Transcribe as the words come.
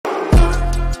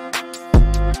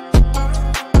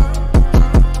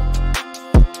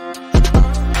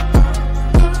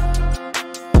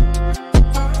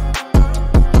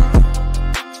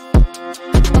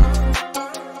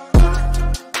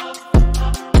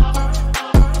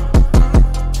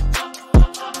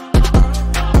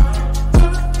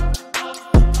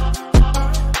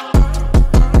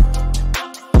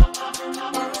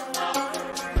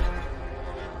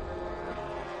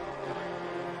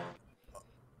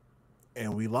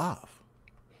And we live.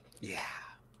 Yeah.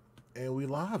 And we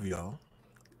live, y'all.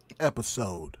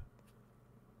 Episode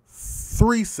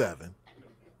 37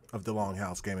 of the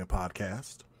Longhouse Gaming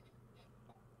Podcast.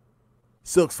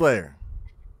 Silk Slayer.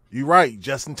 You right,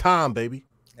 just in time, baby.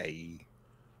 Hey.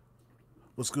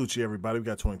 What's Gucci, everybody? We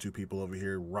got 22 people over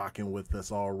here rocking with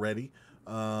us already.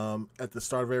 At the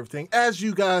start of everything, as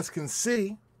you guys can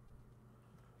see,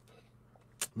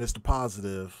 Mr.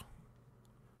 Positive,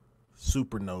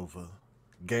 Supernova,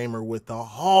 gamer with a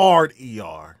hard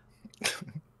ER.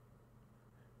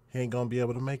 He ain't gonna be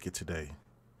able to make it today,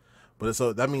 but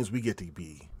so that means we get to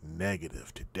be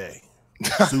negative today,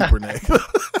 super negative.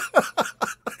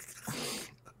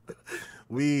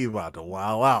 We about to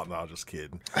wild out. No, just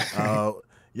kidding.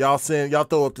 Y'all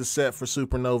throw up the set for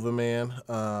Supernova, man.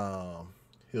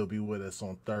 He'll be with us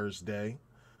on Thursday.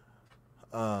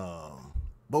 But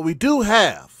we do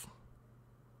have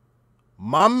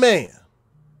my man,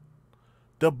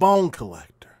 the Bone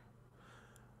Collector,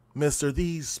 Mr.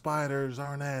 These Spiders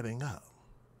Aren't Adding Up,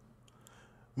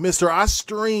 Mr. I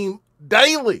Stream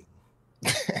Daily,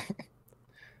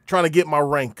 trying to get my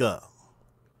rank up.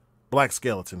 BLAQQ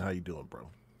Skeleton, how you doing, bro?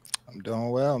 I'm doing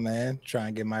well, man.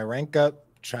 Trying to get my rank up,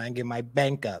 trying to get my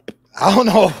bank up. I don't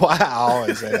know why I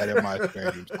always say that in my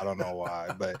streams. I don't know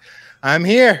why, but I'm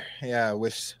here. Yeah, I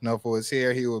wish Nofo was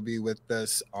here. He will be with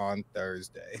us on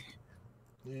Thursday.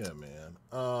 Yeah,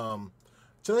 man.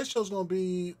 Today's show's gonna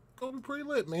be pretty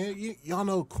lit, man. Y'all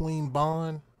know Queen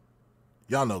Bond.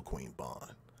 Y'all know Queen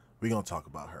Bond. We're gonna talk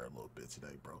about her a little bit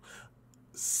today, bro.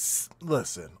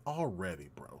 Listen, already,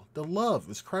 bro. The love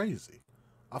is crazy.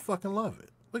 I fucking love it.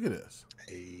 Look at this.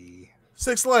 Hey.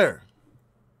 Six Layer.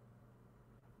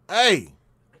 Hey.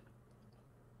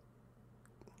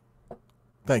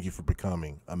 Thank you for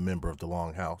becoming a member of the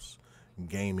Longhouse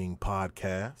Gaming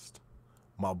Podcast.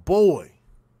 My boy.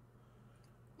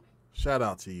 Shout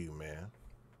out to you, man.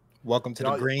 Welcome to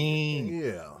the green.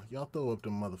 Yeah. Y'all throw up the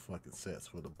motherfucking sets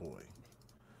for the boy.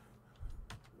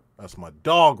 That's my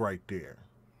dog right there.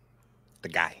 The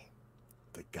guy.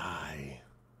 The guy.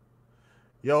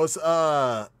 Yo, it's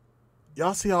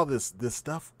y'all see all this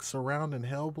stuff surrounding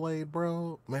Hellblade,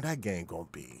 bro? Man, that game gonna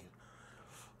be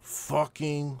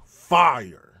fucking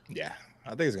fire. Yeah, I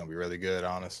think it's gonna be really good,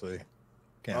 honestly.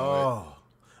 Can't wait. wait.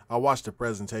 I watched the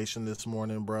presentation this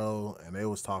morning, bro, and they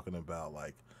was talking about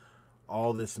like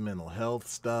all this mental health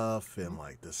stuff and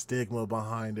like the stigma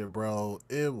behind it, bro.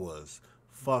 It was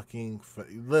fucking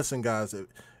listen, guys,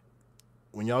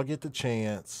 when y'all get the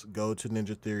chance, go to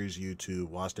Ninja Theory's YouTube,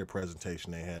 watch their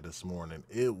presentation they had this morning.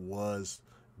 It was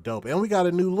dope. And we got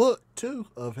a new look, too,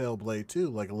 of Hellblade, too.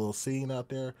 Like a little scene out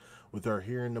there with her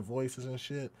hearing the voices and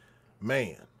shit.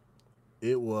 Man,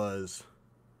 it was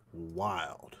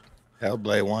wild.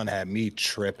 Hellblade 1 had me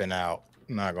tripping out.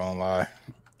 I'm not gonna lie.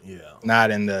 Yeah.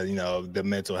 Not in the, the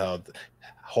mental health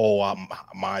whole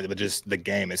mind, but just the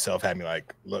game itself had me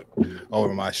like look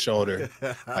over my shoulder.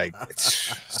 Like,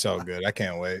 it's so good. I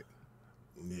can't wait.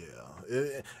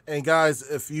 Yeah. And guys,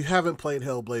 if you haven't played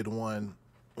Hellblade 1,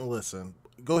 listen,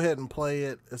 go ahead and play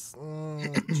it. It's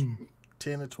 10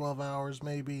 to 12 hours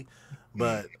maybe,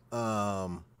 but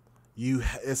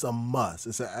it's a must.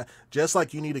 It's just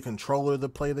like you need a controller to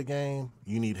play the game,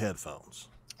 you need headphones.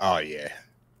 Oh yeah.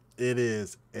 It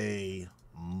is a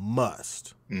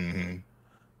must. Mm-hmm.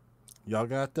 Y'all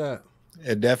got that?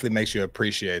 It definitely makes you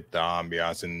appreciate the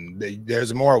ambiance, and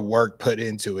there's more work put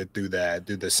into it through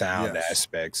the sound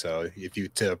aspect. So if you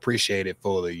to appreciate it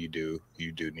fully, you do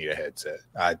need a headset,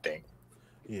 I think.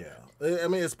 Yeah, I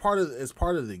mean it's part of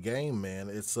the game, man.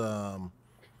 It's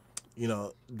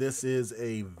this is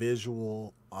a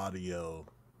visual audio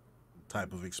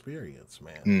type of experience,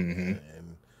 man,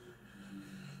 and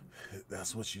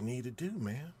that's what you need to do,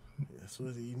 man. That's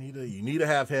what you need to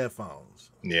have headphones.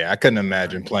 Yeah, I couldn't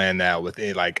imagine playing that with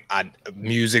it, like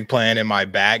music playing in my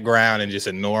background and just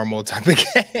a normal type of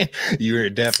game. You're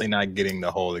definitely not getting the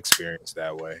whole experience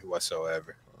that way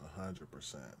whatsoever.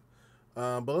 100%.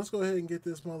 But let's go ahead and get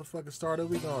this motherfucker started.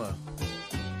 We gonna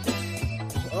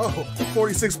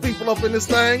 46 people up in this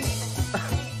thing.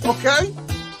 Okay.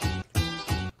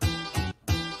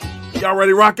 Y'all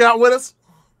ready to rock out with us?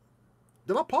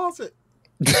 Did I pause it?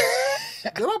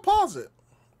 Did I pause it?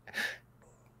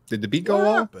 Did the beat go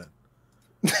off?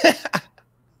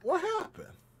 What happened?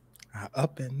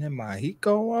 Up and then my heat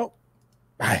go out.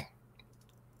 Bang.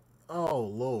 Oh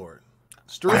Lord.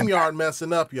 StreamYard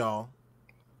messing up, y'all.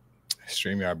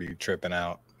 StreamYard be tripping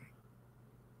out.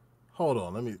 Hold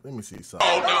on, let me see something.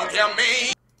 Oh, don't tell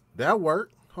me. That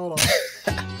worked. Hold on.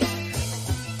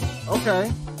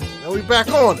 Okay. Now we back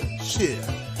on it. Shit.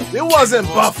 It wasn't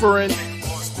buffering.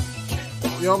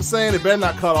 You know what I'm saying? It better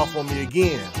not cut off on me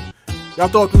again. Y'all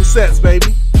throw it through sets,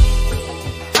 baby.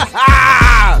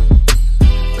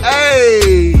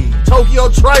 Hey, Tokyo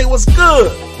Trey, what's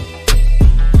good?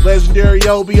 Legendary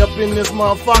Yo be up in this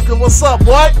motherfucker. What's up,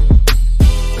 boy?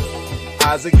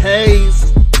 Isaac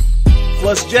Hayes,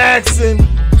 Flush Jackson,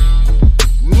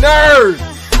 Nerd,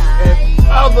 and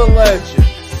other legends.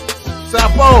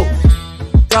 Sapo,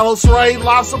 Carlos Reid,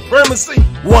 Live Supremacy,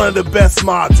 one of the best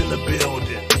mods in the building.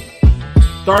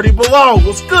 30 Below,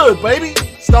 what's good, baby?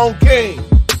 Stone King,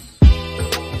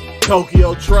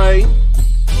 Tokyo Trey,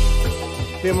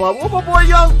 him up. Where my boy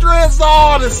Young Dreads the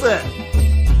artist at?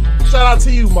 Shout out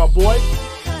to you, my boy.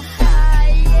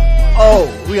 Oh,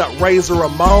 we got Razor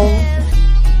Ramon,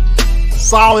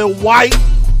 Solid White,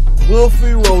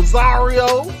 Wilfie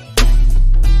Rosario,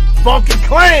 Funky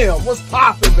Clam. What's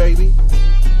poppin', baby?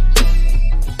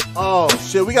 Oh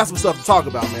shit, we got some stuff to talk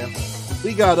about, man.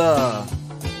 We got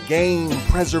game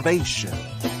preservation.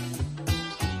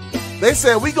 They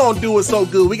said we gonna do it so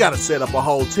good, we gotta set up a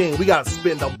whole team. We gotta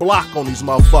spend a block on these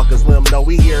motherfuckers, let them know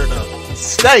we here to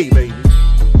stay, baby.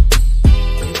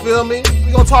 You feel me?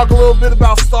 We gonna talk a little bit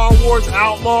about Star Wars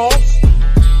Outlaws.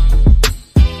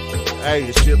 Hey,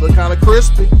 this shit look kind of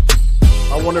crispy.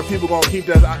 I wonder if people gonna keep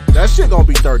that shit gonna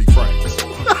be 30 frames.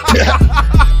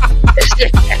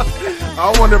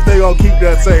 I wonder if they gonna keep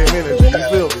that same energy. You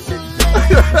feel me?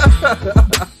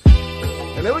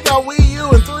 And then we got Wii U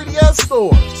and 3DS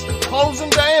stores closing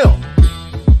down.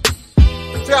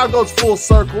 See how it goes full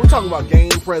circle. We're talking about game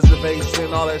preservation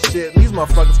and all that shit. And these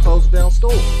motherfuckers closing down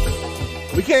stores.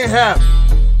 We can't have it.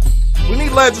 We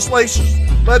need legislators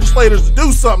to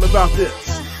do something about this.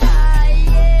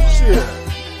 Shit.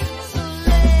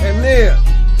 And then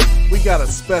we got a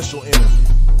special interview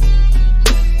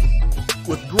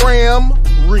with Graham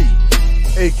Reid,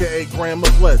 aka Graham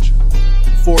of Legend,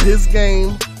 for his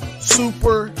game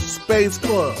Super Space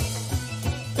Club.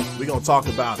 We're gonna talk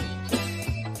about it.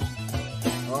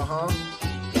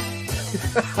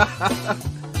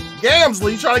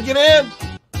 Gamsley, you trying to get in?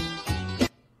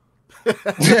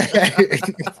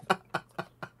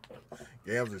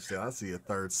 Gamsley said, I see a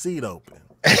third seat open.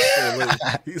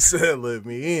 He said, let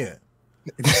me in.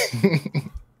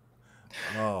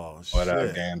 Oh, shit. What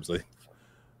up, Gamsley?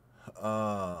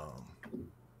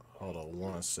 Hold on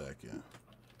 1 second.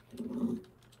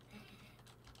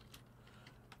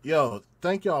 Yo,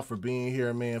 thank y'all for being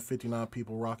here, man. 59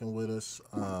 people rocking with us.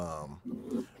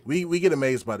 We get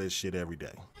amazed by this shit every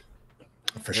day.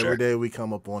 For sure. Every day we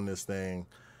come up on this thing.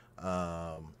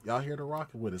 Y'all here to rock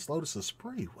it with us. Lotus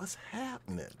Esprit, what's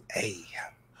happening? Hey.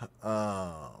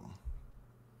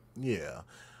 Yeah.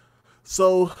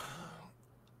 So,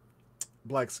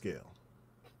 BLAQQ Scale.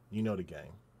 You know the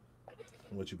game.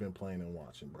 What you've been playing and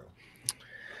watching, bro.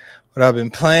 What I've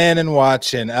been playing and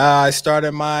watching. I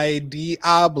started my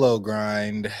Diablo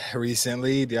grind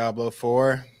recently, Diablo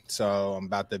 4. So I'm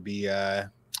about to be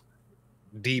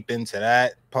deep into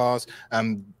that. Pause.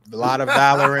 A lot of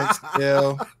Valorant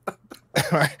still.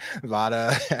 a lot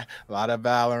of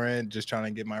Valorant. Just trying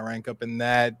to get my rank up in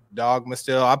that. Dogma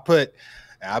still. I put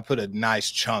a nice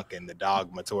chunk in the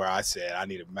Dogma to where I said I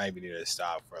maybe need to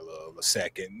stop for a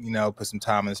second. You know, put some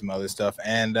time in some other stuff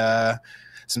and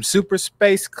some Super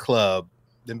Space Club.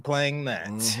 Been playing that.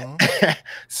 Mm-hmm.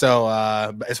 So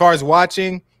as far as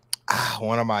watching,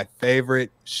 one of my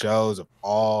favorite shows of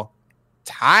all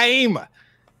time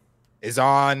is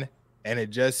on, and it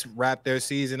just wrapped their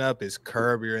season up, is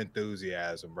Curb Your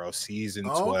Enthusiasm, bro. Season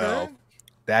 12. Okay.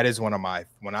 That is when I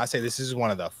say this is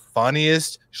one of the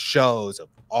funniest shows of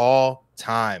all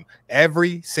time.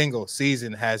 Every single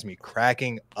season has me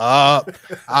cracking up.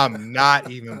 I'm not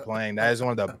even playing. That is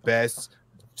one of the best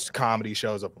comedy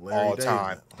shows of all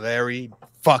time. Larry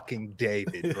fucking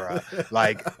David, bro.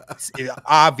 Like,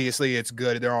 obviously it's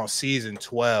good. They're on season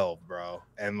 12, bro.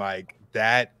 And like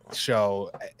that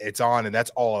show, it's on, and that's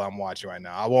all I'm watching right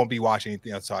now. I won't be watching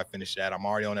anything until I finish that. I'm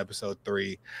already on episode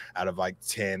 3 out of like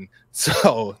 10.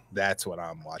 So that's what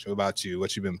I'm watching. What about you?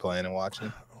 What you been playing and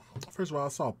watching? First of all, I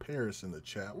saw Paris in the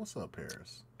chat. What's up,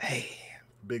 Paris? Hey.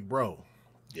 Big bro.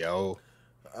 Yo.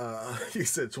 He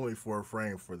said 24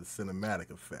 frames for the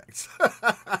cinematic effects.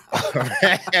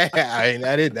 I mean,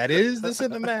 that is the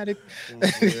cinematic.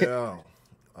 Yeah.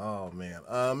 Oh man.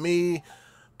 Me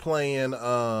playing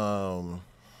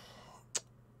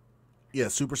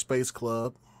Super Space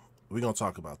Club. We're gonna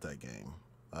talk about that game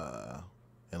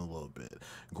in a little bit.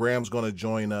 Graham's gonna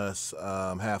join us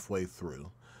halfway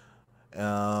through.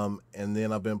 And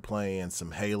then I've been playing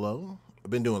some Halo. I've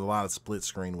been doing a lot of split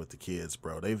screen with the kids,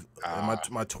 bro.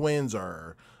 My twins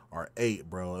are 8,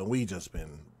 bro, and we just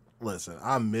been, listen,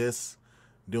 I miss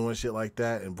doing shit like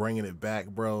that and bringing it back,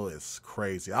 bro, is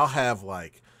crazy. I'll have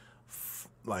like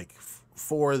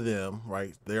 4 of them,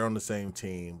 right? They're on the same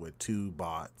team with 2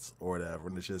 bots or whatever,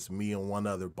 and it's just me and one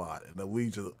other bot, and then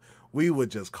we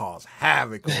would just cause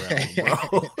havoc around them,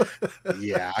 bro.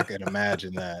 Yeah, I can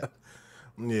imagine that.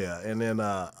 Yeah, and then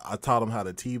I taught them how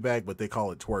to teabag, but they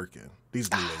call it twerking. These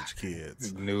new age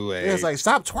kids. New age. It's like,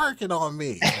 stop twerking on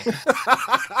me.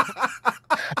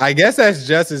 I guess that's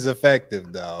just as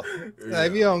effective, though. Yeah.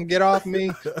 Like, if you don't get off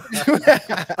me.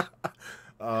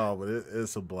 Oh, but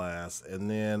it's a blast.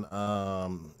 And then,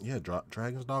 yeah,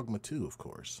 Dragon's Dogma 2, of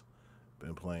course.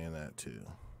 Been playing that too.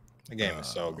 The game is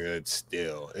so good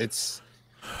still. It's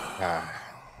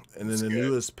and then the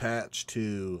newest patch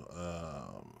to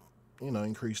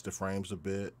increase the frames a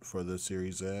bit for the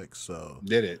Series X. So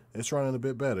did it? It's running a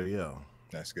bit better, yeah.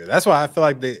 That's good. That's why I feel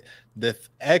like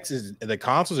the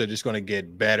consoles are just going to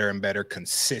get better and better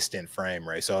consistent frame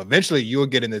rate. So eventually you'll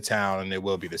get into town and it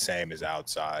will be the same as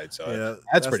outside. So yeah,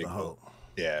 that's pretty cool. Hope.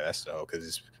 Yeah, that's so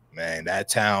because man, that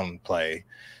town play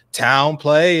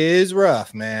is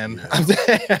rough, man.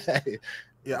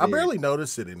 Yeah, I barely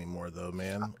notice it anymore though,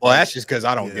 man. Well, that's just because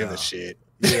I don't give a shit.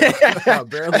 Yeah, I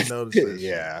barely notice it.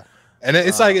 Yeah. And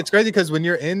it's like, it's crazy because when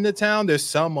you're in the town, there's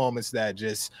some moments that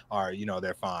just are,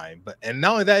 they're fine. And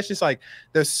not only that, it's just like,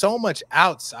 there's so much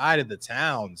outside of the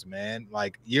towns, man.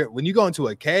 Like when you go into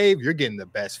a cave, you're getting the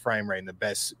best frame rate and the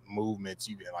best movements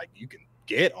you can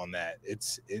get on that.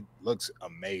 It looks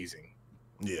amazing.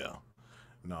 Yeah,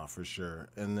 no, for sure.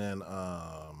 And then,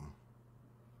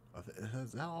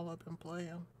 has that all I've been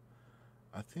playing?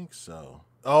 I think so.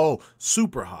 Oh,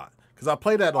 Super Hot. Because I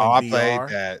played that on VR. I played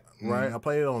that. Right? I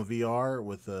played it on VR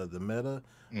with the meta.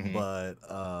 But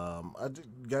I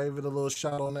gave it a little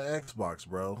shot on the Xbox,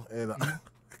 bro. And I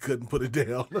couldn't put it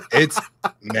down.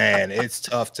 It's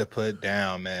tough to put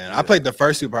down, man. Yeah. I played the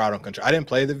first Super Hot on control. I didn't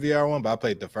play the VR one, but I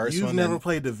played the first one. You've never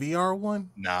played the VR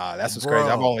one? Nah, that's what's crazy.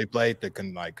 I've only played the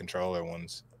controller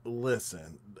ones.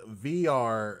 Listen,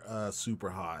 VR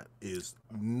Super Hot is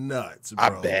nuts, bro. I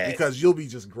bet. Because you'll be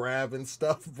just grabbing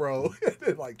stuff, bro,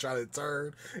 and like trying to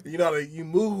turn. You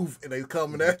move and they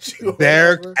coming at you.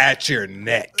 They're at your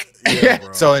neck.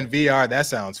 Yeah, so in VR, that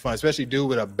sounds fun, especially dude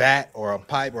with a bat or a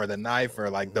pipe or the knife or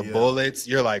like the bullets.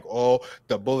 You're like, oh,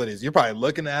 the bullet is. You're probably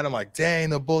looking at them like, dang,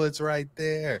 the bullet's right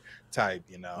there. Type,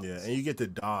 Yeah, and you get to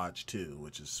dodge too,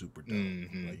 which is super dope.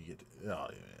 Like you get to,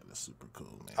 that's super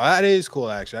cool, man. Oh, that is cool,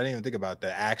 actually. I didn't even think about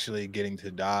that. Actually getting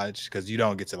to dodge because you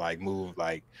don't get to like move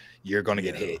like you're gonna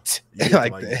get hit. You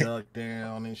get like to, duck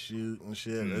down and shoot and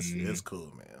shit. It's cool,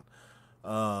 man.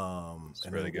 It's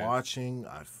and really good. Watching,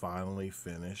 I finally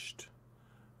finished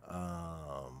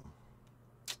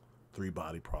 3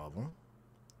 Body Problem.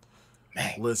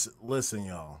 Man. Listen,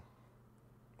 y'all.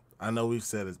 I know we've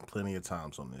said it plenty of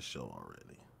times on this show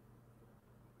already.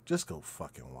 Just go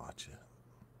fucking watch it.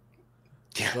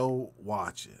 Yeah. Go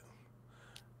watch it.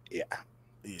 Yeah.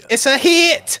 It's a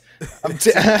hit.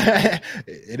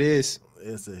 It is.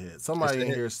 It's a hit. Somebody in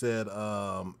here said,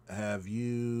 have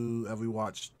we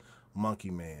watched Monkey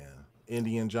Man,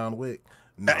 Indian John Wick?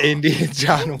 No. Indian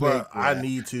John Wick. I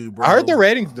need to, bro. I heard the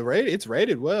ratings. It's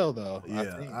rated well though.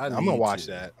 Yeah, I'm gonna watch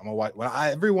that. I'm gonna watch.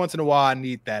 Every once in a while, I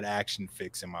need that action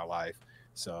fix in my life.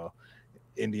 So,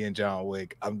 Indian John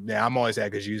Wick. I'm always sad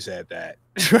because you said that.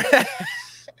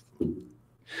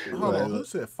 Hold on, who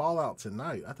said Fallout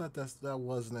tonight? I thought that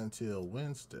wasn't until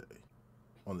Wednesday,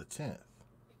 on the 10th.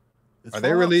 Are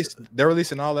they released? They're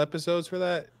releasing all episodes for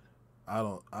that.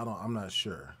 I'm not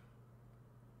sure.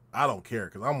 I don't care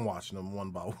because I'm watching them one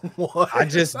by one. I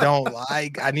just don't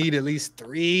like. I need at least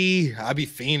 3. I be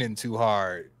fiending too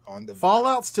hard on the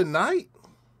Fallout's tonight.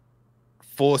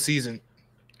 Full season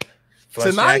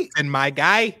tonight. And my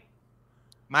guy.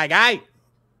 I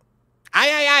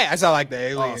sound like the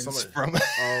aliens from.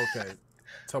 Okay,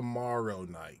 tomorrow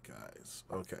night, guys.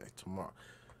 Okay, tomorrow.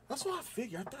 That's what I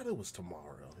figured. I thought it was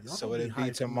tomorrow. So would it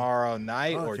be tomorrow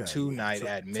night or tonight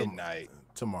at midnight?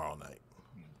 Tomorrow night.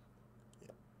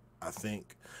 I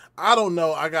think. I don't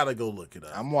know. I gotta go look it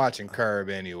up. I'm watching Curb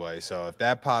anyway, so if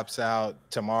that pops out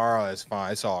tomorrow, it's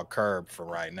fine. It's all Curb for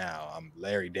right now.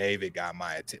 Larry David got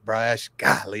my attention. Bro,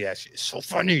 that shit is so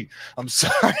funny. I'm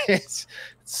sorry. It's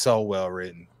so well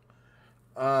written.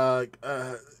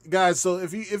 Guys, so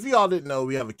if you all didn't know,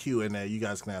 we have a Q&A. You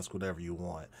guys can ask whatever you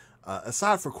want.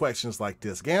 Aside for questions like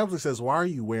this, Gambler says, "Why are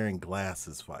you wearing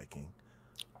glasses, Viking?"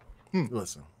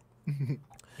 Listen.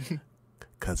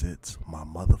 Because it's my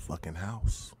motherfucking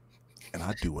house. And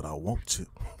I do what I want to.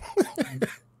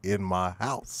 In my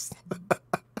house.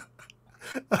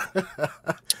 That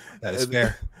is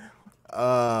fair.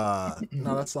 No,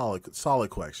 that's solid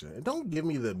question. And don't give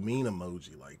me the mean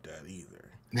emoji like that either.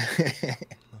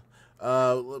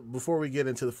 Before we get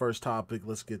into the first topic,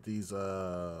 let's get these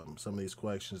some of these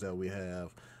questions that we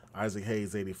have. Isaac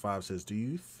Hayes 85 says, "Do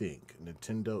you think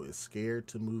Nintendo is scared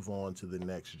to move on to the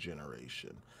next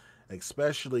generation,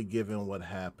 especially given what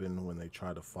happened when they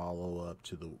tried to follow up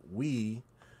to the Wii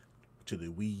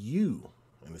U,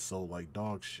 and it sold like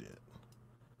dog shit?"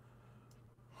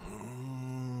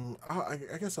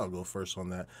 I guess I'll go first on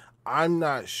that. I'm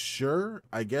not sure.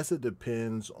 I guess it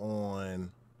depends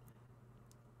on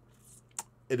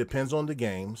the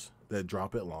games that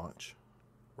drop at launch,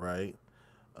 right?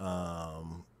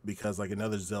 Because like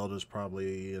another Zelda's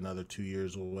probably another 2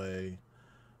 years away.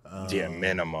 Yeah,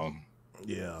 minimum.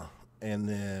 Yeah, and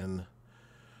then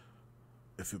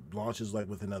if it launches like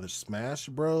with another Smash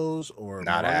Bros or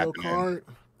Not Mario happening. Kart,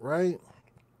 right?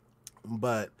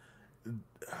 But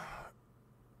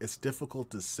it's difficult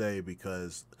to say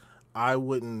because I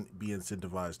wouldn't be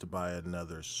incentivized to buy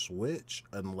another Switch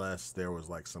unless there was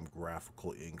like some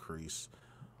graphical increase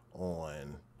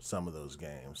on some of those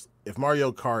games. If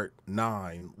Mario Kart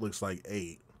 9 looks like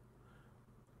 8,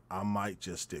 I might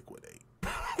just stick with 8.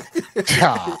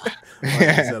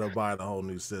 Instead of buying a whole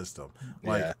new system.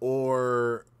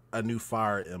 Or a new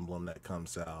Fire Emblem that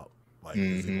comes out. Like,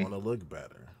 does it want to look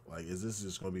better? Like, is this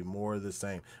just going to be more of the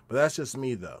same? But that's just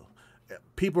me, though.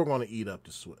 People are going to eat up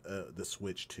the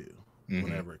Switch too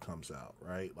whenever it comes out,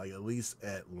 right? Like at least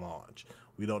at launch.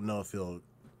 We don't know if it'll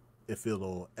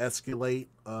escalate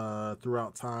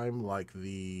throughout time like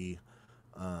the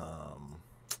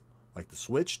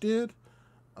Switch did,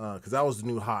 because that was the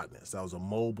new hotness. That was a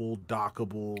mobile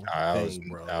dockable thing,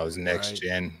 bro. That was next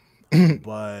gen.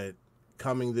 But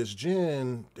coming this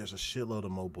gen, there's a shitload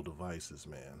of mobile devices,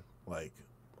 man. Like,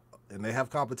 and they have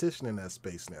competition in that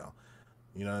space now.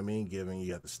 You know what I mean? You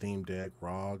got the Steam Deck,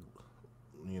 ROG,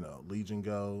 Legion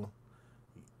Go.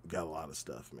 You got a lot of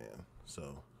stuff, man.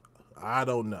 So, I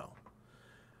don't know.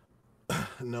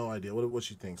 No idea. What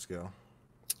you think, Skell?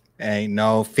 Ain't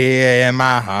no fear in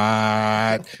my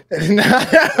heart.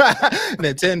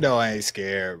 Nintendo ain't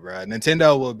scared, bro.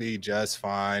 Nintendo will be just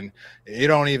fine. It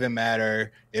don't even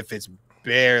matter if it's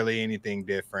barely anything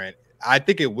different. I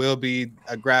think it will be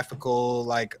a graphical,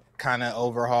 like, kind of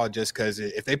overhaul, just because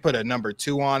if they put a number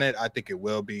 2 on it, I think it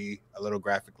will be a little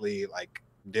graphically like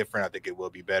different. I think it will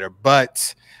be better,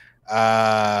 but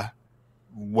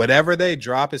whatever they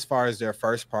drop as far as their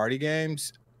first party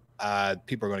games,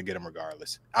 people are going to get them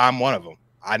regardless. I'm one of them.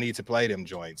 I need to play them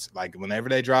joints. Like whenever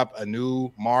they drop a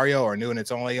new Mario or new and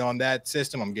it's only on that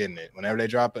system, I'm getting it. Whenever they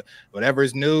drop it, whatever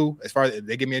is new, as far as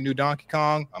they give me a new Donkey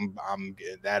Kong, I'm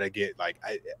that'll get like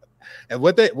and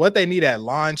what they need at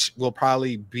launch will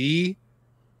probably be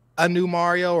a new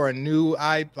Mario or a new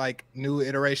new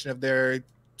iteration of their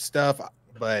stuff.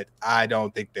 But I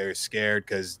don't think they're scared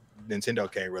because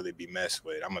Nintendo can't really be messed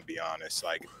with. I'm gonna be honest.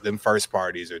 Like them first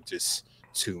parties are just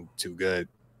too good.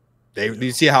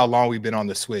 You see how long we've been on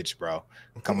the Switch, bro.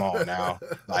 Come on now.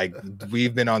 Like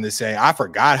we've been on this I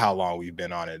forgot how long we've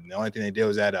been on it. And the only thing they did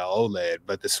was add an OLED.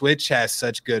 But the Switch has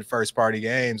such good first party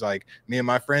games. Like me and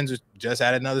my friends just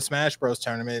had another Smash Bros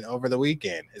tournament over the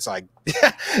weekend. It's like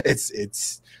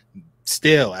it's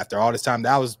still after all this time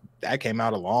that came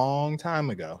out a long time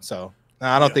ago. So no,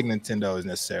 I don't think Nintendo is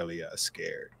necessarily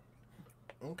scared.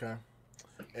 Okay.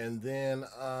 And then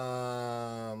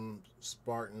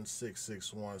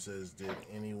Spartan661 says, "Did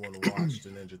anyone watch the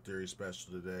Ninja Theory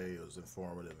special today? It was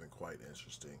informative and quite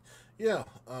interesting." Yeah,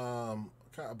 I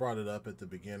brought it up at the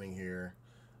beginning here.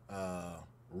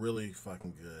 Really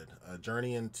fucking good.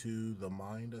 Journey into the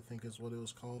Mind, I think is what it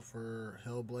was called for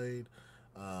Hellblade.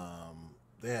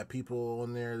 They had people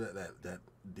on there that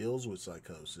deals with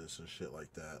psychosis and shit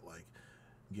like that, like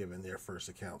giving their first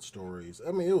account stories.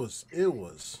 I mean, it was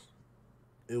dope.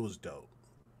 It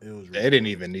was. Really they didn't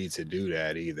even need to do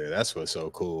that either. That's what's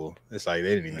so cool. It's like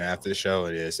they didn't even have to show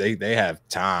this. They have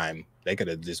time. They could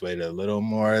have just waited a little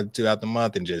more throughout the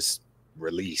month and just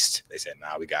released. They said,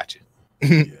 "Nah, we got you."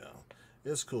 Yeah,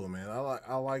 it's cool, man.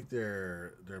 I like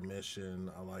their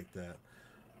mission. I like that.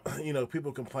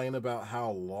 People complain about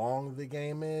how long the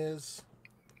game is.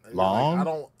 Long? Like, I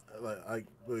don't like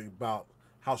about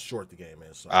how short the game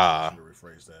is. So I should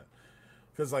rephrase that.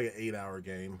 Because it's like an 8-hour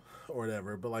game or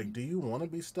whatever. But like, do you want to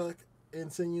be stuck in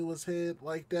Senua's head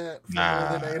like that for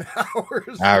more than 8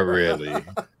 hours? Not really.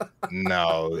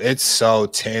 No, it's so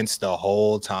tense the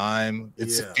whole time.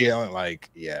 It's feeling like,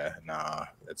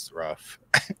 that's rough.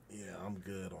 Yeah, I'm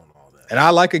good on all that. And I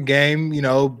like a game, you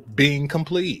know, being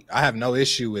complete. I have no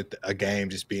issue with a game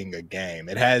just being a game.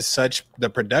 It has the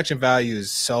production value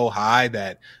is so high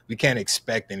that we can't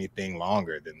expect anything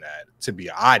longer than that.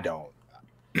 I don't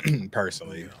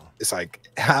personally. Yeah. It's like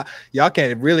y'all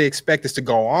can't really expect this to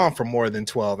go on for more than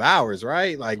 12 hours,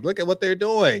 right? Like, look at what they're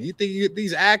doing. You think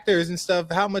these actors and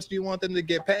stuff, how much do you want them to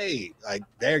get paid? Like,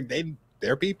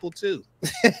 they're people too.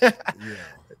 Yeah.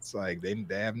 It's like they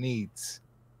have needs.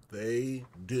 They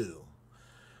do.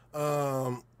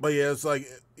 But yeah, it's like,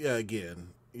 yeah, again,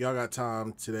 y'all got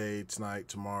time today, tonight,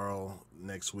 tomorrow,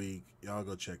 next week. Y'all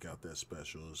go check out that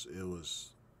specials. It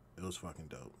was fucking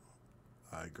dope.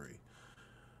 I agree.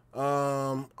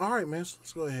 All right, man. So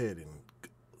let's go ahead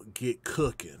and get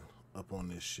cooking up on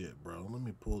this shit, bro. Let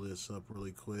me pull this up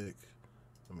really quick.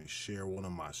 Let me share one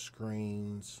of my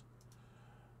screens.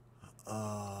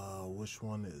 Which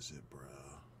one is it, bro?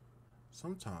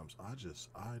 Sometimes I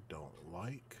don't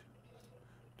like.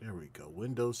 There we go.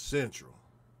 Windows Central.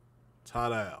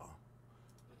 Ta-da.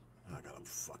 I gotta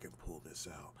fucking pull this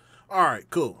out. All right,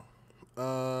 cool.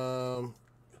 I'm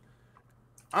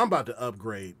about to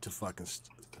upgrade to fucking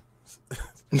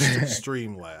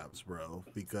Streamlabs, bro,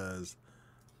 because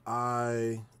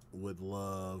I would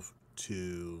love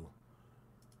to.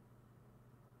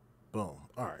 Boom.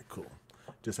 All right, cool.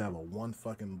 Just have a one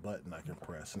fucking button I can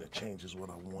press and it changes what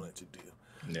I want it to do.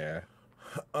 Yeah.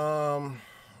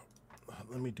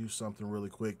 Let me do something really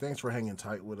quick. Thanks for hanging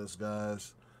tight with us,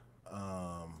 guys.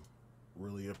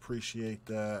 Really appreciate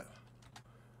that.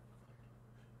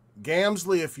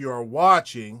 Gamsley, if you are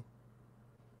watching,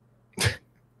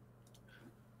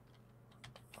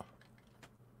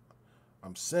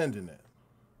 I'm sending it.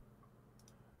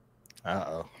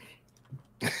 Uh-oh.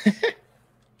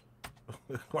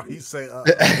 Why you say All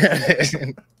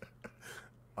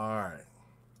right.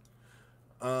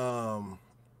 All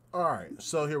right,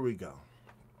 so here we go.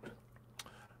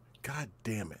 God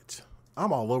damn it.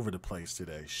 I'm all over the place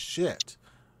today. Shit.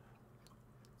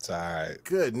 It's all right.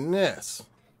 Goodness.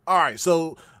 All right,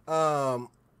 so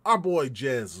our boy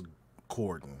Jez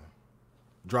Corden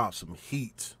dropped some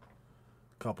heat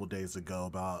a couple days ago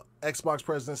about Xbox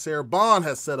President Sarah Bond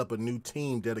has set up a new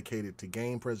team dedicated to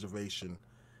game preservation,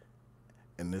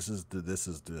 and this is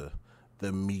the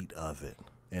meat of it,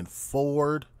 and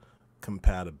forward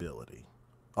compatibility.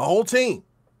 A whole team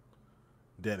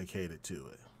dedicated to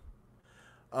it.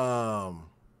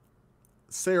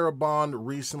 Sarah Bond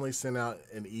recently sent out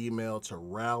an email to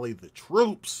rally the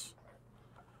troops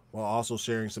while also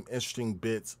sharing some interesting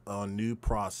bits on new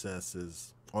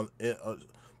processes, on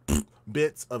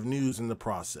bits of news in the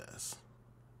process.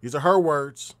 These are her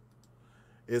words.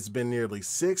 It's been nearly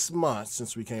 6 months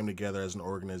since we came together as an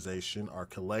organization. Our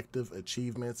collective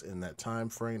achievements in that time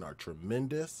frame are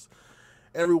tremendous.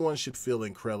 Everyone should feel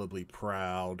incredibly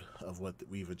proud of what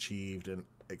we've achieved and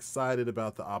excited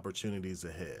about the opportunities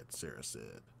ahead, Sarah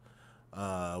said.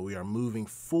 We are moving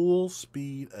full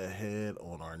speed ahead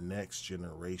on our next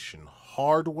generation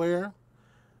hardware,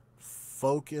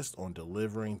 focused on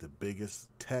delivering the biggest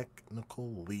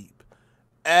technical leap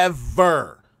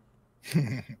ever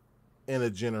in a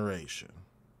generation.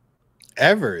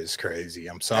 Ever is crazy.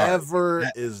 I'm sorry. Ever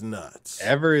is nuts.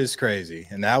 Ever is crazy.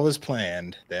 And that was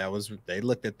planned. They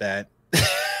looked at that.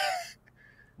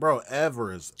 Bro,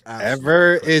 ever is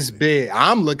Ever crazy. is big.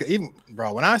 I'm looking, even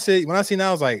bro. When I see now,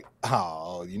 I was like,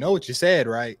 oh, you know what you said,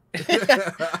 right?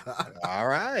 All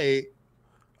right.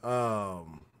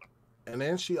 And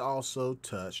then she also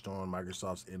touched on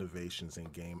Microsoft's innovations in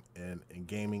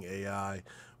gaming AI.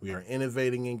 We are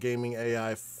innovating in gaming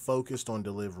AI, focused on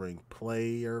delivering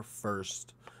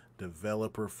player-first,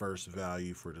 developer-first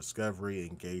value for discovery,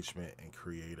 engagement, and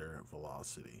creator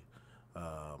velocity.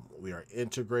 We are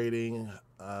integrating,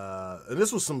 and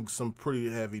this was some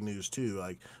pretty heavy news too.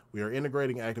 Like, we are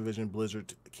integrating Activision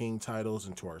Blizzard King titles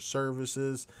into our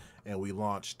services, and we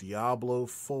launched Diablo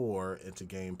 4 into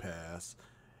Game Pass.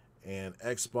 And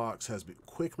Xbox has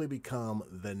quickly become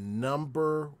the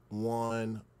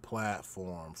 #1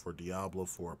 platform for Diablo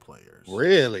 4 players.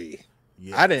 Really?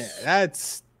 Yes. I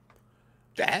didn't.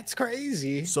 That's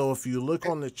crazy. So if you look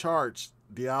on the charts,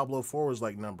 Diablo 4 was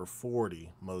like number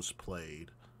 40 most played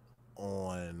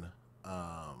on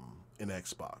in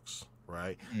Xbox,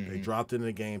 right? They dropped it in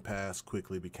the Game Pass,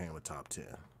 quickly became a top 10.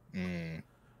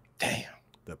 Damn.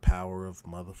 The power of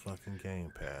motherfucking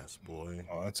Game Pass, boy.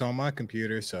 Well, it's on my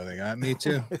computer, so they got me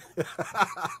too.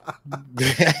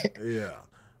 Yeah.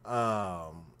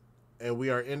 And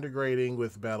we are integrating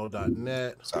with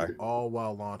Battle.net, all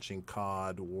while launching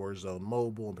COD, Warzone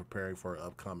Mobile, and preparing for our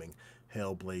upcoming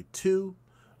Hellblade 2,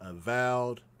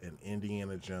 Avowed, and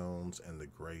Indiana Jones and the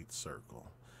Great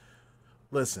Circle.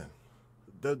 Listen,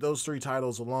 those 3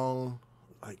 titles alone,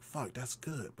 like, fuck, that's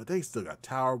good. But they still got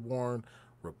Towerborn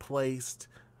replaced.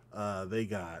 They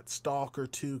got Stalker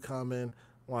 2 coming.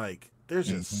 Like, there's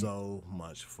just so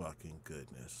much fucking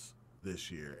goodness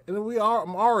this year. And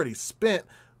I'm already spent.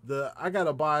 I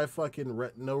gotta buy fucking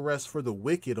No Rest for the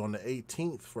Wicked on the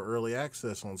 18th for early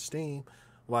access on Steam.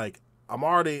 Like, I'm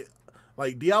already,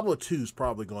 like, Diablo 2 is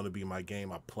probably going to be my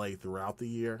game I play throughout the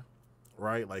year,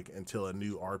 right? Like, until a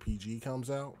new RPG comes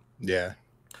out. Yeah.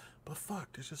 But fuck,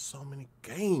 there's just so many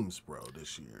games, bro,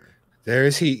 this year. There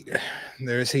is heat.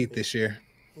 There is heat this year.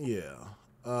 Yeah.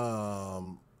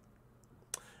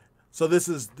 So this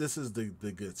is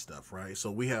the good stuff, right?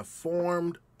 So we have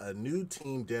formed a new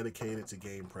team dedicated to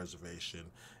game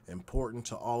preservation, important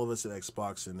to all of us at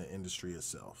Xbox and the industry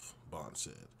itself, Bond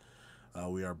said.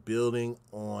 We are building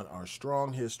on our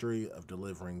strong history of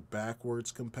delivering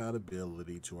backwards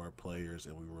compatibility to our players,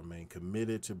 and we remain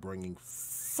committed to bringing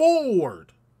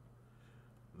forward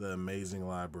the amazing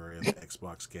library of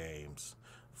Xbox games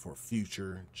for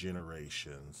future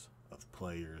generations of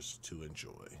players to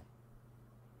enjoy.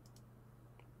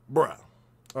 Bruh.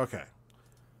 Okay.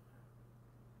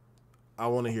 I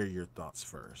want to hear your thoughts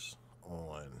first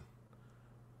on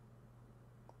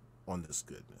this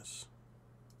goodness.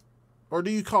 Or do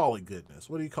you call it goodness?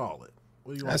 What do you call it?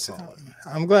 What do you want to call it?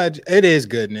 I'm glad it is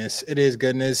goodness. It is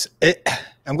goodness.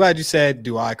 I'm glad you said,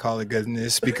 do I call it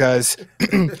goodness? Because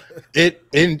in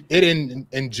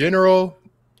general,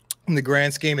 in the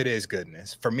grand scheme, it is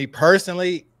goodness. For me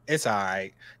personally, it's all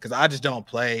right. Because I just don't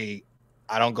play.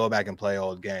 I don't go back and play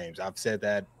old games. I've said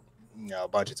that, a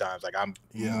bunch of times. Like I'm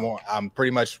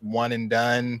pretty much one and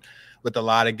done with a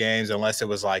lot of games, unless it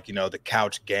was like, the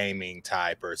couch gaming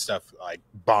type or stuff like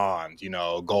Bond,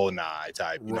 GoldenEye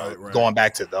type, right. Going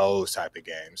back to those type of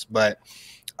games. But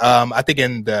I think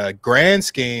in the grand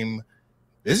scheme,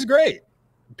 this is great.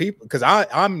 People, because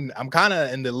I'm kind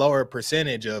of in the lower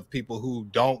percentage of people who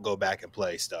don't go back and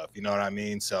play stuff. You know what I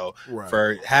mean? So right.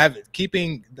 For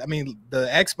the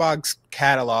Xbox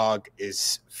catalog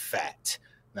is fat.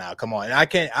 Now, come on.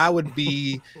 And I would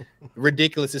be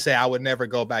ridiculous to say I would never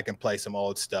go back and play some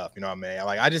old stuff. You know what I mean?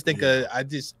 Like, I just think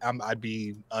I'd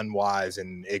be unwise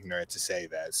and ignorant to say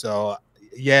that. So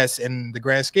yes, in the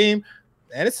grand scheme,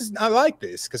 and I like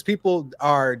this because people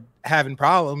are having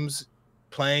problems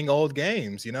playing old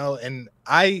games, and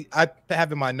I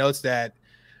have in my notes that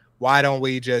why don't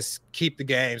we just keep the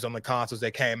games on the consoles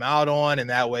they came out on, and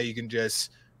that way you can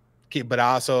just keep. But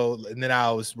and then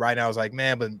I was like,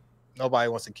 man, but nobody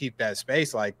wants to keep that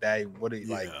space like that.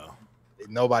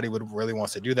 Nobody would really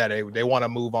wants to do that. They want to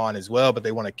move on as well, but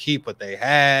they want to keep what they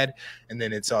had. And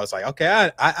then it's like,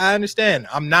 okay, I understand.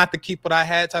 I'm not the keep what I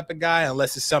had type of guy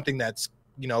unless it's something that's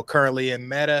currently in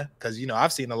meta, because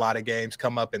I've seen a lot of games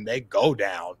come up and they go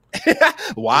down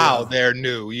while they're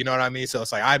new. You know what I mean? So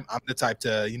it's like I'm the type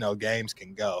to games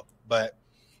can go, but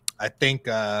I think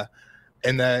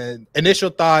in the initial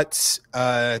thoughts,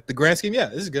 the grand scheme,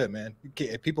 this is good, man.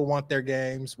 If people want their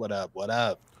games, what up?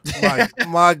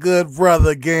 my good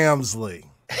brother Gamsley.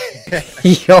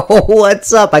 Yo,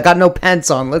 what's up? I got no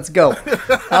pants on. Let's go.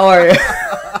 How are you?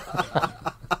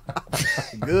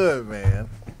 Good, man.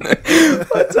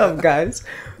 What's up, guys?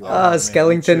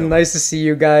 Skellington, nice to see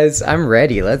you guys. I'm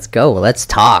ready. Let's go. Let's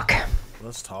talk.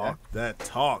 Let's talk that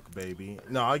talk, baby.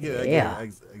 No, I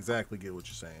exactly get what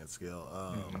you're saying, Skill.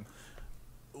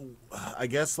 I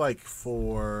guess like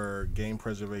for game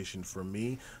preservation for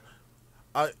me,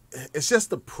 it's just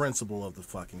the principle of the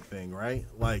fucking thing, right?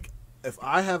 Like if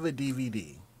I have a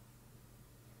DVD,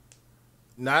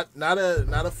 not a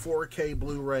 4K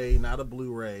Blu-ray, not a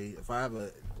Blu-ray, if I have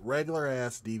a regular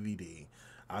ass DVD,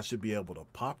 I should be able to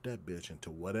pop that bitch into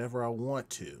whatever I want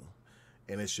to,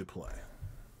 and it should play,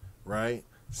 right?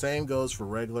 Same goes for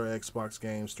regular Xbox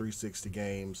games, 360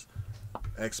 games,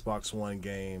 Xbox One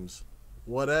games,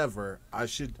 whatever. I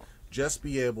should just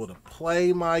be able to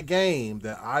play my game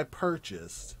that I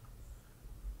purchased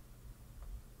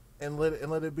and let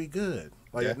it be good.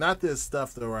 Like not this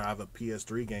stuff though where I have a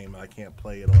PS3 game and I can't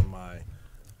play it on my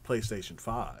PlayStation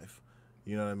 5.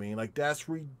 You know what I mean? Like that's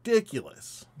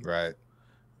ridiculous. Right.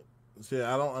 See,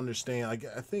 I don't understand. I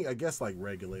guess like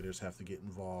regulators have to get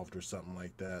involved or something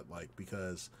like that. Like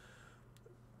because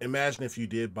imagine if you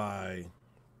did buy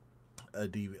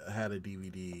had a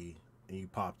DVD and you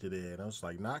popped it in. I was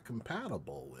like not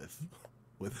compatible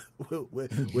with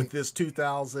this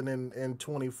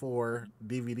 2024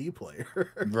 DVD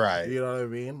player. Right. You know what I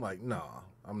mean? Like, no,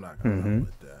 I'm not gonna go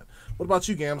with that. What about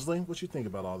you, Gamsley? What you think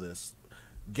about all this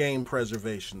game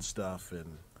preservation stuff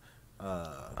and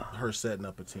her setting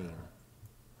up a team?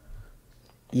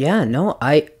 Yeah, no,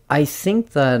 I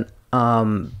think that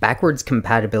backwards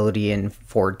compatibility and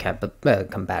forward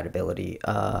compatibility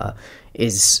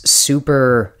is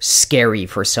super scary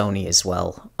for Sony as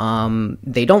well.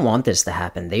 They don't want this to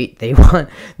happen. They want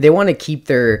to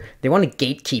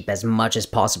gatekeep as much as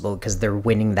possible because they're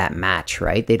winning that match,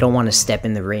 right? They don't want to step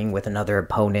in the ring with another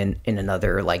opponent in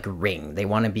another like ring. They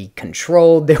want to be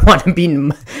controlled. They want to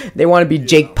be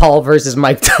Jake Paul versus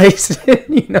Mike Tyson.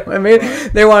 You know what I mean?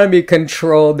 They want to be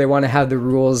controlled. They want to have the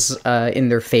rules in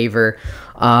their favor.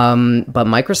 But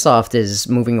Microsoft is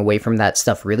moving away from that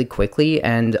stuff really quickly,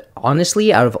 and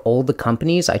honestly, out of all the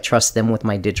companies, I trust them with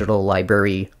my digital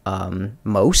library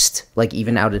most. Like,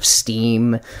 even out of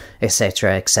Steam,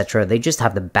 etc., etc. They just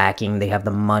have the backing, they have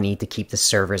the money to keep the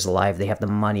servers alive, they have the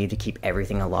money to keep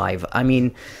everything alive. I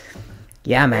mean,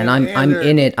 yeah, man, I'm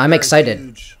in it. I'm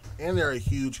excited. And they're a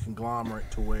huge conglomerate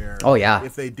to where, oh yeah,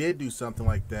 if they did do something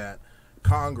like that,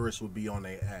 Congress would be on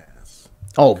their ass.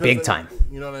 Oh, big time.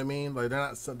 You know what I mean? Like, they're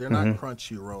not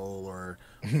Crunchyroll or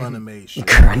Funimation.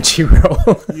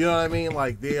 Crunchyroll. You know what I mean?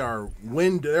 Like, they're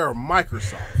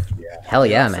Microsoft. Yeah. Hell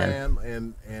yeah, you know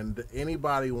man. And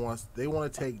anybody want to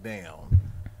take down,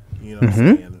 you know what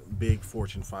I'm saying, big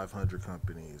Fortune 500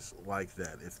 companies like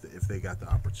that if they got the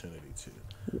opportunity to.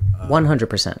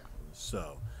 100%.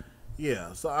 So,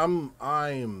 yeah. So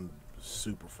I'm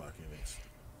super fucking excited.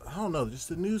 I don't know, just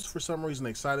the news for some reason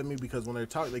excited me because when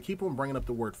they keep on bringing up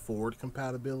the word forward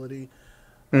compatibility.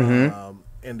 And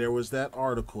there was that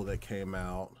article that came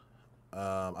out.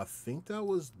 I think that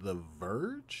was The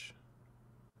Verge.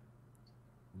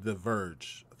 The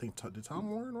Verge. I think did Tom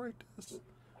Warren write this?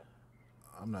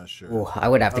 I'm not sure. Oh, I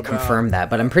would have to confirm that,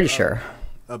 but I'm pretty sure.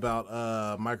 About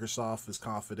Microsoft is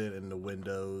confident in the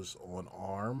Windows on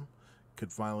ARM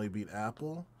could finally beat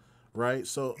Apple. Right,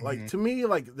 so like to me,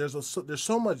 like there's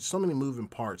so many moving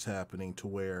parts happening to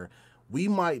where we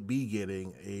might be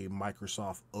getting a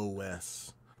Microsoft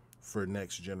OS for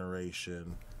next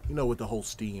generation. You know, with the whole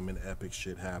Steam and Epic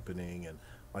shit happening, and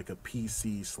like a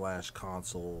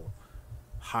PC/console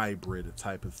hybrid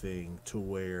type of thing, to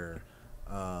where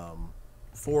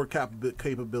forward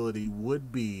capability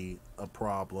would be a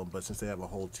problem, but since they have a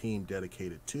whole team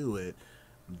dedicated to it,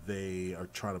 they are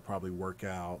trying to probably work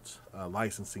out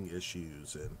licensing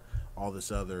issues and all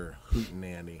this other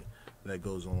hootenanny that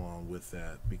goes along with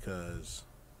that. Because,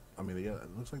 I mean, yeah,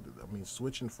 it looks like,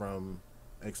 switching from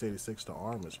x86 to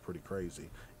ARM is pretty crazy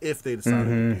if they decided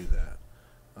to do that.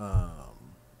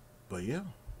 But yeah,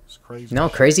 it's crazy. No,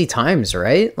 crazy times,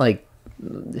 right? Like,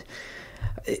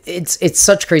 it's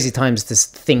such crazy times to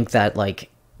think that, like,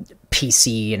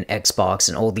 PC and Xbox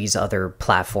and all these other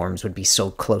platforms would be so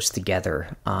close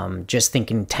together. Just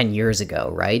thinking 10 years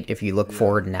ago, right? If you look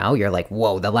forward now, you're like,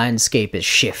 whoa, the landscape is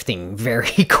shifting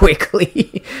very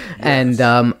quickly. And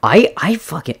I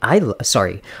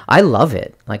love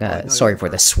it. Like, sorry for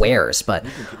the swears, but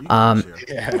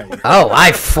oh,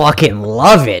 I fucking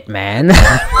love it, man.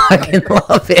 I fucking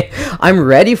love it. I'm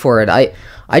ready for it.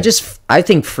 I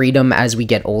think freedom as we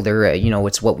get older, you know,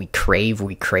 it's what we crave.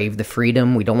 We crave the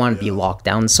freedom. We don't want to be locked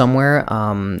down somewhere.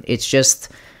 It's just,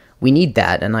 we need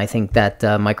that. And I think that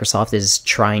Microsoft is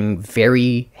trying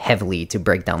very heavily to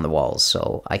break down the walls.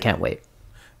 So I can't wait.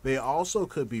 They also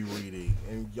could be reading,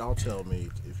 and y'all tell me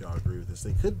if y'all agree with this,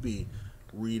 they could be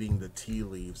reading the tea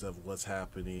leaves of what's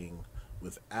happening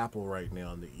with Apple right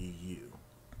now in the EU.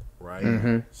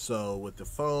 Right? So with the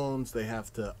phones, they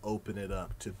have to open it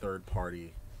up to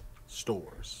third-party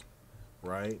stores,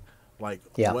 right? Like,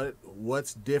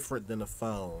 what's different than a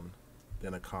phone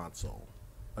than a console?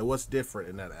 Like, what's different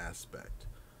in that aspect?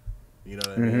 You know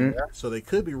what I mean? So they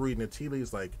could be reading the tea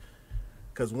leaves, like,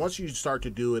 because once you start to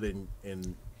do it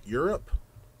in Europe,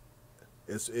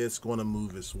 it's going to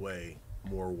move its way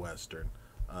more Western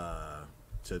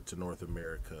to North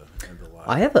America and the like.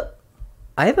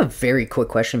 I have a very quick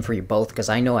question for you both, because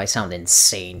I know I sound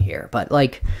insane here, but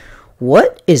like,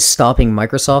 what is stopping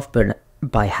Microsoft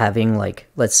by having, like,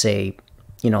 let's say,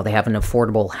 you know, they have an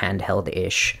affordable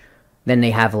handheld-ish, then they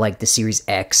have like the Series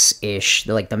X-ish,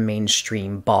 like the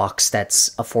mainstream box that's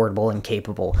affordable and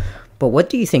capable. But what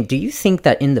do you think? Do you think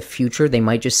that in the future they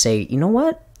might just say, you know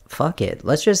what, fuck it,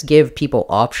 let's just give people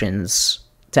options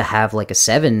to have like a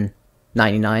 $7.99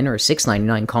 or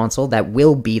 $6.99 console that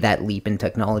will be that leap in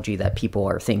technology that people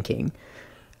are thinking,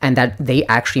 and that they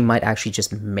might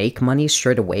just make money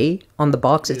straight away on the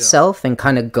box itself and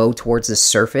kind of go towards the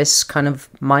Surface kind of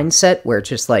mindset where it's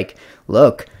just like,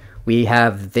 look, we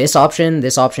have this option,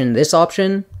 this option, this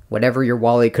option, whatever your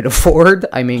wallet could afford.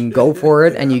 I mean, go for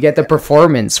it, and you get the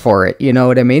performance for it. You know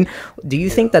what I mean? Do you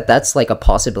think that that's like a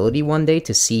possibility one day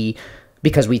to see?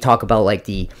 Because we talk about like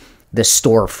the the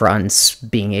storefronts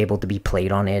being able to be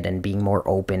played on it and being more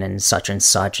open and such,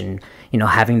 and you know,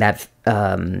 having that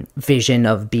vision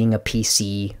of being a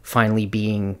PC finally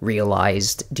being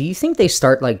realized, do you think they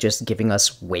start like just giving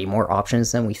us way more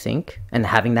options than we think and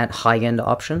having that high-end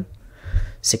option,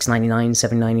 $699,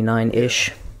 $799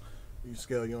 ish? You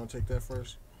Scale, you want to take that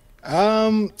first?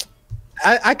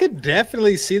 I could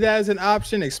definitely see that as an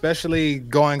option, especially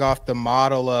going off the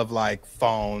model of like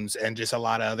phones and just a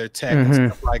lot of other tech and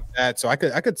stuff like that. So I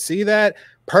could see that.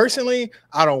 Personally,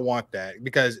 I don't want that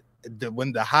because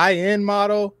when the high end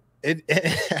model,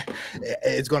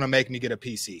 it's going to make me get a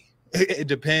PC. It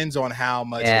depends on how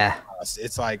much it costs.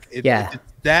 It's like if it's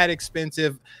that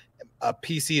expensive, a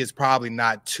PC is probably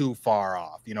not too far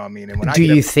off. You know what I mean? And when do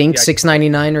you think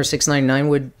 $699 or $699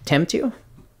 would tempt you?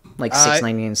 Like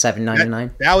 $699 and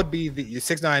 $799? That would be the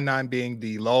 $699 being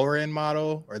the lower end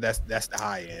model, or that's the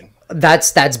high end.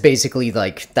 That's basically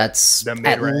like that's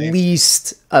at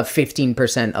least a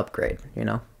 15% upgrade, you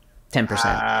know,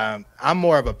 10%. I'm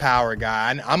more of a power guy.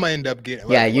 I'm gonna end up getting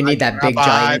you need that big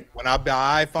giant. When I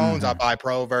buy iPhones, I buy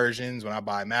pro versions. When I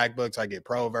buy MacBooks, I get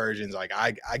pro versions. Like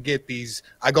I get these,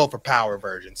 I go for power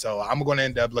versions. So I'm gonna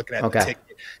end up looking at the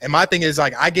ticket. And my thing is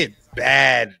like I get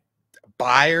bad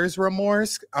buyer's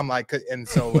remorse. I'm like, and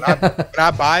so when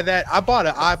I buy that, I bought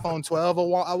an iPhone 12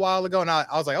 a while ago, and I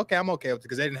was like, okay, I'm okay with it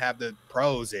because they didn't have the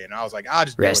pros in. I was like, I'll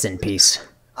just rest in peace.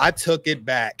 I took it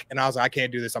back, and I was like, I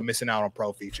can't do this. I'm missing out on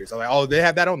pro features. I'm like, oh, they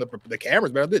have that on the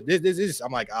cameras, but this.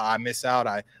 I'm like, oh, I miss out.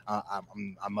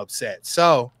 I'm upset.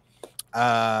 So,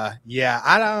 yeah,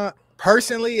 I don't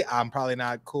personally. I'm probably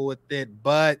not cool with it,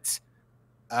 but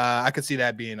I could see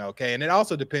that being okay. And it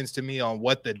also depends to me on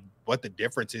what the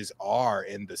differences are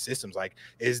in the systems. Like,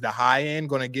 is the high end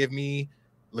going to give me,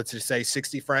 let's just say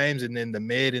 60 frames, and then the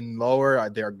mid and lower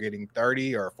they're getting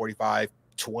 30 or 45,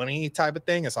 20 type of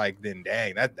thing? It's like, then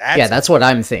dang, that's what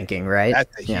I'm thinking, right?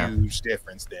 That's a huge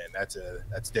difference. Then that's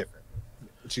different.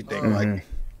 What you think? Like,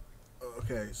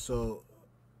 okay, so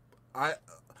I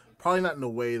probably not in the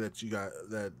way that you got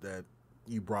that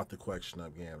you brought the question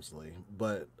up, Gamsley,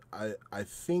 but I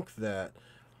think that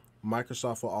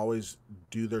Microsoft will always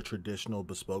do their traditional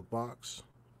bespoke box,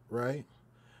 right?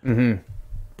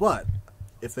 But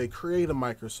if they create a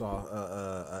Microsoft,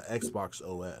 a Xbox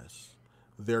OS,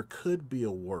 there could be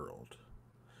a world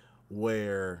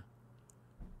where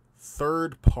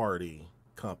third-party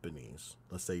companies,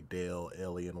 let's say Dell,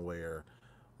 Alienware,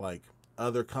 like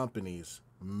other companies,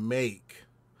 make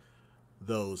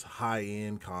those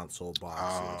high-end console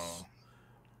boxes.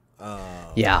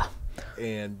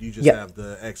 And you just have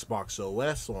the Xbox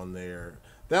OS on there.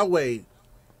 That way,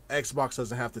 Xbox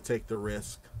doesn't have to take the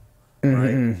risk,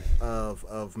 right,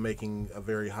 of making a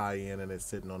very high end and it's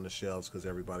sitting on the shelves because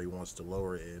everybody wants the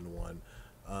lower end one.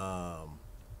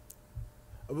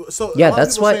 So a lot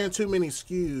that's of people why saying too many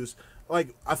SKUs.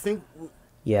 Like, I think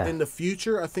in the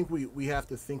future, I think we have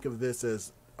to think of this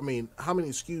as, I mean, how many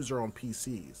SKUs are on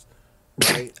PCs?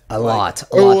 Right? a lot.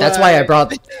 That's why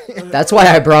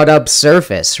I brought up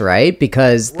Surface, right?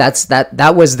 Because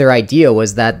that was their idea,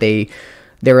 was that they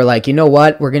were like, you know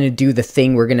what, we're gonna do the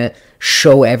thing, we're gonna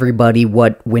show everybody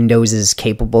what Windows is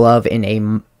capable of in a,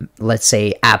 let's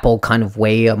say, Apple kind of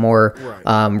way, a more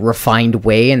refined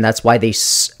way, and that's why they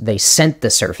sent the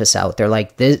Surface out. They're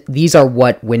like, these are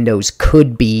what Windows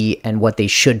could be and what they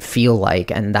should feel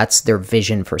like, and that's their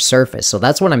vision for Surface. So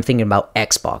that's what I'm thinking about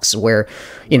Xbox, where,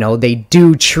 you know, they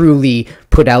do truly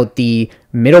put out the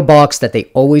middle box that they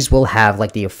always will have,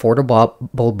 like the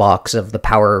affordable box of the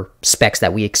power specs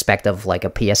that we expect of like a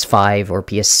PS5 or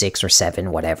PS6 or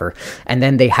 7, whatever. And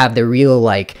then they have the real,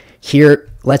 like, here,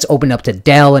 let's open up to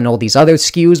Dell and all these other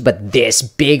SKUs, but this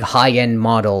big high-end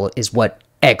model is what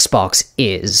Xbox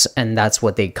is, and that's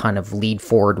what they kind of lead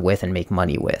forward with and make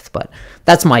money with. But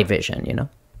that's my vision, you know?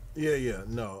 Yeah.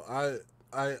 No,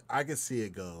 I can see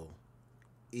it go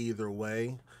either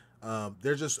way. I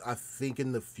think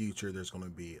in the future there's going to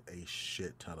be a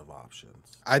shit ton of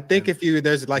options. I think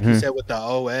there's like you said with the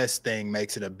OS thing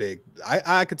makes it a big.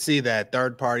 I could see that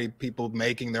third party people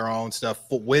making their own stuff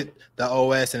with the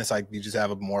OS, and it's like you just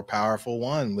have a more powerful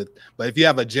one with. But if you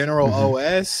have a general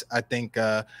OS, I think,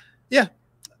 I can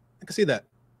see that.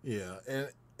 Yeah,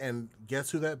 and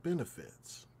guess who that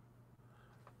benefits?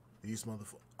 These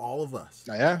motherfuckers. All of us.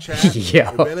 Chat,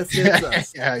 it benefits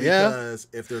us. Because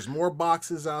if there's more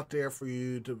boxes out there for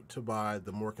you to buy,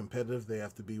 the more competitive they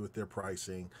have to be with their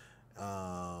pricing.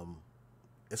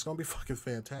 It's going to be fucking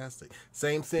fantastic.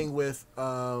 Same thing with,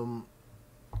 I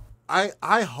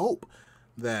hope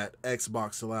that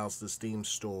Xbox allows the Steam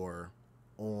store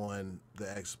on the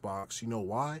Xbox. You know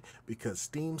why? Because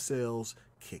Steam sales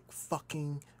kick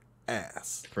fucking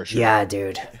ass. For sure. Yeah,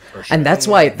 dude. For sure. And that's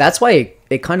why it kind of causes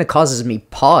it kind of causes me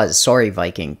pause. Sorry,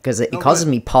 Viking, because it causes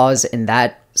me pause in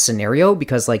that scenario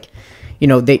because like, you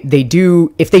know, they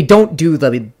do, if they don't do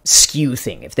the skew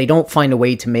thing, if they don't find a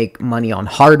way to make money on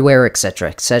hardware,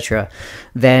 etc.,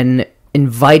 then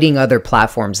inviting other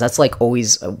platforms, that's like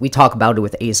always, we talk about it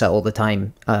with Asa all the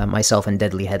time, myself and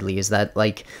Deadly Headley, is that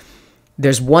like,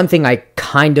 there's one thing I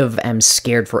kind of am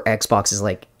scared for Xbox is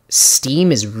like,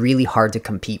 Steam is really hard to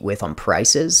compete with on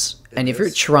prices. And if you're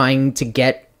trying to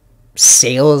get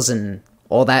sales and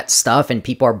all that stuff and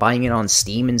people are buying it on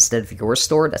Steam instead of your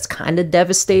store, that's kind of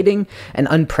devastating and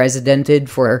unprecedented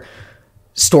for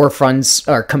storefronts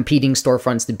or competing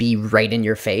storefronts to be right in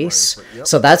your face.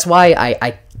 So that's why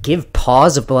I give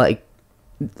pause of like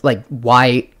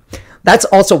why. That's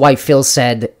also why Phil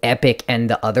said Epic and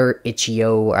the other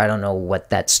Itch.io, I don't know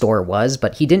what that store was,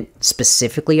 but he didn't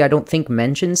specifically, I don't think,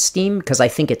 mention Steam, because I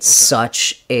think it's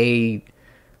such a,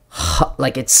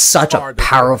 like, it's such a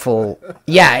powerful,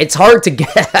 yeah, it's hard to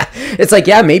get. It's like,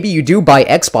 yeah, maybe you do buy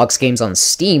Xbox games on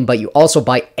Steam, but you also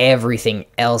buy everything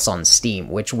else on Steam,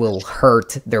 which will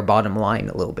hurt their bottom line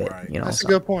a little bit. You know, that's a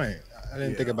good point. I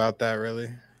didn't think about that really.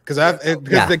 Because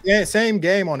the same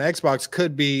game on Xbox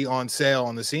could be on sale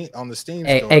on the Steam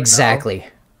store. Exactly.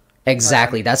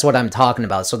 That's what I'm talking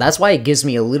about. So that's why it gives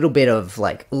me a little bit of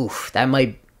like, oof, that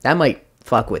might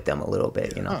fuck with them a little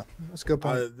bit, you know. That's a good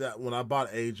point. When I bought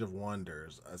Age of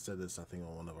Wonders, I said this I think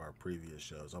on one of our previous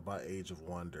shows. I bought Age of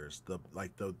Wonders,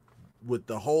 with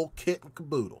the whole kit and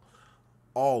caboodle,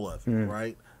 all of it,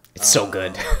 right? It's so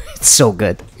good. It's so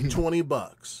good.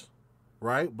 $20.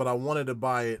 Right, but I wanted to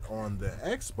buy it on the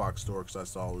Xbox store because I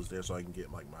saw it was there, so I can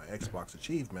get like my Xbox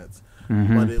achievements.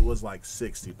 But it was like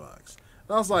 $60. And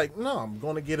I was like, no, I'm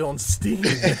going to get it on Steam.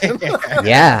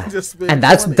 Yeah, and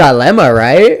that's dilemma,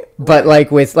 right? But like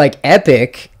with like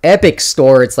Epic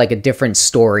Store, it's like a different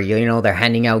story. You know, they're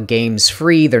handing out games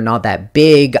free. They're not that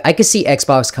big. I could see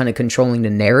Xbox kind of controlling the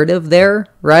narrative there,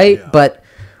 right? Yeah. But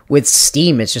with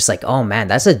Steam, it's just like, oh man,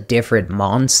 that's a different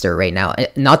monster right now.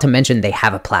 Not to mention they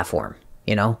have a platform.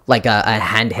 You know, like a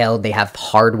handheld, they have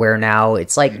hardware now.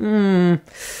 It's like, we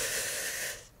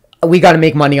got to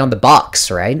make money on the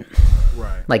box, right?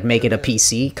 Right. Like make it a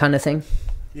PC kind of thing.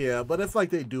 Yeah, but if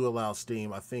like they do allow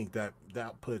Steam, I think that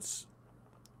puts,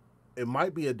 it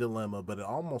might be a dilemma, but it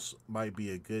almost might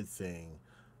be a good thing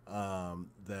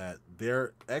that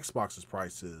their Xbox's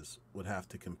prices would have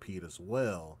to compete as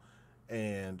well.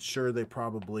 And sure, they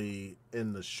probably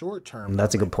in the short term,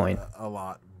 that's a good point, a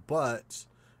lot, but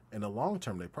in the long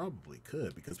term, they probably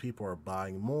could because people are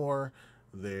buying more.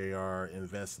 They are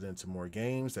invested into more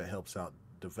games. That helps out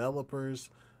developers.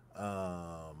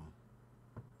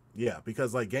 Yeah,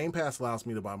 because like Game Pass allows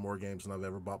me to buy more games than I've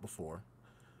ever bought before.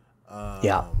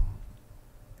 And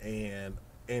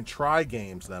try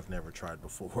games that I've never tried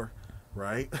before,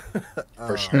 right?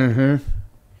 For sure.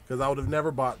 Because I would have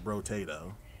never bought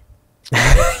Brotato.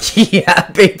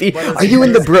 Yeah, baby. Are you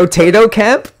in the Brotato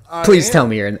camp? Please tell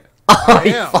me you're in.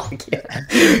 Oh, fuck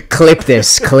yeah. Clip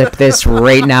this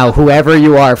right now. Whoever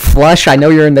you are, Flush, I know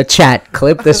you're in the chat.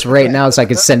 Clip this right now so I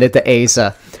can send it to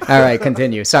Asa. All right,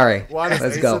 continue. Sorry. Why does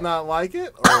Let's Asa go. not like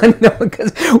it? No,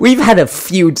 because we've had a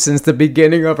feud since the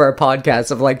beginning of our podcast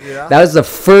of like, that was the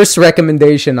first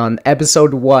recommendation on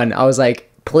episode 1. I was like,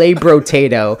 play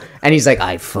Brotato, and he's like,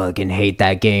 I fucking hate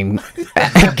that game.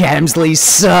 Gamsley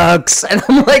sucks. And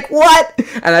I'm like, what?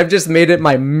 And I've just made it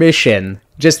my mission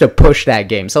just to push that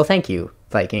game. So thank you,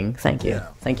 Viking. Thank you.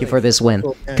 Thank you for this win.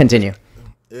 Cool. Continue.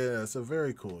 Yeah, it's a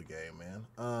very cool game, man.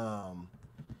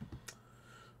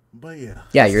 But yeah.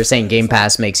 Yeah, you're saying Game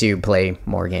Pass makes you play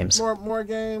more games. More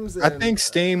games. I think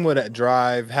Steam would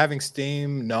drive, having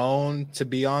Steam known to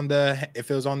be on if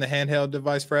it was on the handheld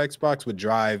device for Xbox, would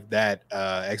drive that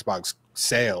Xbox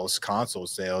sales, console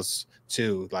sales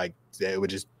too. Like it would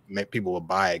just make people will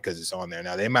buy it because it's on there.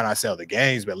 Now they might not sell the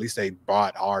games, but at least they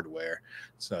bought hardware.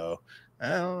 So I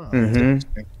don't know.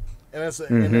 And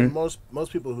then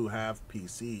most people who have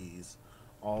PCs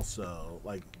also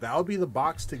like that would be the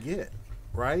box to get.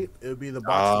 Right, it would be the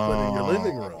box to put in your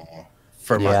living room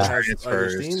for my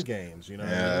Steam games. You know,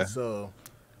 what I mean? So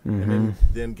and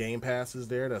then Game Pass is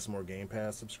there. That's more Game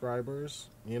Pass subscribers.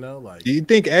 You know, like. Do you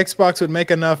think Xbox would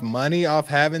make enough money off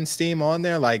having Steam on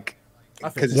there? Like,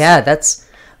 that's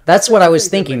what I was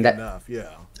thinking. Enough.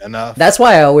 That's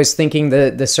why I was thinking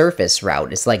the Surface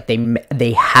route. It's like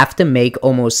they have to make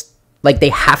almost. Like, they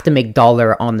have to make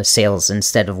dollar on the sales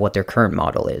instead of what their current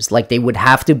model is. Like, they would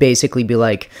have to basically be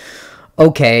like,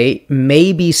 okay,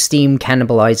 maybe Steam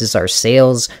cannibalizes our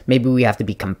sales. Maybe we have to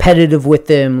be competitive with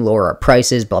them, lower our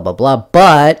prices, blah, blah, blah.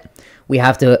 But we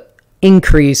have to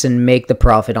increase and make the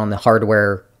profit on the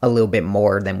hardware a little bit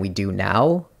more than we do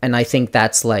now. And I think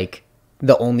that's like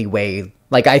the only way.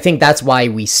 Like, I think that's why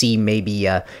we see maybe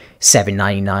a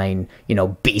 $7.99, you know,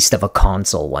 beast of a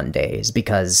console one day, is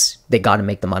because they got to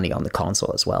make the money on the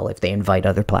console as well if they invite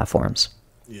other platforms.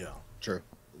 Yeah. True.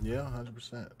 Yeah,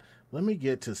 100%. Let me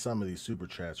get to some of these super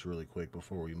chats really quick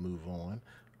before we move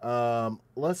on.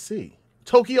 Let's see.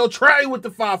 Tokyo Trey with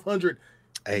the 500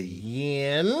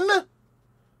 yen.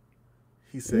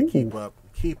 He said,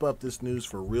 keep up this news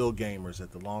for real gamers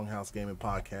at the Longhouse Gaming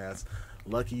Podcast.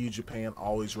 Lucky You Japan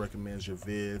always recommends your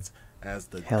vids as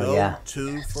the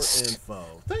go-to for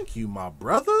info. Thank you, my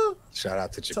brother. Shout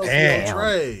out to Japan. Tokyo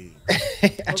Trey.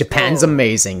 Japan's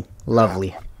amazing.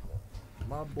 Lovely.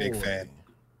 My boy. Big fan.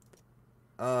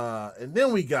 And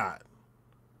then we got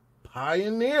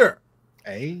Pioneer.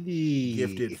 Hey.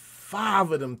 Gifted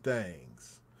 5 of them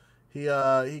things. He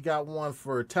got one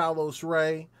for Talos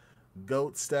Ray,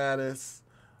 Goat Status,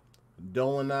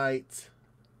 Dolonite,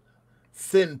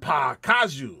 Senpai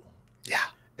Kaju. Yeah.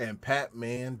 And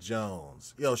Patman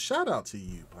Jones. Yo, shout out to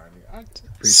you, Pioneer. I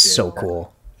appreciate So it.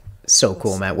 cool. So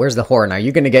cool, man. Where's the horn? Are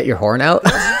you going to get your horn out?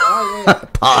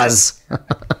 Pause.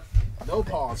 No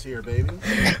pause here, baby.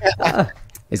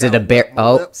 Is it a bear?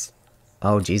 Oh, Lips.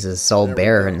 oh, Jesus. It's all There we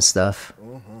bear go. and stuff.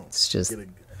 Mhm. It's just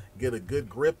Get a good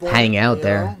grip on hang it, out you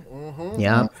there. know? Mhm.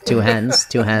 Yeah. Two hands.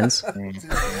 Two hands. 2 hands.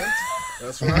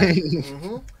 That's right.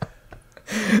 Mhm.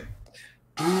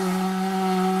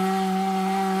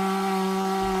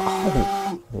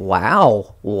 Oh,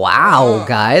 wow. Wow,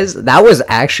 guys. That was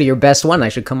actually your best one. I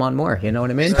should come on more. You know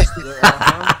what I mean?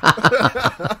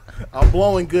 I'm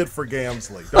blowing good for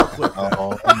Gamsley. Don't clip that.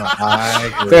 Oh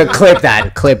my Clip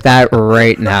that. Clip that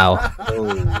right now.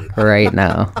 Right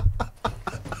now.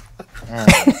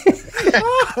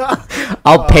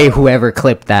 I'll pay whoever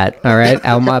clipped that. All right,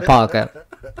 out of my pocket.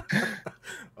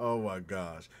 Oh my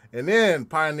gosh. And then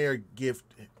Pioneer gift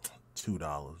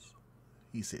 $2.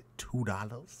 He said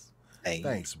 $2. Hey.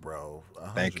 Thanks, bro.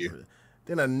 Thank you. 100%.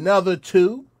 Then another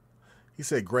 2. He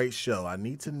said, great show. I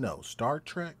need to know, Star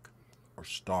Trek or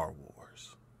Star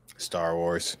Wars? Star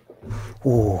Wars.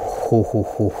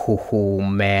 Ooh,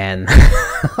 man.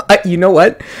 You know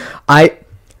what?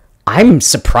 I'm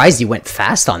surprised you went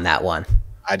fast on that one.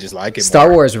 I just like it. Star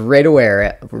more. Wars right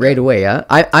away. Yeah.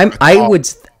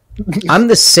 I'm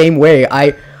the same way.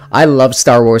 I love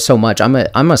Star Wars so much. I'm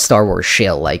a Star Wars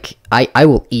shill. Like I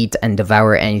will eat and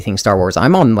devour anything Star Wars.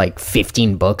 I'm on like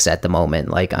 15 books at the moment.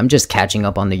 Like I'm just catching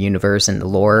up on the universe and the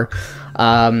lore.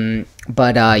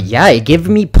 But yeah, it gave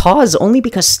me pause only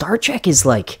because Star Trek is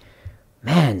like,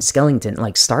 man, Skellington,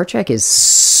 like Star Trek is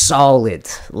solid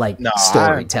like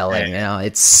storytelling. You know,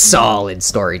 it's solid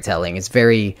storytelling. It's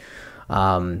very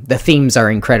the themes are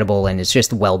incredible and it's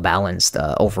just well balanced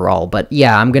overall. But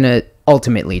yeah, I'm gonna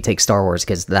ultimately take Star Wars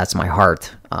because that's my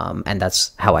heart, and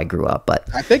that's how I grew up. But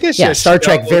I think it's just Star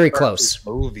Trek very shows close. versus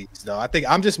movies, though. I think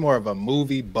I'm just more of a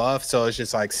movie buff, so it's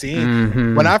just like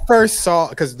seeing when I first saw,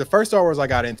 because the first Star Wars I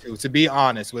got into, to be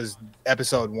honest, was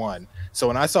Episode 1. So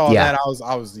when I saw that,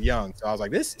 I was young, so I was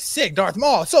like, "This is sick, Darth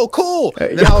Maul, so cool."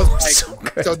 And then I was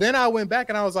like, so then I went back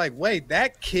and I was like, "Wait,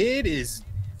 that kid is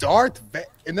Darth."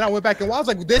 And then I went back and I was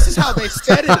like, "This is how they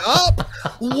set it up."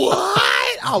 What?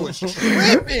 I was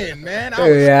tripping, man. I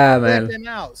was tripping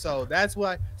out. So that's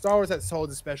why Star Wars has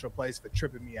holds a special place for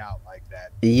tripping me out like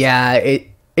that. Yeah,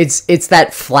 it's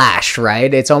that Flash,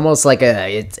 right? It's almost like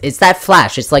it's that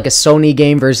Flash. It's like a Sony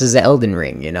game versus the Elden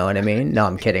Ring. You know what I mean? No,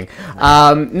 I'm kidding.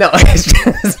 No, it's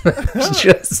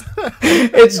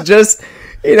just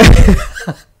you know,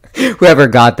 whoever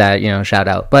got that, you know, shout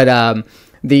out. But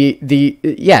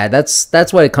yeah,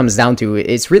 that's what it comes down to.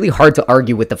 It's really hard to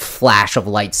argue with the flash of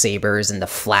lightsabers and the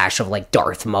flash of like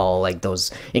Darth Maul, like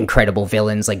those incredible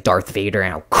villains like Darth Vader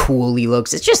and how cool he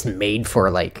looks. It's just made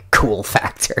for like cool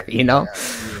factor, you know?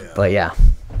 Yeah. But yeah,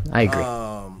 I agree.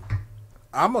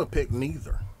 I'm gonna pick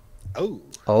neither.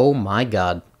 Oh my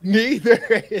god. Neither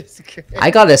is good. I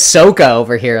got Ahsoka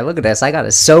over here. Look at this. I got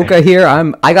Ahsoka here.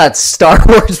 I got Star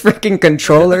Wars freaking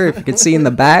controller. If you can see in the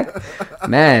back,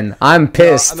 man, I'm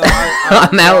pissed. No,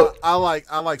 I'm out. I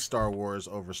like Star Wars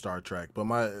over Star Trek, but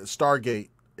my Stargate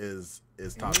is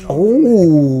top.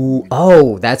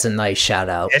 Oh, that's a nice shout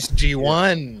out.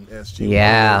 SG-1. SG-1.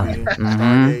 Yeah.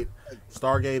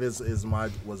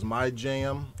 Stargate was my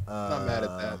jam. Not mad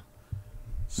at that.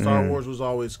 Star Wars was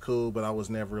always cool, but I was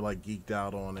never like geeked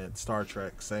out on it. Star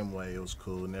Trek, same way, it was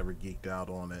cool. Never geeked out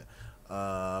on it.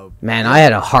 Man, I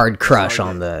had a hard crush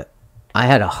on the. I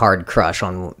had a hard crush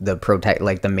on the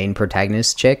the main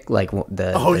protagonist chick, like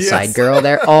the side girl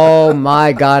there. Oh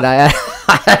my god, I had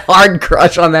a hard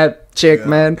crush on that chick,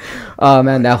 man. Oh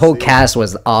man, that whole cast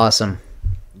was awesome.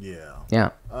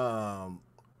 Yeah.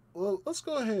 Well, let's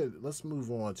go ahead. Let's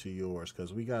move on to yours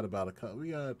because we got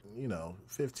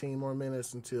 15 more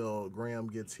minutes until Graham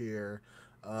gets here.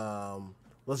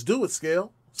 Let's do it,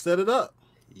 Scale. Set it up.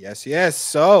 Yes.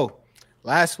 So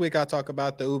last week I talked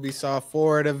about the Ubisoft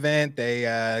Forward event.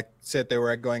 They said they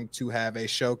were going to have a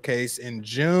showcase in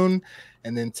June,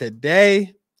 and then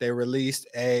today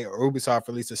Ubisoft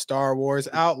released a Star Wars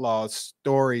Outlaws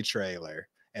story trailer.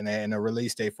 And then a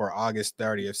release date for August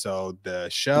 30th. So the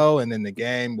show and then the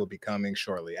game will be coming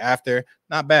shortly after.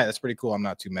 Not bad. That's pretty cool. I'm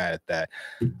not too mad at that.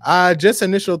 Just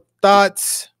initial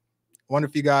thoughts. Wonder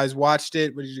if you guys watched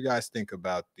it. What did you guys think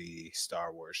about the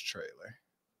Star Wars trailer?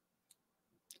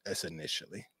 That's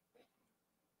initially.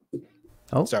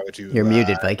 Oh, start with you. You're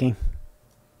muted, Viking.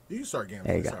 You can start gambling.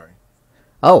 There you go. Sorry.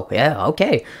 Oh, yeah.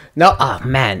 Okay. No,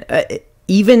 man.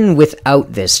 Even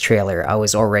without this trailer, I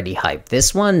was already hyped.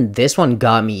 This one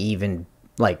got me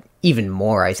even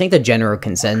more. I think the general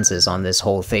consensus on this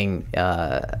whole thing,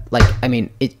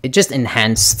 it just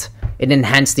enhanced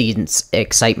the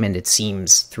excitement, it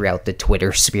seems, throughout the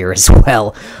Twitter sphere as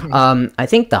well. I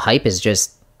think the hype is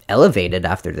just elevated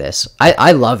after this.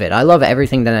 I love it. I love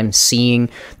everything that I'm seeing.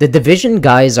 The Division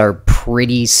guys are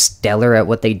pretty stellar at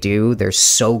what they do. They're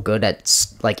so good at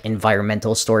like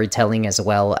environmental storytelling as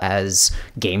well as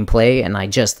gameplay, and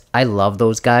I love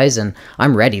those guys, and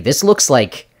I'm ready. This looks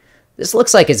like it's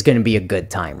going to be a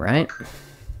good time, right?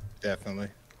 Definitely.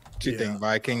 What do you think,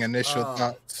 Viking? Initial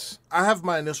thoughts? I have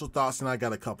my initial thoughts, and I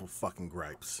got a couple fucking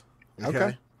gripes.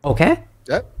 Okay.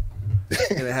 Yep.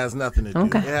 And it has nothing to do.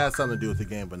 It has something to do with the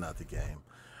game, but not the game.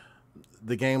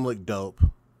 The game looked dope.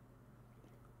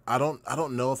 I don't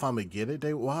know if I'm gonna get it.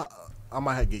 I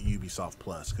might have to get Ubisoft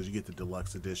Plus because you get the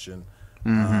deluxe edition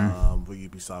with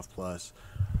Ubisoft Plus.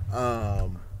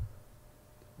 But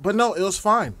no, it was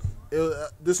fine.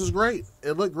 This is great.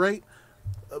 It looked great.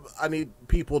 I need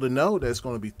people to know that it's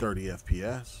going to be 30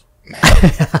 FPS.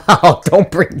 Oh,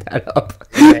 don't bring that up,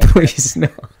 please. No.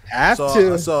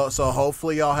 So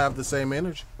hopefully y'all have the same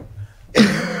energy.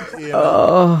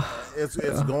 It's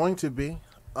going to be.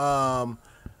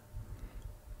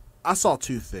 I saw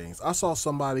two things. I saw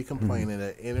somebody complaining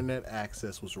that internet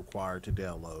access was required to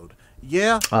download.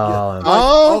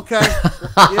 Okay.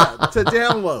 To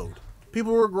download.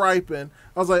 People were griping.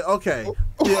 I was like, okay,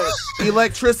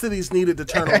 electricity's needed to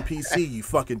turn on PC, you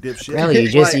fucking dipshit.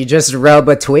 Really, you just rub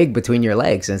a twig between your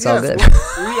legs and it's all good.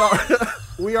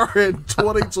 We are in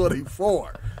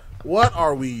 2024. What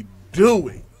are we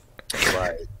doing?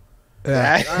 Right.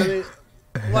 I mean,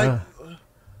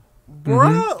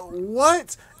 bruh,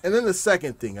 what? And then the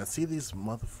second thing, I see these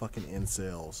motherfucking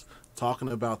incels talking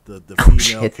about the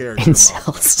female character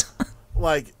incels.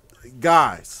 Like,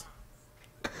 guys,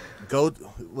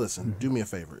 listen, do me a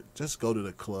favor. Just go to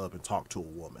the club and talk to a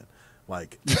woman.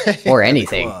 Like, or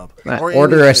anything.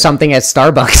 Order something at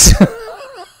Starbucks.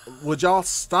 Would y'all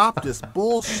stop this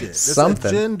bullshit? This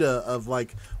agenda of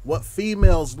like what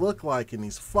females look like in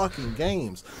these fucking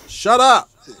games. Shut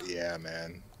up. Yeah,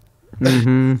 man.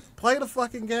 Play the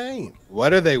fucking game.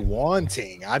 What are they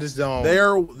wanting? I just don't.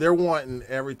 They're wanting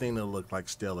everything to look like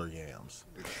Stellar Yams.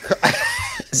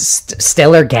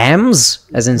 Stellar Gams,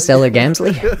 as in Stellar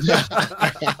Gamsley.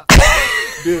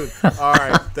 Dude, all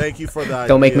right. Thank you for the idea.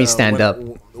 Don't make me stand up.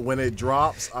 When it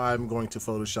drops, I'm going to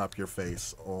Photoshop your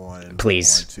face on.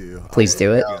 Please do it. Please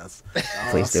do it.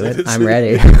 I'm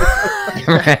ready. I'm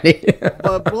ready.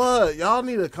 But blood, y'all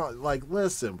need to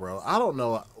listen, bro. I don't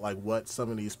know what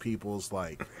some of these people's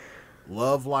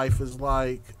love life is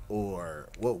like, or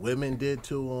what women did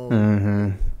to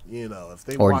them. You know, if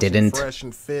they or watching didn't Fresh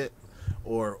and Fit,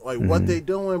 or what they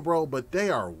doing, bro. But they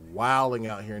are wilding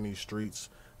out here in these streets.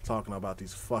 Talking about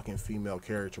these fucking female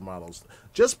character models.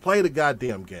 Just play the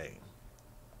goddamn game.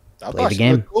 Play the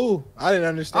game. Cool. I didn't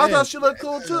understand. I thought she looked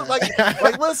cool too. Like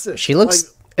listen. She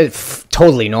looks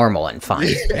totally normal and fine.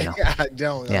 You know? I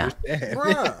don't understand.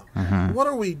 Bruh, what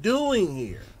are we doing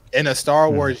here? In a Star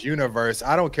Wars universe,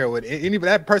 I don't care what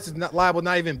that person's not liable,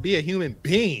 not even be a human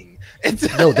being.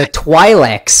 No, the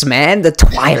Twi'leks, man. The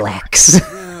Twi'leks.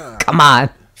 Yeah. Come on.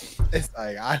 It's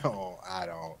like I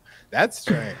don't. That's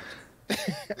strange.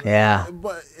 Yeah,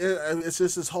 but it's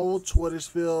just this whole Twitter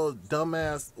sphere,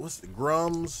 dumbass.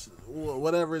 Grums,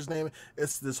 whatever his name.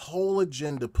 It's this whole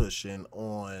agenda pushing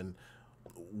on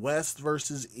West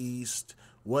versus East.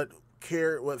 What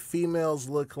females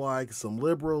look like? Some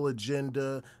liberal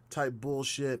agenda type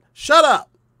bullshit. Shut up.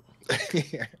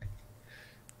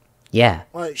 Yeah.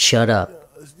 Shut up.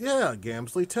 Yeah,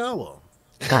 Gamsley, tell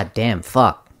him. God damn.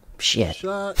 Fuck. Shit.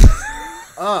 Shut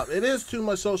up. It is too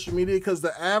much social media because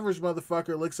the average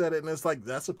motherfucker looks at it and it's like,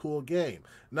 that's a cool game.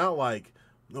 Not like,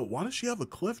 no, why does she have a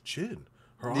cleft chin?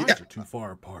 Her eyes are too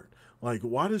far apart. Like,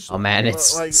 why does she... Oh, man,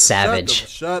 it's like, savage.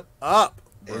 Shut up.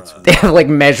 They have, like,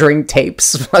 measuring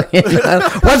tapes.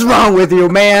 What's wrong with you,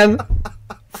 man?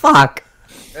 Fuck.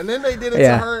 And then they did it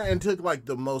to her and took, like,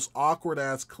 the most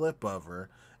awkward-ass clip of her.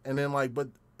 And then, like, but,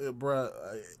 bruh,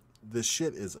 the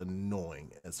shit is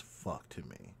annoying as fuck to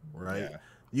me, right? Yeah.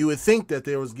 You would think that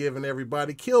they was giving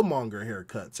everybody Killmonger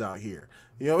haircuts out here.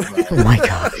 You know what I mean? Oh, my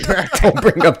God. Don't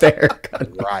bring up the haircut.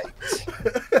 Right.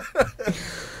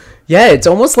 Yeah, it's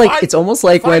almost like when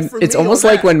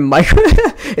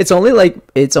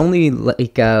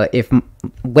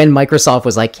Microsoft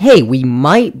was like, "Hey, we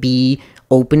might be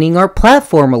opening our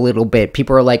platform a little bit."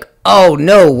 People are like, "Oh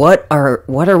no, what are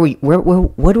we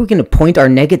going to point our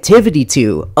negativity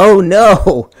to? Oh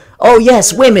no. Oh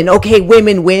yes, women. Okay,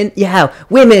 women win. Yeah,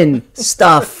 women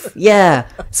stuff. Yeah."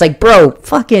 It's like, "Bro,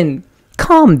 fucking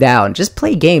calm down. Just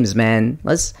play games, man.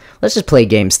 Let's just play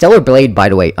games." Stellar Blade, by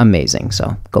the way, amazing.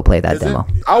 So go play that demo.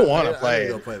 I want to play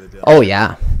it. Oh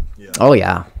yeah. Oh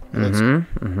yeah. Yeah,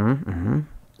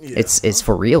 it's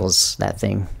for reals, that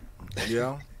thing.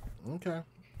 Yeah. Okay.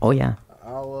 Oh yeah.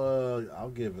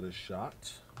 I'll give it a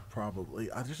shot. Probably.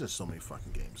 There's just so many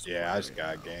fucking games. Yeah, I just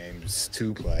got games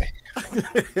to play.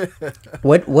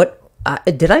 What?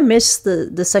 Did I miss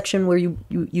the section where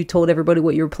you told everybody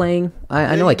what you were playing?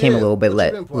 I know I came a little bit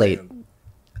late.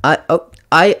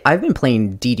 I've been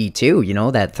playing DD2, you know,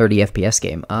 that 30 FPS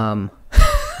game.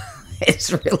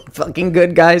 It's really fucking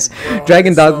good, guys. Bro,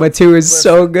 Dragon Dogma 2 is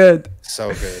so good.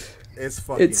 So good.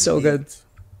 It's so good.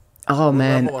 Oh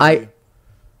man, I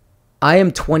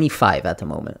am 25 at the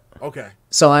moment. Okay.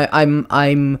 So I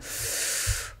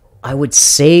would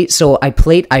say, so I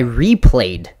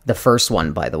replayed the first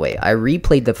one, by the way. I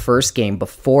replayed the first game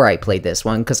before I played this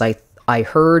one because I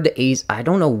heard I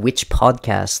don't know which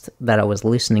podcast that I was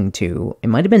listening to. It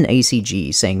might have been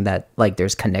ACG saying that like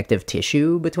there's connective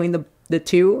tissue between the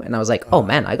two, and I was like, oh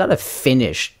man, I gotta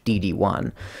finish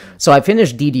DD1. So I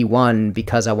finished DD1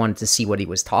 because I wanted to see what he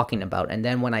was talking about, and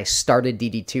then when I started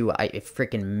DD2, it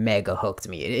freaking mega hooked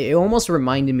me. It almost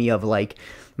reminded me of like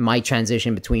my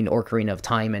transition between Ocarina of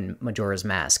Time and Majora's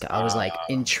Mask. I was like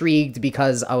intrigued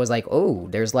because I was like, oh,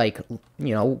 there's like,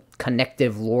 you know,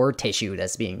 connective lore tissue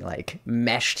that's being like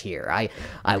meshed here.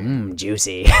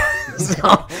 Juicy.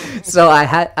 so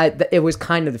it was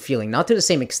kind of the feeling, not to the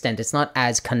same extent. It's not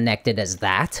as connected as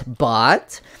that,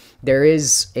 but there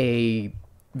is a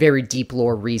very deep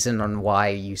lore reason on why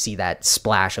you see that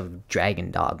splash of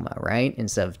Dragon Dogma, right?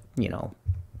 Instead of, you know,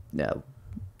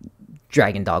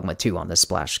 Dragon Dogma 2 on the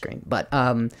splash screen. But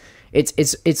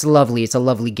it's lovely. It's a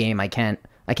lovely game. I can't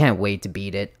wait to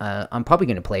beat it. I'm probably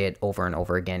going to play it over and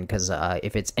over again because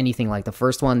if it's anything like the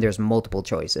first one, there's multiple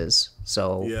choices.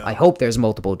 So yeah. I hope there's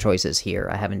multiple choices here.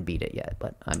 I haven't beat it yet,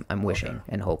 but I'm wishing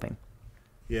and hoping.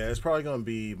 Yeah, it's probably going to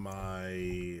be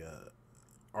my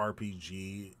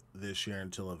RPG this year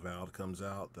until Avowed comes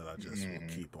out that I just will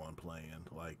keep on playing.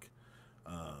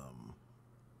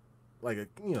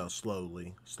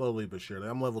 Slowly but surely.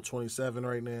 I'm level 27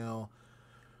 right now.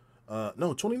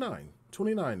 No, 29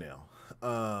 now.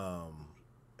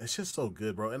 It's just so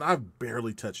good, bro. And I've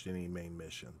barely touched any main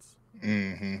missions.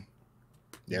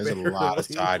 There's a lot of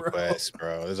side quests,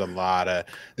 bro. There's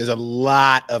a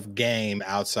lot of game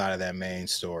outside of that main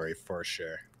story for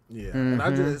sure. Yeah, and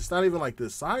it's not even like the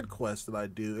side quest that I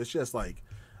do. It's just like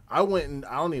I went and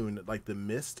I don't even like the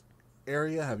Mist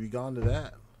area. Have you gone to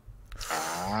that?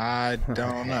 I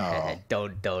don't know.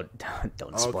 Don't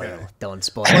spoil. Okay. Don't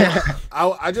spoil.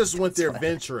 I just went there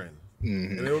venturing,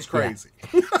 and it was crazy.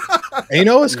 Yeah. And you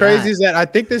know what's crazy is that I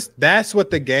think that's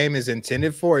what the game is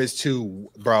intended for, is to,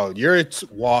 bro, you're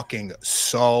walking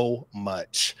so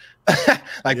much.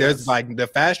 Like there's like the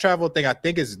fast travel thing, I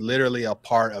think is literally a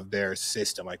part of their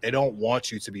system. Like they don't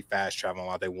want you to be fast traveling a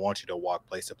lot. They want you to walk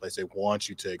place to place. They want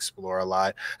you to explore a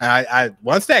lot. And I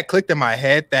once that clicked in my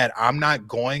head that I'm not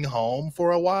going home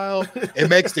for a while, it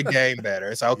makes the game better.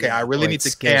 It's like, okay, I really need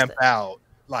to camp out.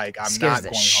 Like I'm not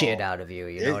going the shit home. Out of you.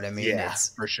 You know what I mean? Yeah,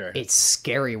 for sure. It's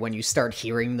scary when you start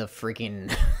hearing the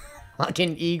freaking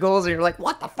fucking eagles, and you're like,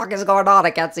 "What the fuck is going on?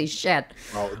 I can't see shit."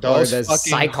 Bro, those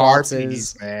fucking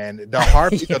harpies, man. The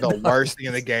harpies are the worst thing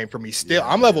in the game for me. Still,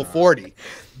 I'm level 40.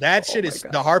 That shit is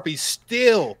the harpies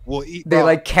still will eat. Bro. They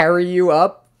like carry you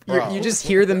up. You just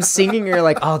hear them singing, and you're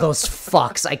like, "Oh, those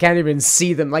fucks! I can't even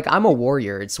see them." Like I'm a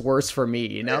warrior. It's worse for me,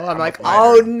 you know. I'm like,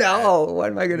 "Oh no, what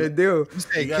am I gonna do?"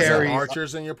 You guys have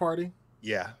archers in your party?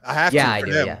 Yeah, I have Yeah, to. I For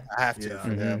do, them. yeah. I have to Yeah. for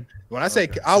Mhm. them. When I say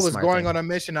Okay. I It's a was smart going thing. on a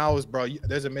mission,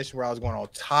 there's a mission where I was going on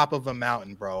top of a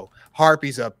mountain, bro.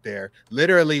 Harpies up there.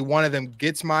 Literally, one of them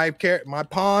gets my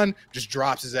pawn, just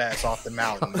drops his ass off the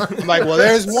mountain. I'm like, well,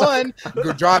 there's one.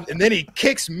 Drop, and then he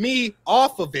kicks me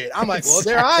off of it. I'm like, well,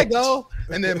 there I go.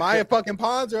 And then my fucking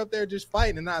pawns are up there just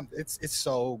fighting, and it's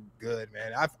so good,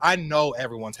 man. I know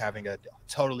everyone's having a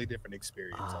totally different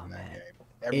experience on that game.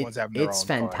 Everyone's having their It's own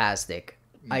fun. fantastic.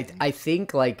 I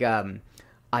think like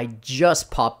I just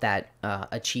popped that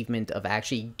achievement of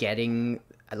actually getting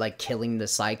like killing the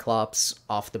Cyclops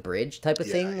off the bridge type of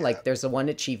thing. yeah. Like there's a one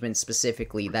achievement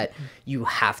specifically that you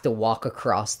have to walk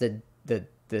across the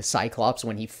Cyclops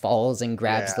when he falls and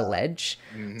grabs the ledge.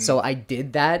 So I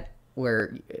did that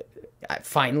where I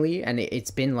finally, and it's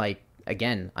been like,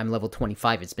 again, I'm level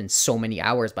 25. It's been so many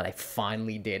hours, but I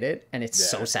finally did it, and it's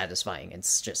so satisfying.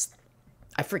 It's just,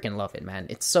 I freaking love it, man.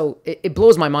 It's so, it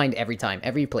blows my mind every time,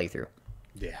 every playthrough.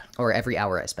 Yeah, Or every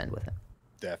hour I spend with it.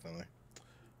 definitely.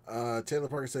 Taylor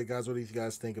Parker said, guys, what do you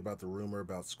guys think about the rumor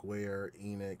about Square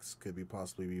Enix could be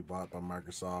possibly be bought by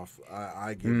Microsoft?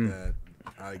 I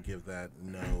give that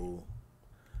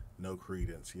no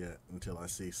credence yet until I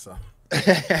see some.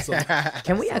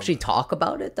 Can we actually talk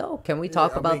about it though? Can we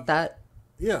talk about that?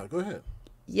 Yeah, go ahead.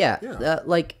 Yeah.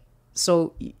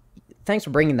 Thanks for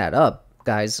bringing that up,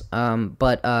 guys. Is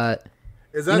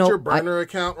that your burner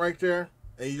account right there?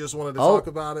 And you just wanted to talk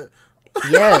about it?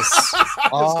 Yes.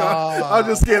 I'm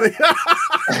just kidding.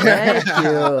 Thank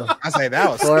you. I say that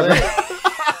was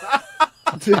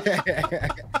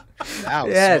that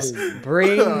was Yes, smooth.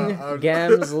 bring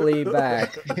Gamsley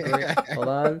back. Hold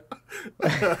on.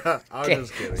 I'm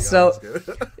just kidding. So,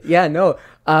 yeah, no.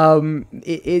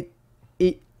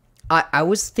 I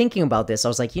was thinking about this. I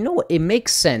was like, you know what? It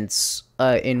makes sense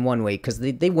in one way because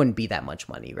they wouldn't be that much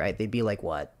money, right? They'd be like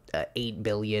what, 8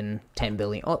 billion, 10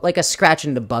 billion, like a scratch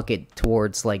in the bucket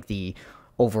towards like the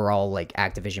overall like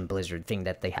Activision Blizzard thing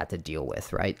that they had to deal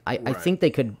with, right? I think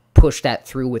they could push that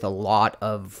through with a lot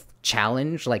of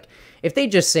challenge. Like if they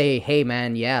just say, hey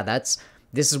man, yeah, this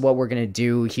is what we're gonna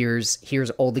do. Here's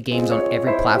all the games on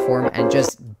every platform, and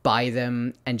just buy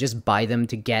them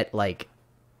to get like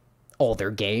all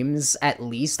their games at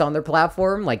least on their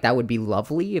platform. Like that would be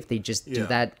lovely if they just do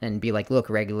that and be like, look,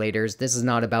 regulators, this is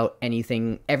not about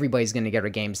anything. Everybody's gonna get our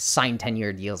games, sign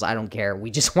 10-year deals. I don't care.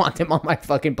 We just want them on my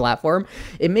fucking platform.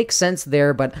 It makes sense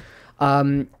there, but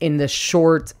in the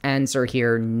short answer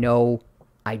here, no,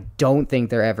 I don't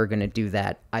think they're ever gonna do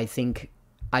that. I think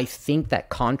that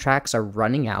contracts are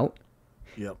running out,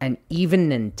 and even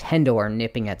Nintendo are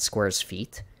nipping at Square's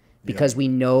feet. Because we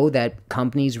know that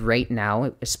companies right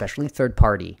now, especially third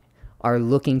party, are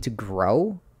looking to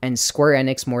grow, and Square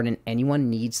Enix more than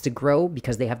anyone needs to grow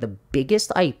because they have the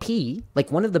biggest IP,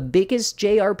 like one of the biggest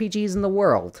JRPGs in the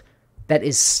world, that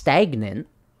is stagnant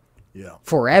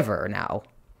forever now.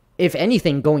 If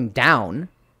anything, going down,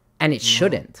 and it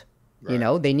shouldn't. Right. You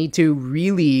know, they need to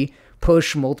really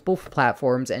push multiple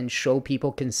platforms and show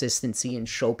people consistency and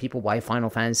show people why Final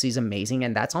Fantasy is amazing,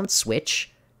 and that's on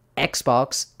Switch,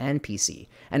 Xbox, and PC.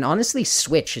 And honestly,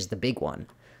 Switch is the big one.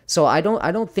 So I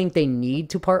don't think they need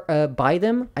to buy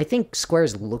them. I think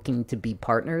Square's looking to be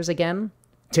partners again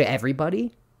to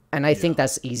everybody, and I think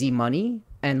that's easy money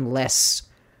and less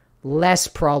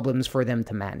problems for them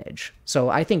to manage. So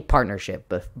I think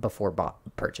partnership before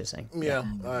purchasing. Yeah,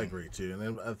 I agree too. And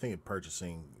then I think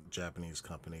purchasing Japanese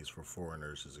companies for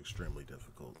foreigners is extremely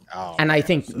difficult. And I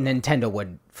think Nintendo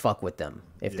would fuck with them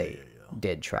if they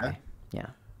did try. Yeah.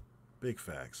 Big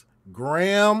facts.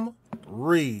 Graham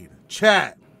Reid,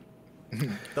 chat.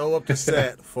 Throw up the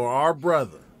set for our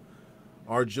brother,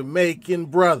 our Jamaican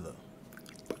brother.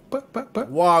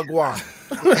 Wagwan.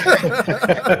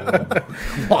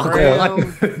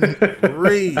 Graham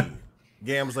Reid.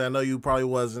 Gamsley, I know you probably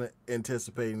wasn't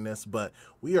anticipating this, but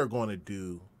we are going to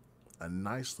do a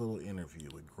nice little interview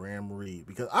with Graham Reid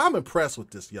because I'm impressed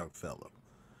with this young fella.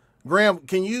 Graham,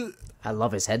 can you? I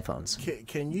love his headphones.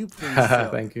 Can you please?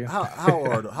 Tell Thank you. How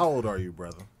old are you,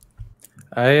 brother?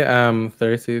 I am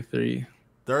 33.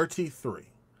 33.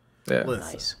 Yeah.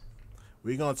 Listen, Nice.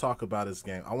 we're gonna talk about his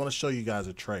game. I want to show you guys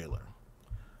a trailer,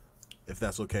 if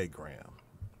that's okay, Graham.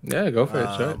 Yeah, go for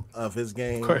it. Sure. Of his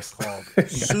game course. called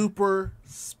Super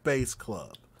Space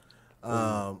Club.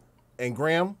 And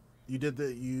Graham, you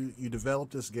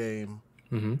developed this game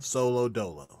solo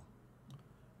dolo.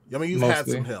 I mean, you've had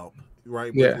some help,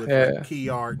 right? With like key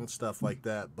art and stuff like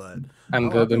that, but and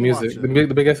the music,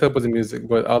 the biggest help was the music,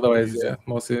 but otherwise,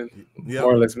 mostly more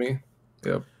or less me.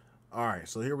 Yep. All right,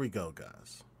 so here we go,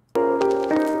 guys.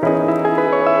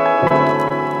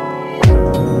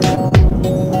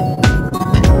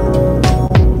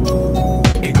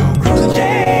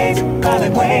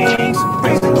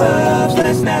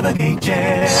 ain't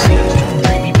jazz.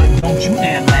 Baby, but don't you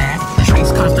dare laugh.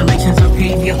 Trace constellations of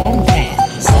pave your own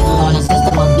path. Sitting on a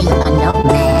system will be a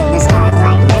nomad. The sky's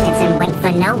like minutes and wait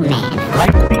for no man.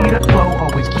 Like speed or slow,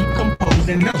 always keep composed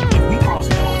and know if we cross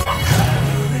those.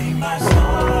 Traveling by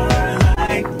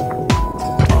starlight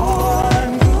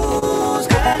on cruise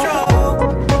control.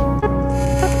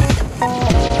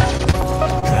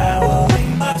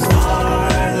 Traveling by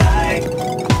starlight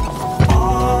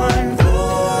on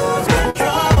cruise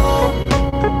control.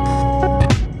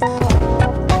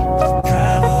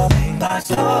 Traveling by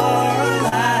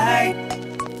starlight.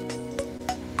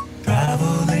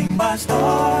 Traveling by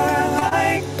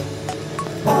starlight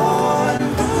on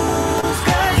cruise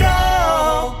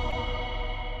control.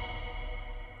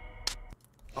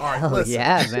 All right, Oh listen.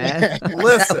 yeah, man.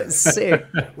 Listen. Sick.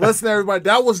 Listen, everybody.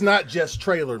 That was not just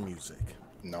trailer music.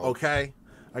 No. Okay?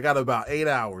 I got about 8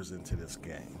 hours into this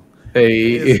game.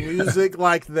 Hey, It's music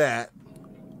like that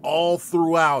all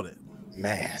throughout it.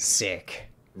 Man, Sick.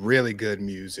 really good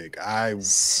music. I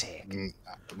Sick.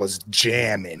 was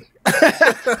jamming.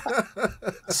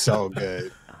 So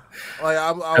good. Like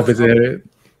happy to hear it.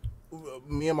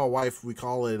 me and my wife, we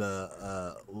call it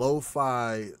a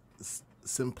lo-fi,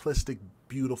 simplistic,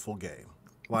 beautiful game.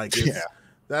 Like it's,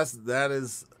 that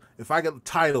is. If I could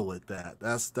title it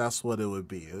that's what it would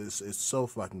be. It's so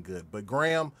fucking good. But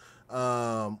Graham,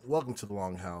 welcome to the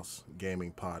Longhouse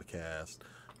Gaming Podcast.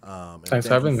 And Thanks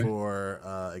for having me. for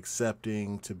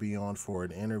accepting to be on for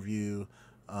an interview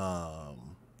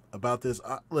about this.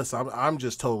 Listen, I'm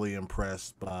just totally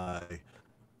impressed by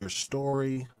your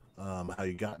story, how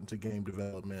you got into game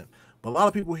development. But a lot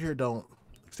of people here don't.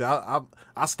 See, I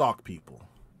stalk people.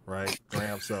 Right,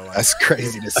 Graham. So like, That's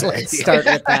crazy to say. Let's start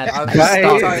with that.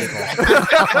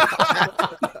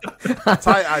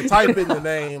 I type in the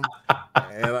name,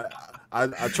 and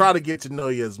I try to get to know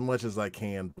you as much as I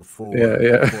can before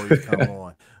you come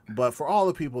on. But for all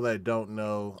the people that don't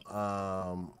know,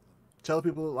 tell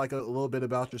people like a little bit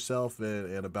about yourself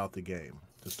and about the game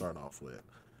to start off with.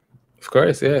 Of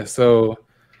course, yeah. So,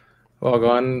 well,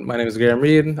 go on. My name is Graham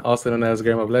Reid, also known as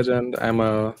Graham of Legend. I'm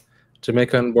a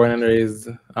Jamaican, born and raised,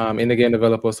 indie game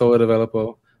developer, solo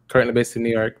developer, currently based in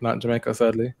New York, not Jamaica,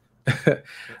 sadly.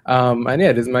 And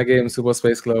yeah, this is my game, Super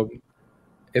Space Club.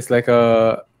 It's like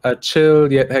a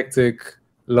chill yet hectic,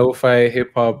 lo-fi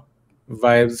hip hop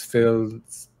vibes-filled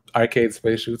arcade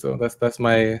space shooter. That's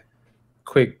my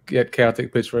quick yet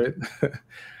chaotic pitch for it.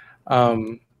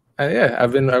 And yeah,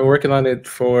 I've been working on it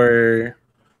for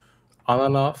on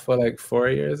and off for like 4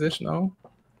 years-ish now.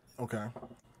 Okay.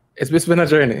 It's been a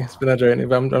journey. It's been a journey,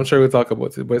 but I'm sure we'll talk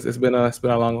about it. But it's been a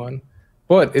long one.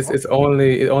 But it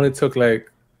only took like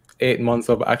 8 months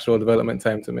of actual development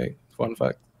time to make. Fun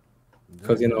fact,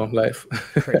 because life.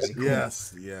 Crazy cool.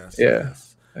 Yes. Yeah.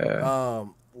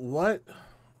 What?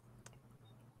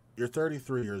 You're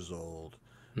 33 years old.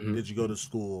 Mm-hmm. Did you go to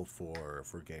school for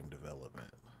game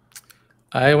development?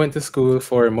 I went to school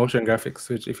for motion graphics,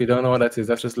 which if you don't know what that is,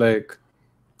 that's just like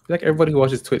everybody who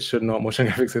watches Twitch should know what motion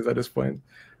graphics is at this point.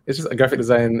 It's just a graphic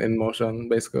design in motion,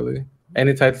 basically.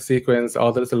 Any title sequence,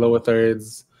 all the lower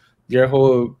thirds, your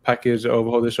whole package of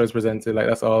how the show is presented, like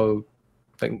that's all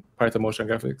like part of motion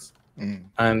graphics.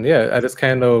 And yeah,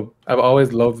 I've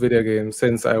always loved video games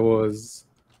since I was,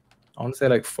 I want to say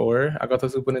like 4. I got a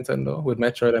Super Nintendo with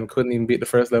Metroid and couldn't even beat the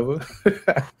first level.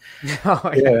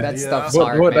 That stuff's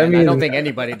hard, man. I don't think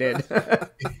anybody did.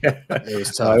 It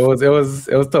was tough.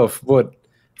 It was tough, but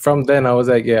from then I was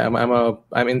like, yeah,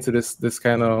 I'm into this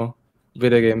kind of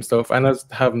video game stuff, and I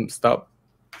just haven't stopped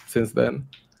since then.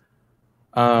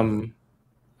 And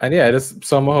yeah, I just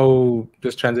somehow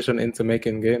just transitioned into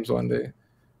making games one day.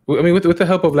 I mean, with the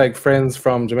help of like friends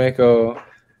from Jamaica,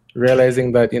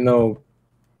 realizing that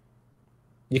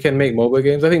you can make mobile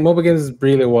games. I think mobile games is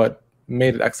really what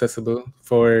made it accessible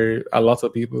for a lot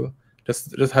of people.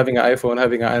 Just having an iPhone,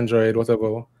 having an Android,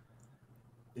 whatever.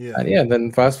 Yeah. And yeah,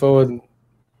 then fast forward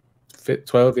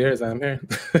 12 years, I'm here.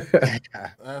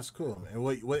 That's cool. And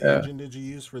what engine did you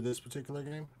use for this particular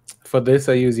game? For this,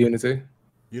 I use Unity.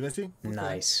 Unity? Okay.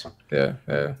 Nice. Yeah.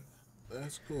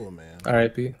 That's cool, man.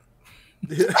 R.I.P.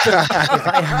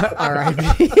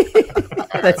 R.I.P.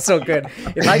 That's so good.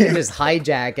 If I could just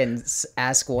hijack and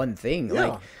ask one thing,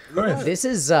 this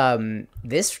is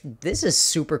this is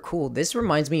super cool. This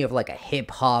reminds me of like a hip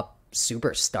hop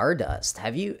Super Stardust.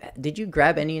 Did you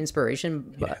grab any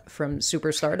inspiration from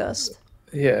Super Stardust?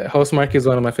 Yeah, Housemarque is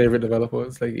one of my favorite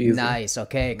developers. Like easy. Nice,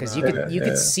 okay, because you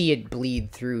could see it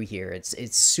bleed through here.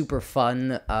 It's super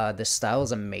fun. The style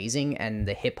is amazing, and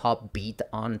the hip hop beat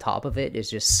on top of it is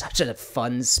just such a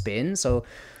fun spin. So,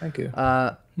 thank you.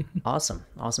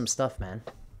 Awesome stuff, man.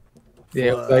 Yeah,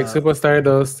 it was like Super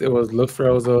Stardust, it was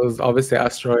Luftrauses, obviously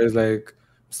Asteroids, like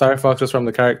Star Fox just from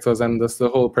the characters and just the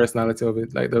whole personality of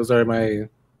it. Like those are my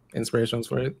inspirations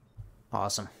for it.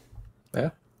 Awesome. Yeah.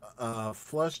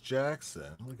 Flush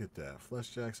Jackson, look at that. Flush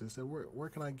Jackson said, "Where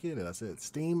can I get it?" I said,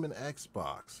 "Steam and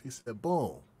Xbox." He said,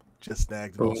 "Boom, just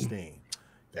snagged it on Steam."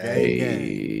 Gang,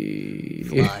 gang.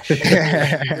 Flush. Good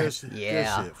shit,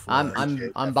 Yeah, good shit, Flush.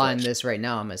 I'm buying this right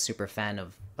now. I'm a super fan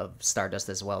of Stardust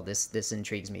as well. This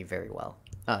intrigues me very well,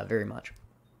 very much.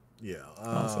 Yeah.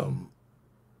 Awesome.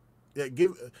 Yeah.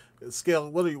 Give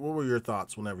Scale. What were your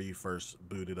thoughts whenever you first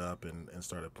booted up and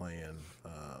started playing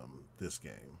this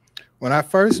game? When I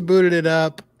first booted it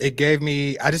up, it gave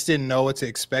me, I just didn't know what to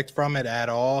expect from it at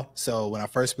all. So when I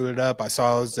first booted up, I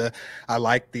saw it was I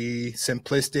liked the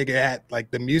simplistic, it had like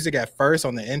the music at first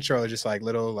on the intro, just like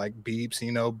little like beeps,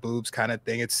 you know, boobs kind of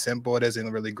thing. It's simple. It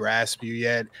doesn't really grasp you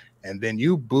yet. And then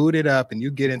you boot it up and you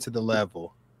get into the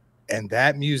level and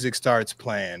that music starts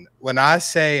playing. When I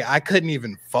say I couldn't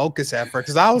even focus at first,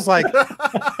 because I was like,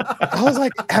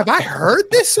 have I heard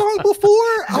this song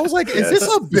before? I was like, is this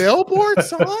a Billboard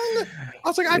song? I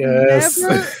was like, I've never,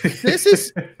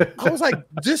 I was like,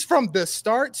 just from the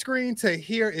start screen to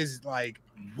here is like,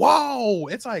 whoa.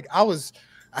 It's like, I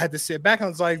had to sit back and I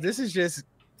was like, this is just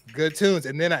good tunes.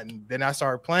 And then I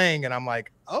started playing and I'm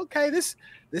like, okay, this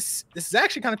is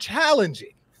actually kind of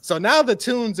challenging. So now the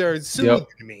tunes are soothing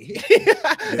me.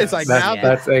 It's like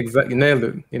that's exactly, you nailed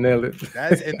it.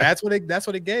 That's what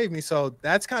it gave me. So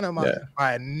that's kind of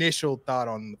my initial thought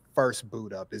on the first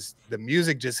boot up is the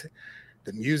music.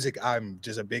 I'm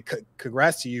just a big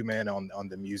congrats to you, man, on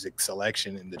the music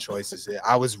selection and the choices.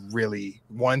 I was really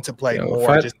one to play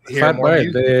more. Just hear more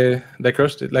music. They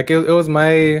crushed it. Like it was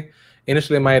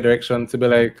initially my direction to be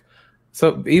like.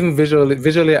 So even visually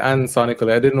and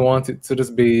sonically, I didn't want it to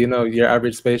just be, you know, your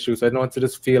average space shooter. I didn't want to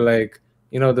just feel like,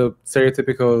 you know, the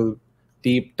stereotypical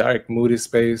deep, dark, moody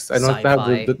space. I don't want to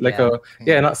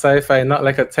have not sci-fi, not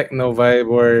like a techno vibe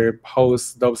or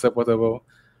house, dubstep, whatever.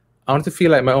 I want to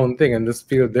feel like my own thing and just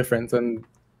feel different and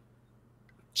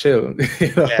chill.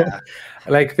 You know? Yeah.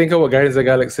 Like think about Guardians of the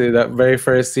Galaxy, that very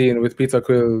first scene with Peter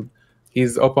Quill.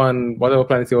 He's up on whatever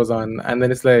planet he was on, and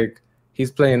then it's like, he's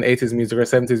playing 80s music or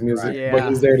 70s music, right, yeah, but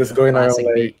he's there just going around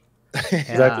like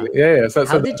exactly. Yeah. So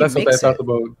that's what I thought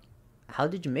about. How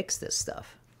did you mix this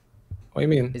stuff? What do you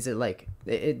mean? Is it like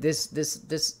this?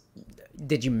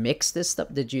 Did you mix this stuff?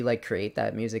 Did you like create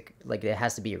that music? Like it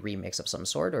has to be a remix of some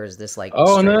sort, or is this like?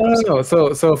 Oh no.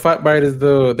 So Fat Bite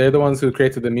they're the ones who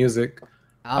created the music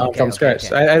from scratch.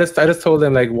 Okay. I just told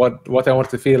them like what I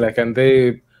wanted to feel like, and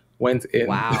they went in.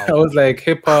 Wow. I was like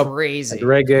hip hop, crazy,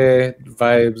 like reggae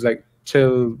vibes, like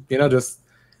chill, you know,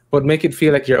 but make it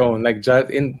feel like your own, like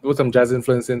jazz, put some jazz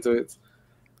influence into it.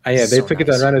 And yeah, they took it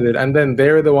and ran with it. And then they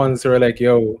were the ones who were like,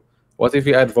 yo, what if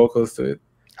you add vocals to it?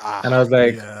 And I was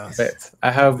like, bet.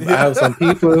 I have some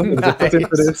people who just put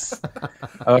into this.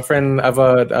 I have a friend, I have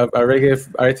a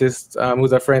reggae artist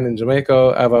who's a friend in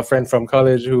Jamaica. I have a friend from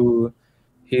college who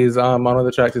he's on one of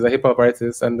the tracks, he's a hip hop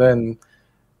artist. And then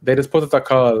they just put it a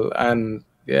call and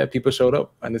yeah, people showed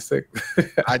up and it's sick.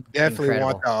 I definitely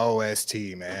want the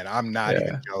OST, man. I'm not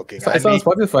even joking. It's on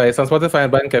Spotify. It's on Spotify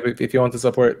and Bandcamp if you want to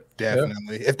support.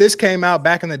 Definitely. Yeah. If this came out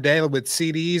back in the day with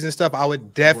CDs and stuff, I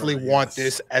would definitely want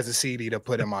this as a CD to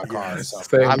put in my car.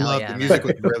 So I love the music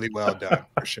was really well done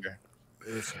for sure.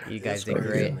 You guys did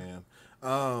great, man.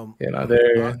 You know,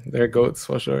 they're goats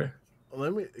for sure.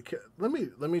 Let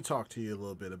me talk to you a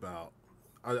little bit about.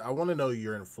 I want to know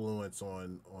your influence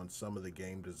on some of the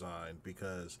game design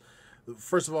because,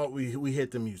 first of all, we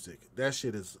hit the music. That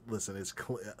shit is it's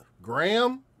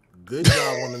Graham. Good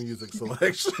job on the music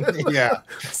selection. Yeah,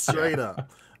 straight up.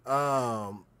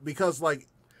 Because like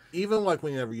even like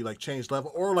whenever you like change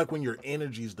level or like when your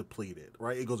energy is depleted,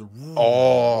 right? It goes like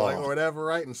or whatever,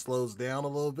 right, and slows down a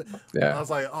little bit. Yeah, I was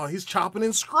like, oh, he's chopping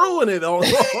and screwing it.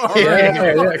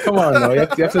 Yeah. Come on, though. You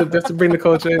have to bring the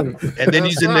culture in. And then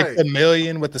using the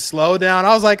chameleon with the slowdown,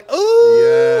 I was like,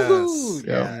 ooh,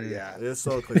 yeah. It's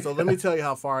so clear. So let me tell you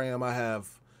how far I am. I have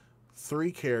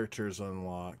 3 characters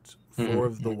unlocked, 4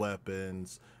 of the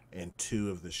weapons, and 2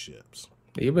 of the ships.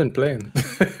 You've been playing.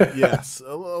 Yes.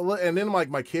 And then like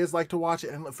my kids like to watch it.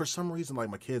 And for some reason, like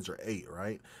my kids are 8,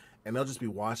 right? And they'll just be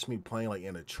watching me playing like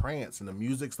in a trance and the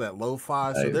music's that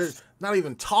lo-fi. Nice. So they're not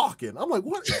even talking. I'm like,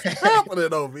 what is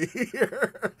happening over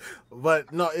here?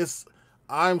 But no,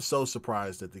 I'm so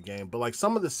surprised at the game. But like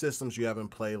some of the systems you haven't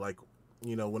played, like,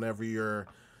 you know, whenever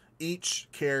each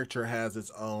character has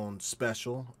its own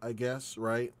special, I guess,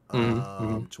 right?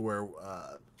 To where,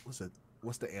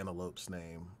 what's the antelope's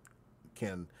name?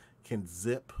 Can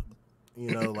zip,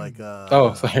 You know, like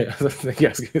Oh, sorry.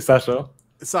 Yes, Sasha.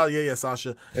 Yeah,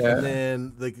 Sasha. Yeah. And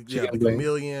then the can blink.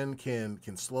 chameleon can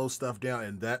slow stuff down,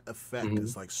 and that effect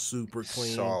is like super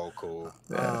clean. So cool.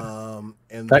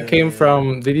 And That came then-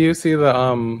 from. Did you see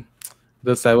the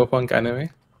Cyberpunk anime?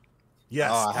 Yes.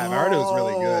 Oh, I have heard it was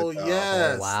really good, though.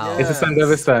 Yes. Wow. It's a San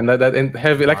Davistan that in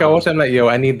heavy. Like I watched, I'm like, yo,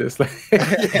 I need this. Like,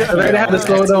 I had to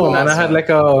slow down, and I had like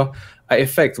a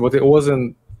effect, but it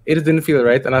wasn't. It didn't feel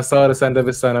right, and I saw the San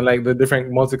Davistan and like the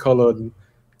different multicolored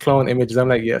clone images. I'm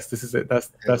like, yes, this is it. That's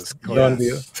done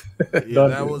deal. Yeah, Done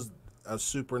that deal. was a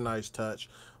super nice touch.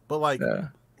 But like, Yeah.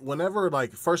 whenever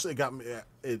like first it got me,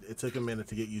 it took a minute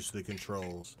to get used to the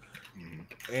controls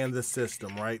and the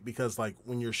system, right? Because like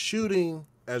when you're shooting,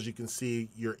 as you can see,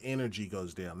 your energy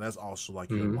goes down. That's also like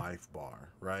your life bar,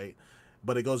 right?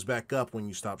 But it goes back up when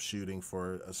you stop shooting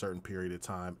for a certain period of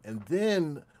time, and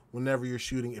then whenever you're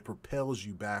shooting, it propels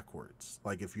you backwards.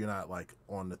 Like if you're not like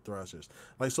on the thrusters,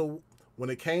 like so. When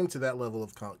it came to that level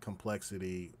of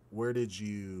complexity, where did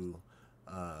you,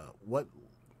 what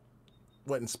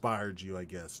inspired you, I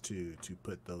guess, to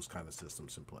put those kind of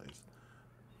systems in place?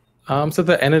 So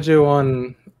the energy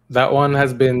one, that one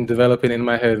has been developing in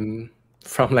my head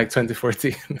from like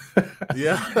 2014.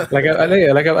 Yeah.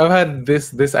 I've had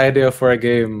this idea for a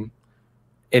game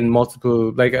in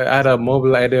multiple. Like I had a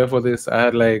mobile idea for this. I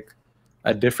had like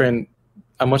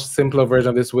a much simpler version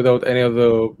of this without any of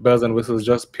the bells and whistles,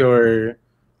 just pure,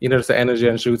 just the energy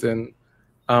and shooting.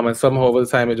 And somehow over the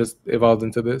time it just evolved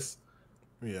into this.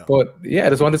 Yeah. But yeah, I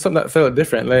just wanted something that felt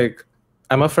different. Like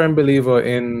I'm a firm believer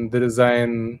in the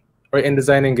design or in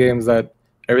designing games that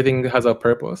everything has a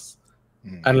purpose.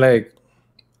 And like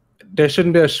there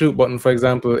shouldn't be a shoot button, for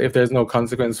example, if there's no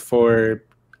consequence for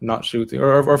not shooting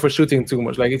or for shooting too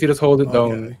much. Like if you just hold it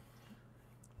down,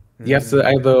 you have to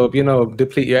either,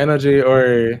 deplete your energy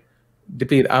or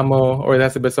deplete ammo, or it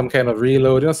has to be some kind of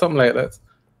reload, something like that.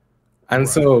 And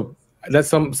so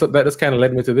that just kind of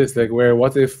led me to this, like where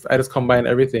what if I just combine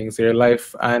everything, so your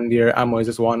life and your ammo is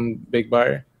just one big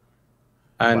bar,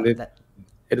 and it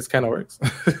just kind of works.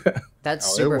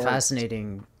 That's super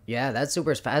fascinating. Yeah, that's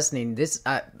super fascinating. This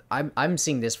I'm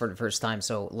seeing this for the first time,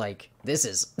 so like this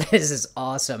is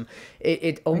awesome.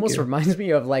 It almost reminds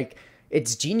me of like.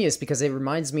 It's genius because it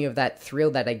reminds me of that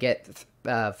thrill that I get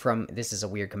from, this is a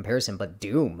weird comparison, but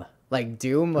Doom. Like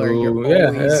Doom, where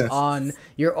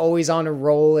you're always on a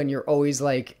roll, and you're always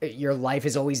like, your life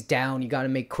is always down. You got to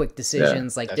make quick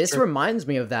decisions. Like this reminds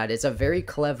me of that. It's a very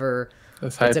clever,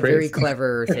 very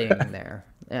clever thing there.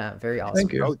 Yeah, very awesome.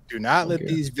 Thank you. Bro, do not let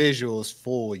these visuals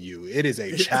fool you. It is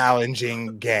a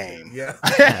challenging game. Yeah.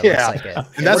 Yeah, like it.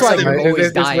 And that's why you're they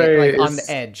always dying, like on the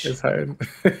edge. It's hard.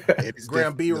 it is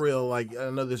Graham, be difficult. real. Like I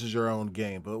know this is your own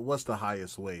game, but what's the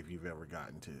highest wave you've ever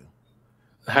gotten to?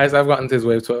 The highest I've gotten to is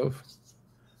wave 12.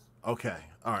 Okay.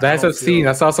 All right. The highest I've seen,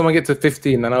 I saw someone get to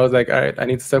 15, and I was like, all right, I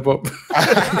need to step up.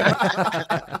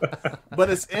 But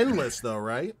it's endless, though,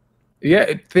 right?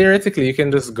 Yeah, theoretically, you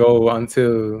can just go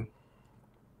until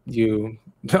you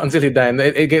die, and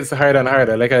it gets harder and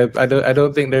harder. Like I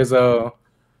don't think there's a.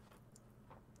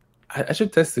 I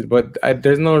should test it, but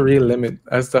there's no real limit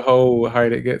as to how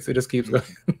hard it gets. It just keeps going.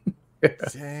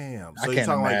 Damn. I So you're can't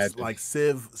talking imagine. like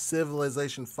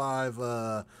Civilization 5.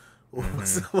 What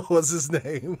was his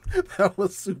name? That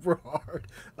was super hard.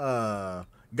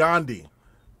 Gandhi.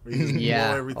 Where you just blow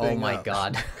Yeah. everything Oh my up.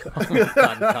 god. Oh my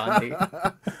god, Gandhi.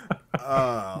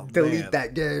 Oh, Delete man.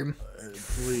 that game.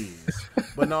 Please.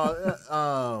 But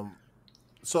no,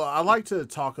 so I like to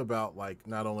talk about like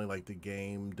not only like the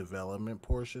game development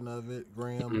portion of it,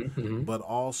 Graham, but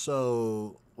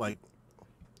also like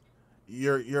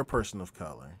you're a person of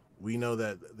color. We know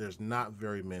that there's not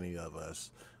very many of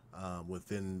us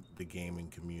within the gaming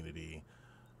community.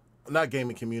 Not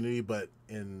gaming community, but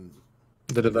in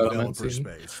The development developer scene.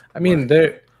 space. I mean,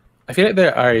 I feel like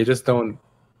there are. You just don't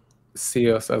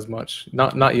see us as much.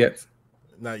 Not yet.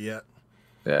 Not yet.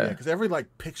 Yeah. Because every like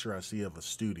picture I see of a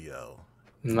studio,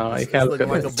 No, you it's can't look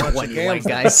looking at like this. a bunch 20 of white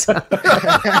gams. guys.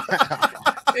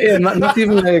 Yeah, not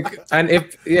even like. And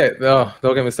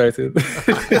don't get me started.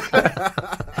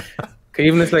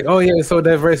 Even it's like, oh yeah, it's so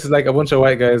diverse. It's like a bunch of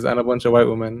white guys and a bunch of white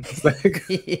women. It's like,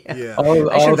 Yeah. Yeah.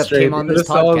 I should have straight. came on this Just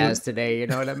all- podcast today, you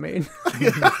know what I mean? I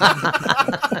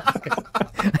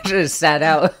should have sat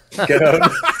out. Get out.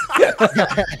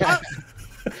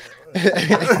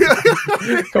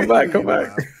 Come back.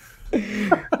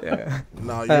 Yeah.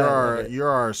 No, you're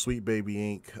our Sweet Baby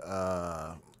Inc.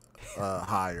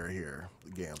 Hire here,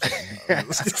 Gams.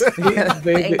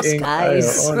 Baby Thanks, ink.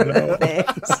 guys. Oh, no.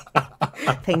 Thanks.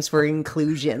 Thanks for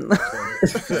inclusion.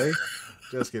 Okay.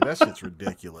 Just kidding. That shit's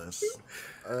ridiculous.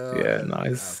 Yeah,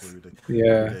 nice. Absolutely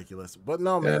Yeah. ridiculous. But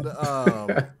no, man.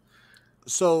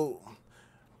 So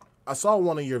I saw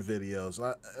one of your videos,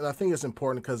 and I think it's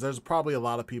important because there's probably a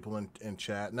lot of people in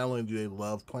chat. Not only do they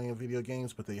love playing video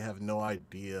games, but they have no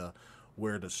idea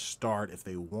where to start if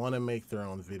they want to make their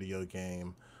own video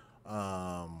game,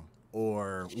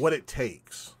 or what it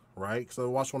takes, right? So I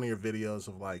watched one of your videos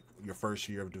of like your first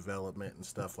year of development and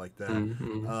stuff like that.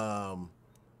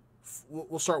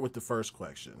 We'll start with the first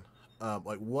question.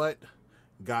 Like, what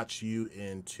got you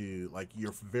into like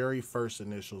your very first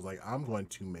initials? Like, I'm going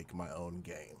to make my own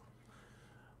game.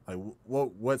 Like,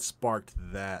 what sparked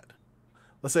that?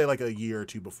 Let's say like a year or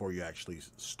two before you actually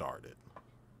started.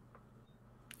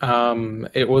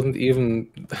 It wasn't even.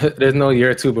 There's no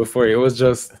year or two before. It was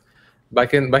just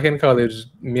back in college.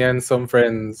 Me and some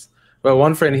friends. Well,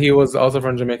 one friend, he was also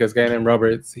from Jamaica. This guy named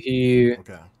Roberts.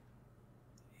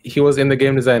 He was in the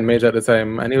game design major at the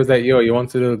time, and he was like, "Yo, you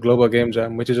want to do a global game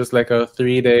jam, which is just like a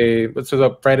 3-day, which was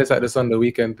a Friday, Saturday, Sunday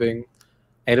weekend thing,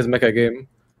 and just make a game."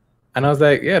 And I was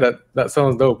like, "Yeah, that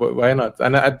sounds dope, but why not?"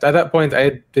 And at that point,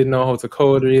 I didn't know how to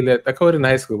code really. I coded in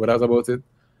high school, but that was about it.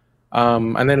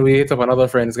 And then we hit up another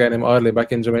friend, this guy named Audley,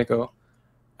 back in Jamaica,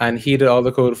 and he did all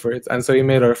the code for it. And so he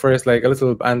made our first like a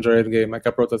little Android game, like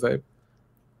a prototype.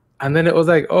 And then it was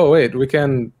like, oh wait, we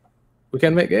can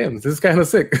make games. This is kind of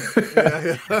sick.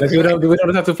 Like we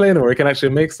don't have to play anymore. We can actually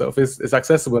make stuff. It's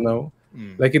accessible now.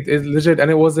 Like it's legit,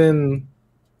 and it was in.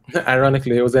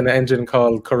 Ironically, it was in an engine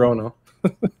called Corona,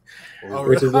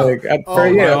 which is like at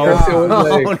first it was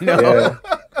like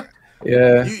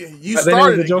yeah. You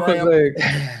started the joke was like.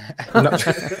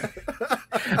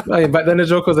 No, but then the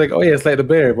joke was like, oh yeah, it's like the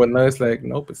bear, but now it's like,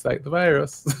 nope, it's like the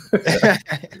virus. But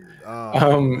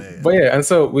yeah, and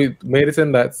so we made it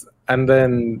in that, and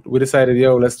then we decided,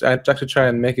 yo, let's actually try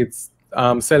and make it,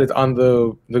 sell it on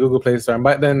the Google Play Store. And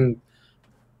back then,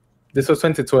 this was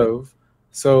 2012,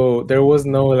 so there was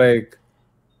no like,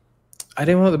 I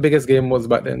didn't know what the biggest game was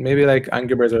back then. Maybe like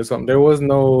Angry Birds or something. There was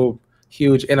no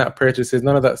huge in-app purchases,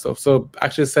 none of that stuff. So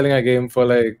actually selling a game for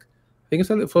like, I think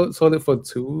sold it for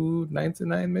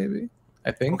 $2.99 maybe,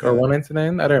 I think, or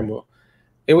 $1.99. I don't remember.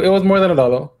 It was more than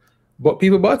 $1, but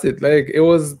people bought it. Like it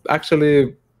was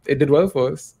actually, it did well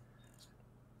for us,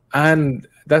 and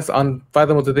that's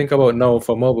unfathomable to think about now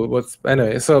for mobile. But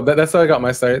anyway, so that's how I got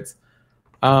my start.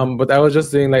 But I was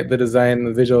just doing like the design,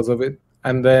 the visuals of it,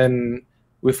 and then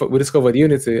we discovered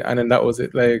Unity, and then that was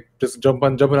it. Like just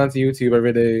jumping onto YouTube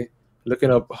every day,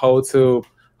 looking up how to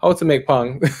make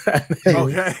Pong.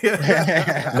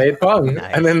 Made Pong.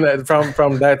 Nice. And then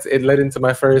from that, it led into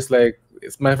my first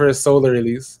solo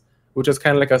release, which was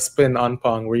kind of like a spin on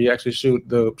Pong, where you actually shoot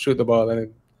the ball,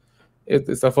 and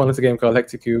it's a fun little game called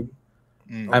Hectic Cube.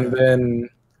 And then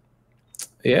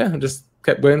just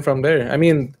kept going from there. I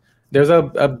mean, there's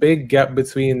a big gap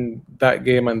between that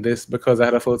game and this because I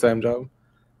had a full-time job,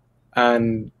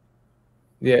 and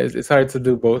it's hard to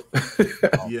do both.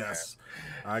 Yes.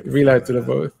 Really hard to do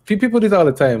both. People do it all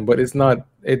the time, but it's not.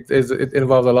 It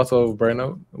involves a lot of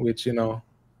burnout, which not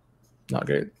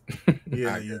great.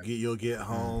 Yeah, you'll get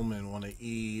home and want to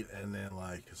eat, and then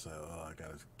like it's like, oh, I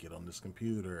gotta get on this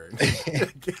computer. And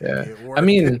I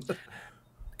mean,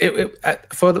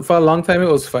 for a long time it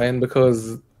was fine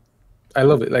because I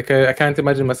love it. Like I can't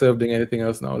imagine myself doing anything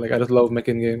else now. Like I just love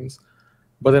making games.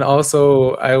 But then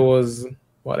also I was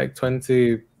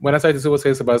 20 when I started Super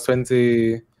Space, about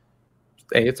 28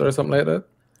 or something like that.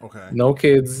 Okay. No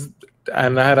kids,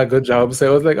 and I had a good job, so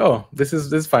I was like, "Oh, this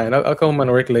is fine. I'll come home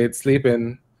and work late, sleep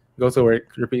in, go to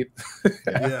work, repeat."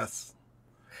 Yes.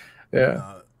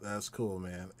 Yeah. That's cool,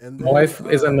 man. And my wife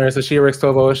is a nurse, so she works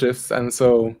 12-hour shifts, and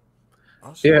so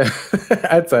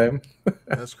at time.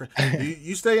 That's great.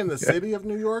 You stay in the city of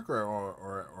New York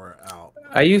or out?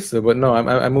 I used to, but no,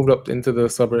 I moved up into the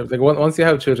suburbs. Like once you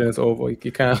have children, it's over.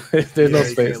 You can't. There's no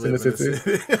space in the city.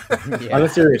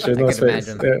 Unless you're rich, there's no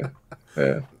space.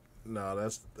 Yeah. No,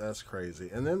 that's crazy.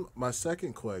 And then my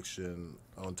second question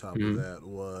on top of that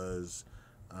was,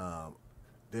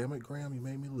 damn it, Graham, you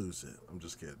made me lose it. I'm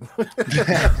just kidding.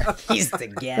 He's the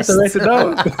guest.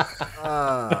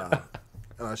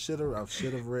 And I should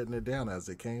have written it down as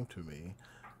it came to me.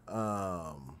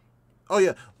 Oh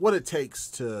yeah, what it takes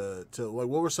to like,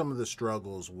 what were some of the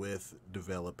struggles with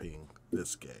developing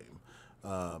this game,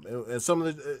 and some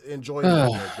of the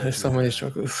enjoyment. There's so many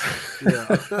struggles.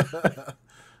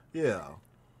 Yeah.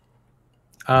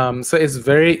 So it's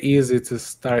very easy to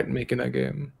start making a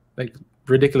game, like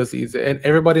ridiculously easy. And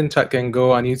everybody in chat can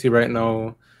go on YouTube right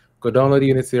now, go download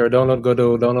Unity or download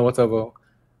Godot, download whatever,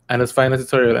 and just find a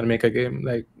tutorial and make a game.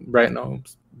 Like right now,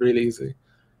 it's really easy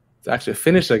to actually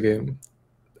finish a game.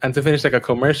 And to finish like a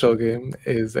commercial game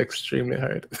is extremely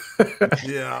hard.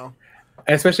 Yeah.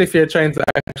 Especially if you're trying to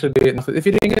actually do it. If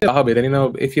you're doing it as a hobby, then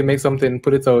if you make something,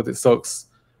 put it out, it sucks.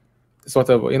 Sort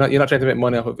of, you're not trying to make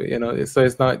money off of it, so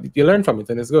it's not, you learn from it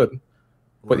and it's good.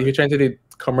 But if you're trying to do it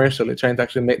commercially, trying to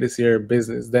actually make this your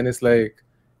business, then it's like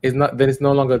it's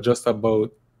no longer just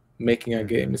about making a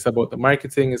game. It's about the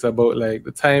marketing, it's about like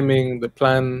the timing, the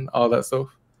plan, all that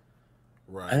stuff.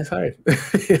 Right. And it's hard.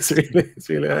 it's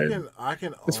really hard. I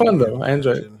can it's fun though. I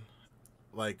enjoy it.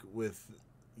 Like with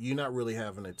you not really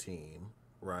having a team,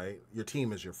 right? Your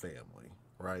team is your family,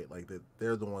 right? Like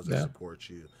they're the ones that support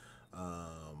you.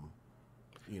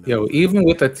 Even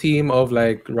with a team of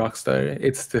like Rockstar,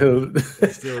 it's still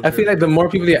I feel like the more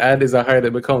people you add is the harder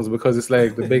it becomes, because it's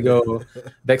like the bigger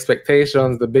the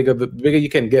expectations, the bigger you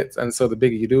can get, and so the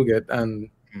bigger you do get, and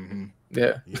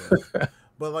yeah.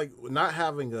 But like not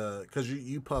having because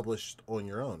you published on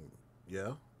your own,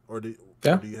 or do you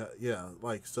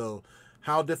like, so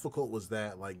how difficult was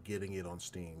that, like getting it on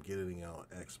Steam, getting it on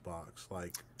Xbox?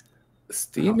 Like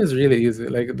Steam is really easy.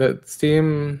 Like the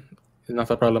Steam is not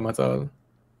a problem at all.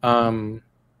 Trying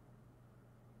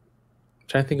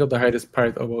to think of the hardest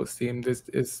part about Steam. This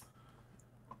is,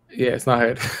 it's not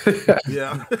hard.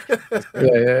 Yeah.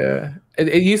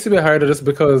 It used to be harder just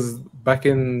because back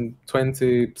in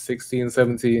 2016,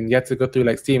 17, you had to go through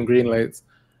like Steam Greenlights,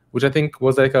 which I think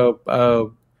was like a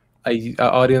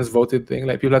audience voted thing.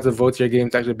 Like people had to vote your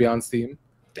game to actually be on Steam.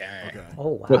 Dang. Okay. Oh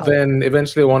wow. But then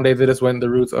eventually one day they just went the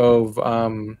route of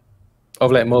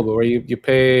like mobile, where you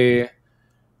pay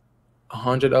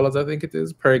 $100, I think it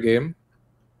is, per game,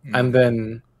 and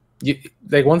then you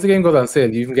like once the game goes on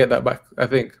sale, you can get that back. I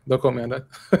think, don't quote me on that.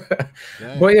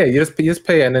 But yeah, you just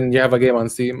pay, and then you have a game on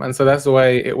Steam, and so that's why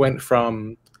it went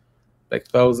from like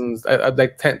thousands,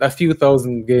 like a few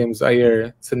thousand games a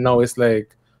year, to now it's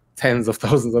like tens of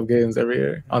thousands of games every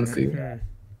year on Steam. Yeah.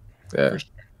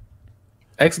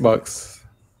 Xbox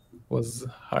was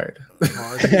hard.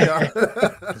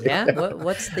 Yeah.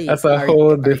 What's the? That's a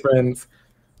whole different.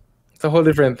 It's a whole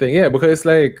different thing, because it's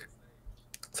like,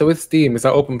 so with Steam, it's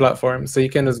an open platform, so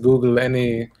you can just Google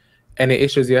any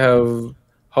issues you have,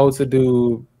 how to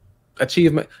do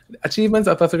achievements. I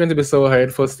thought were going to be so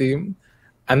hard for Steam,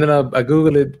 and then I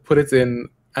Googled it, put it in,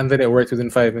 and then it worked within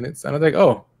 5 minutes, and I was like,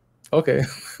 oh, okay,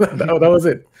 that was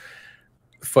it.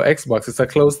 For Xbox, it's a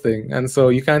closed thing, and so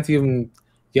you can't even.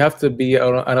 You have to be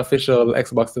an official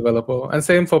Xbox developer, and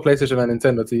same for PlayStation and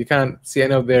Nintendo too. You can't see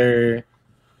any of their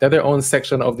own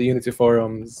section of the Unity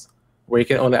forums where you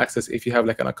can only access if you have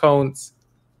like an account.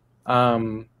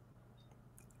 And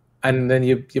then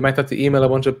you might have to email a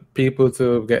bunch of people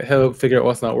to get help, figure out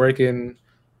what's not working.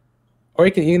 Or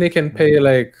you can pay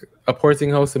like a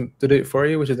porting house to do it for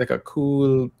you, which is like a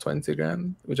cool 20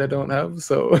 grand, which I don't have.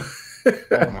 So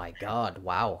Oh my god!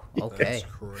 Wow. Okay. That's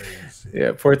crazy.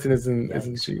 yeah, porting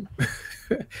isn't cheap.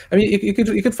 I mean, you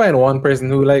could find one person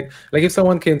who like if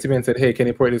someone came to me and said, "Hey, can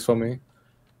you port this for me?"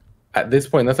 At this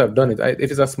point, that's how I've done it.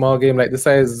 If it's a small game like the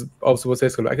size of Super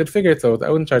State School, I could figure it out. I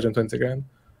wouldn't charge them 20 grand,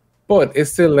 but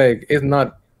it's still like it's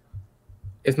not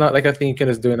like a thing you can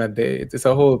just do in a day. It's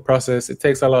a whole process. It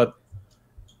takes a lot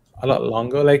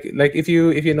longer. Like if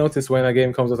you notice when a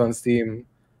game comes out on Steam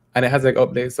and it has like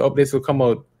updates, the updates will come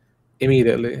out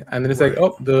immediately, and then it's like,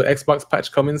 oh, the Xbox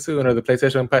patch coming soon, or the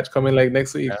PlayStation patch coming like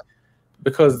next week,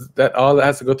 because that all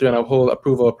has to go through a whole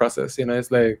approval process.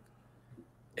 It's like.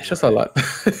 It's just a lot.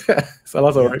 It's a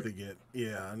lot of work.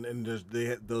 And there's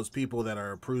those people that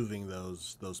are approving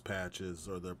those patches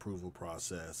or the approval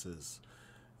process is,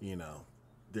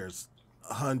 there's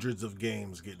hundreds of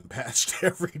games getting patched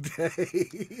every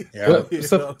day.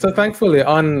 So thankfully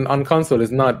on console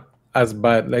it's not as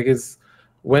bad. Like it's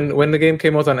when the game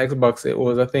came out on Xbox, it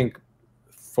was I think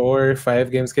 4 or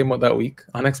 5 games came out that week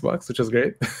on Xbox, which was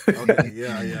great. Okay,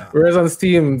 yeah. Whereas on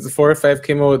Steam, 4 or 5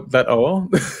 came out that hour.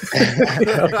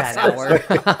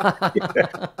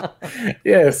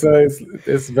 So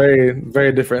it's very,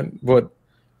 very different. But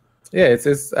yeah,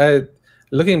 it's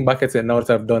looking back at it now that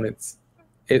I've done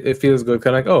it feels good.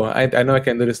 Kind of like, oh, I know I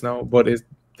can do this now, but it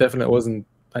definitely wasn't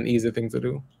an easy thing to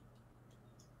do.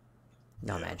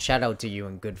 No, man, shout out to you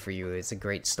and good for you. It's a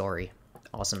great story.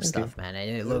 Awesome stuff, man. And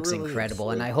it looks really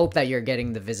incredible. And I hope that you're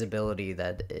getting the visibility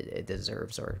that it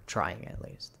deserves, or trying at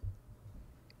least.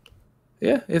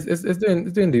 Yeah, it's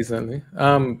doing decently.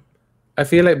 I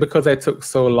feel like because I took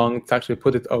so long to actually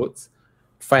put it out,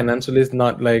 financially it's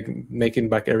not like making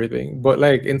back everything. But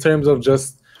like in terms of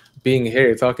just being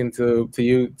here, talking to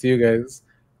you guys,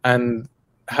 and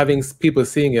having people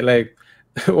seeing it, like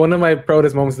one of my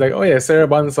proudest moments is like, oh yeah, Sarah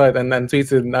Bond saw it and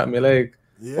tweeted at me like,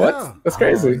 what? That's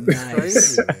crazy.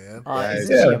 Nice. Man. man.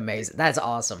 Isn't Yeah. she amazing? That's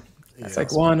awesome. It's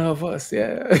like one of us,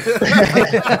 yeah.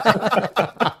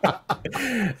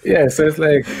 Yeah, so it's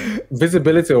like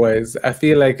visibility wise, I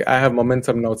feel like I have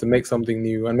momentum now to make something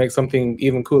new and make something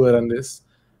even cooler than this.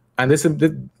 And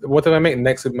whatever I make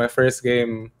next with my first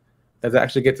game, that I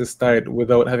actually get to start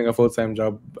without having a full-time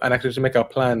job and actually make a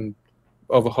plan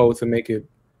of how to make it,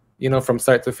 from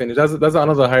start to finish. That's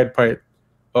another hard part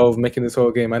of making this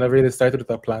whole game. I never really started with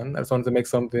a plan. I just wanted to make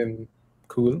something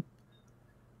cool.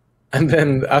 And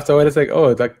then after a while, it's like,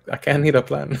 oh, I can't need a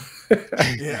plan.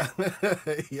 Yeah,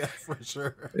 yeah, for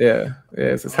sure. Yeah,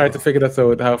 it's hard to figure that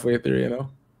out halfway through,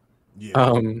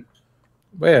 Yeah.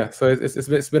 But yeah, so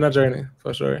it's been a journey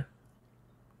for sure.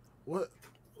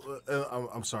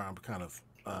 I'm sorry, I'm kind of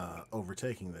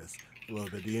overtaking this a little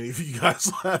bit. Do any of you guys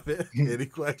have any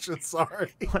questions?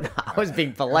 Sorry. I was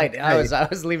being polite. I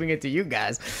was leaving it to you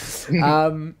guys.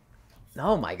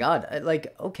 Oh my god!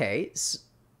 Like, okay,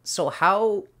 so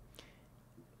how?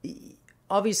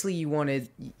 Obviously, you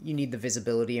need the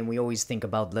visibility, and we always think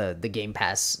about the Game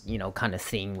Pass, kind of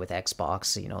thing with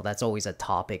Xbox. That's always a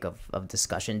topic of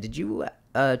discussion. Did you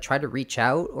try to reach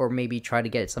out or maybe try to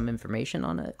get some information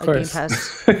on a Game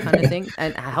Pass kind of thing?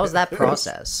 And how's that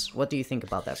process? What do you think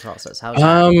about that process?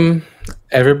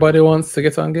 Everybody wants to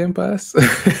get on Game Pass,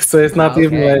 so it's not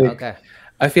even like. Okay.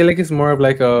 I feel like it's more of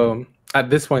like at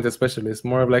this point especially, it's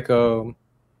more of like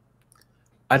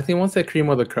I think once I cream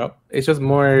of the crop, it's just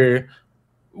more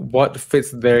what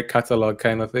fits their catalog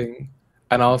kind of thing,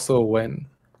 and also when.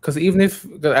 Because even if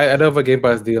I don't have a Game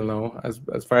Pass deal now, as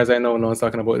far as I know, no one's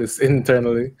talking about this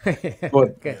internally.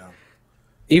 But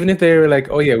even if they were like,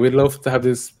 oh yeah, we'd love to have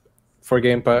this for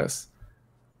Game Pass,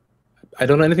 I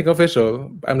don't know anything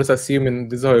official. I'm just assuming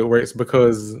this is how it works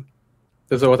because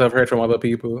this is what I've heard from other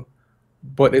people.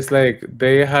 But it's like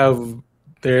they have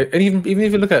and even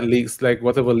if you look at leaks, like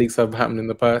whatever leaks have happened in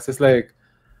the past, it's like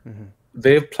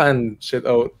they've planned shit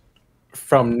out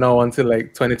from now until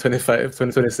like 2025,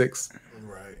 2026.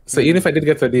 Right. So even if I did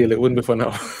get a deal, it wouldn't be for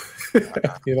now.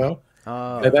 That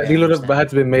deal would have had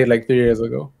to be made like 3 years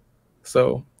ago.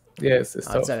 So yeah, it's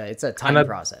tough. It's a time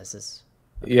process.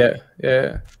 Yeah.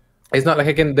 It's not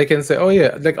like they can say, oh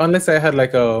yeah, like unless I had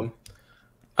like a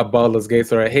Baldur's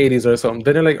Gate or a Hades or something,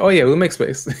 then they're like, oh yeah, we'll make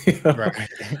space. Right.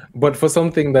 But for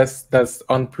something that's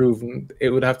unproven,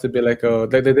 it would have to be like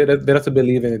they'd have to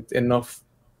believe in it enough,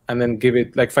 and then give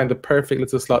it find the perfect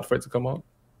little slot for it to come out.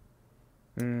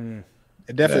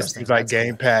 It definitely seems like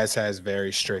Game Pass has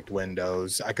very strict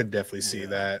windows. I could definitely see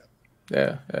that.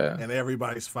 Yeah. And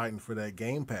everybody's fighting for that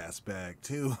Game Pass bag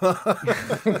too.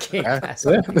 Game Pass.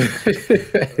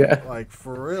 Yeah. Like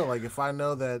for real. Like if I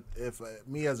know that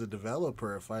me as a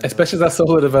developer, especially as a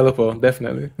solo developer,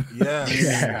 definitely. Yeah.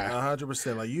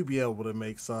 100%. Like you be able to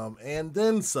make some and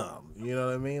then some. You know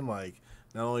what I mean? Like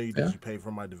not only did you pay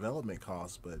for my development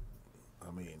costs, but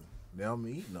I mean now I'm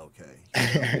eating okay.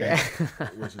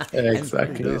 Which is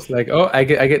exactly. It's like, oh, I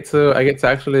get to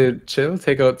actually chill,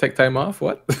 take time off.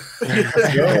 What?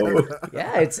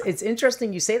 Yeah, it's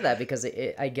interesting you say that because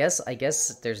I guess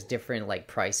there's different like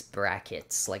price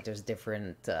brackets. Like there's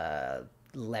different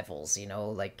levels.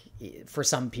 Like for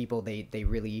some people they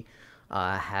really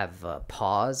have a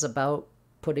pause about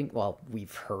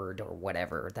we've heard or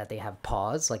whatever that they have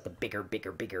pause, like the bigger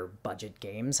budget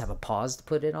games have a pause to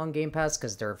put it on Game Pass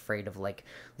because they're afraid of like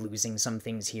losing some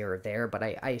things here or there. But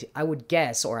I would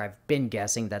guess, or I've been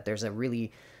guessing, that there's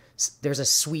a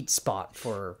sweet spot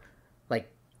for like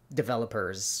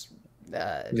developers,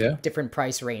 different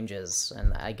price ranges,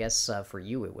 and I guess for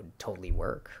you it would totally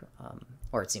work,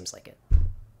 or it seems like it.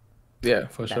 Yeah,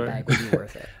 for sure. That bag would be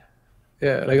worth it.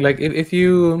 Yeah, like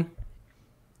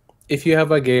if you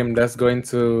have a game that's going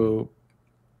to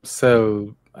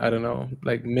sell, I don't know,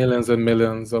 like millions and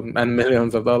millions and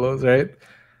millions of dollars, right?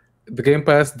 The Game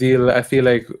Pass deal, I feel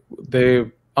like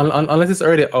unless it's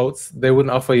already out, they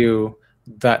wouldn't offer you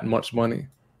that much money,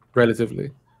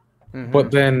 relatively.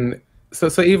 But then,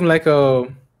 so even like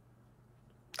a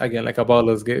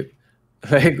Baldur's Gate,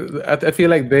 like I feel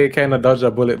like they kind of dodge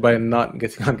a bullet by not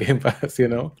getting on Game Pass,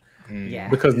 Yeah.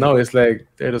 Because now it's like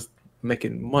they're just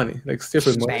making money, like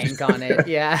stupid money. Bank on it,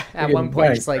 yeah. At one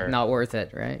point, it's like not worth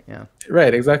it, right? Yeah.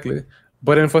 Right, exactly.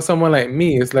 But then for someone like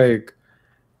me, it's like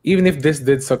even if this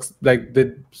did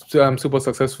super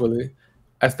successfully,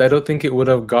 I don't think it would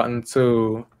have gotten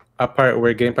to a part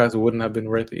where Game Pass wouldn't have been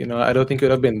worth it. I don't think it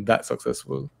would have been that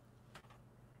successful.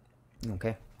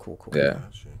 Okay, cool. Yeah.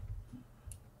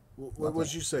 What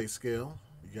would you say, Scale?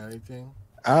 You got anything?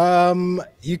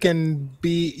 You can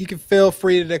feel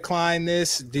free to decline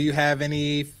this. Do you have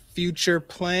any future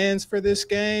plans for this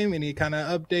game? Any kind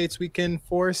of updates we can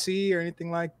foresee or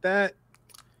anything like that?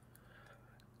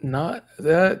 Not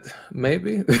that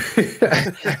maybe.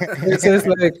 It's just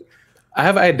like I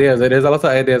have ideas. There's a lot of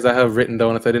ideas I have written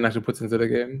down that I didn't actually put into the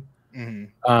game.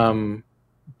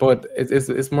 But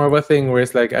it's more of a thing where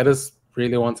it's like I just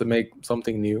really want to make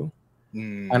something new,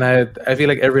 and I feel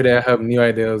like every day I have new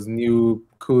ideas, new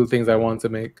cool things I want to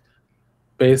make,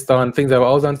 based on things I've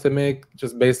always wanted to make,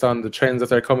 just based on the trends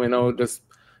that are coming out, just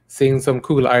seeing some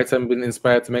cool art and being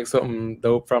inspired to make something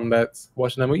dope from that.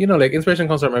 Watching them, like inspiration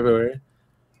comes from everywhere.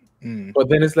 But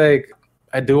then it's like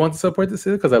I do want to support this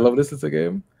because I love this as a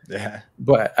game. Yeah.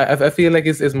 But I feel like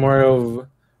it's more of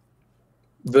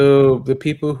the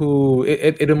people who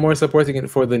it are more supporting it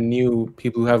for the new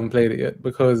people who haven't played it yet,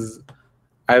 because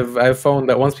I've found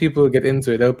that once people get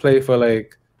into it, they'll play for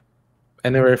like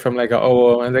anywhere from like an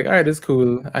hour and like, all right, it's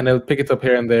cool, and they'll pick it up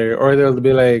here and there, or they'll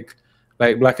be like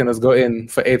BLAQQ and us go in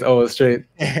for 8 hours straight.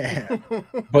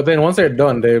 But then once they're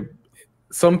done,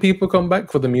 some people come back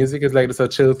for the music. It's like it's a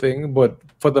chill thing, but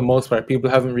for the most part, people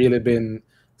haven't really been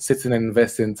sitting and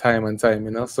investing time and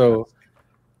time, So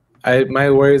my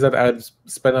worry is that I'd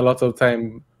spend a lot of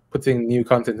time putting new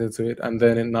content into it and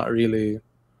then it not really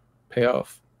pay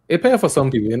off. It pay off for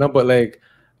some people, but like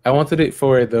I wanted it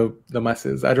for the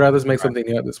masses. I'd rather just make something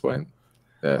new at this point.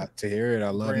 Yeah. Like to hear it. I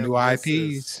love Graham, new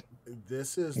IPs.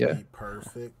 This is the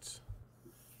perfect.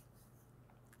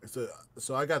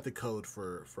 So I got the code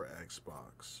for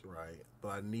Xbox, right? But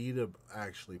I need to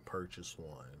actually purchase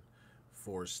one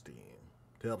for Steam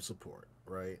to help support,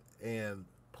 right? And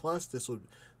plus,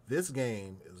 this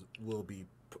game will be.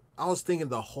 I was thinking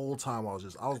the whole time I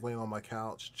was laying on my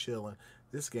couch chilling.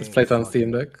 This game. Just play it on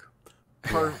Steam Deck.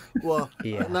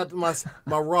 Not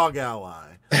my ROG ally,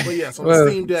 but yes, on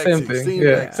Steam Deck same too. thing. Steam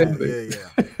Deck too.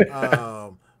 Yeah.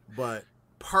 But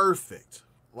perfect.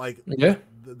 Like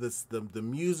the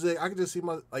music, I can just see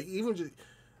even just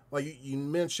like you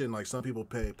mentioned, like some people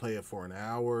play it for an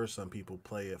hour, some people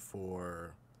play it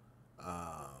for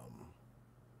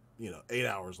 8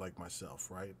 hours like myself,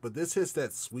 right? But this hits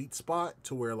that sweet spot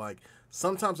to where like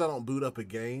sometimes I don't boot up a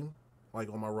game like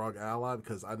on my ROG ally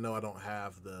because I know I don't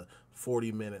have the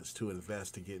 40 minutes to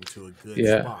invest to get into a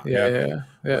good spot. Yeah.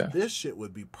 But this shit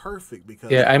would be perfect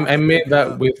because I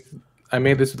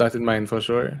made this with that in mind for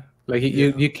sure. Like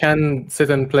you can sit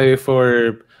and play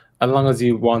for as long as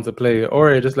you want to play,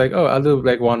 or just like, oh, I'll do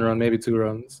like 1 run, maybe 2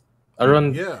 runs. A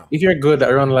run, if you're good,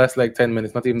 a run lasts like 10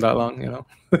 minutes, not even that long,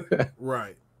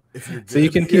 Right. If you're good, so you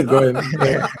can keep going.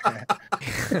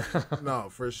 No,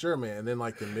 for sure, man. And then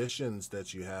like the missions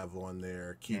that you have on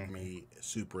there keep me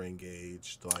super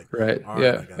engaged. Like, right, all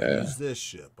right, I gotta use this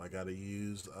ship. I gotta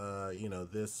use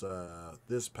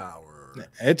this power.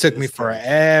 It took me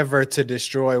forever to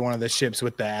destroy one of the ships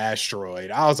with the asteroid.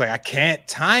 I was like, I can't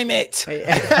time it.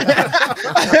 I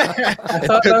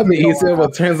thought that would be easier,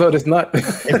 but turns out it's not.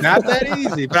 It's not that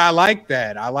easy, but I like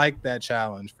that. I like that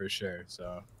challenge for sure.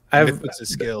 So it's a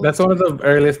skill. That's one of the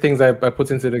earliest things I put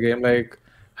into the game. Like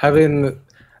I don't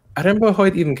remember how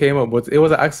it even came up, but it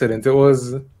was an accident.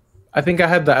 I think I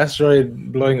had the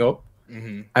asteroid blowing up,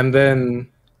 and then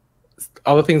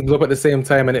all the things blew up at the same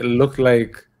time, and it looked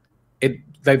like the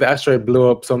asteroid blew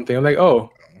up something. I'm like, oh,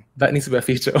 that needs to be a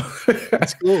feature.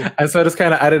 That's cool. And so I just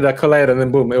kind of added a collider, and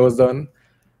then boom, it was done.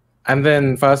 And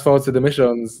then fast forward to the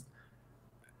missions.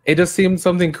 It just seemed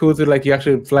something cool to like you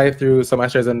actually fly through some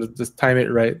asteroids and just time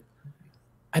it right.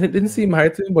 And it didn't seem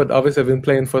hard to, but obviously I've been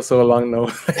playing for so long now.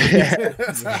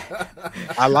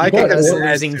 I like it.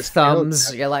 We're losing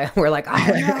thumbs. We're like, oh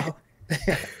no.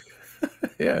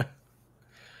 Yeah,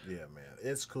 man,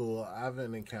 it's cool. I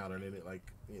haven't encountered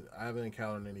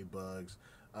any bugs.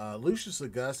 Lucius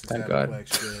Augustus had a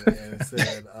question and it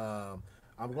said,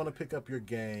 I'm going to pick up your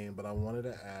game, but I wanted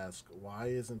to ask, why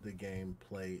isn't the game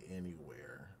play anywhere?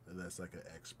 That's like an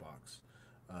Xbox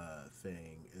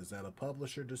thing. Is that a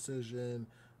publisher decision?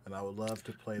 And I would love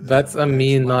to play this. That's a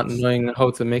me not knowing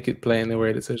how to make it play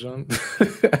anywhere decision.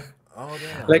 Oh,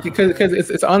 damn. Like because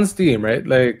it's on Steam, right?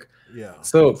 Like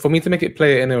So for me to make it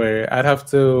play anywhere, I'd have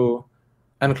to,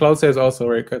 and cloud saves also,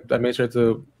 right? I made sure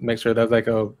to make sure that's like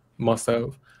a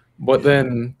must-have. But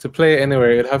then to play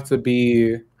anywhere, it'd have to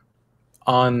be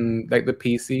on like the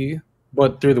PC,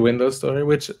 but through the Windows Store,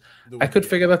 which I could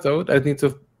figure that out. I need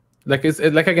to, like,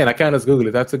 again, I can't just Google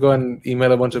it. I have to go and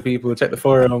email a bunch of people, check the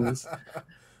forums,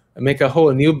 and make a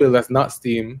whole new build that's not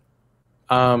Steam.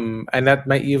 And that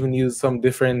might even use some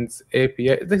different API.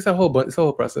 It's a whole bunch. It's a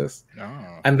whole process.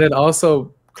 And then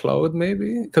also cloud,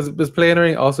 maybe, because Play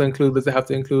Anywhere also does it have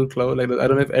to include cloud? Like, I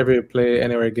don't know if every Play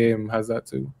Anywhere game has that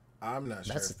too. I'm not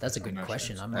sure. That's a good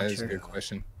question. I'm not That is sure. a good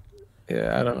question.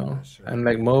 Yeah, I don't know. And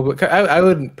like mobile, I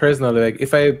would personally like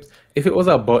if it was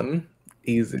a button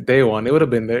easy. Day one, it would have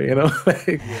been there, you know.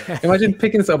 Like, imagine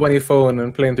picking this up on your phone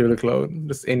and playing through the cloud,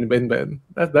 just in bed.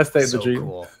 That's like So the dream.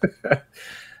 cool.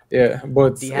 Yeah,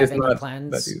 but Do you have it's any not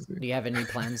plans? that easy. Do you have any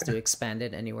plans to expand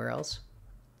it anywhere else?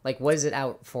 Like, what is it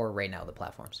out for right now? The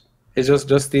platforms. It's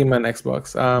just Steam and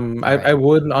Xbox. I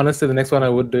would honestly, the next one I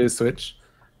would do is Switch,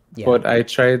 Yeah. but I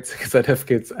tried to get dev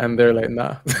kits and they're like,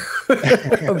 nah.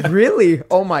 Really?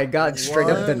 Oh my God! Straight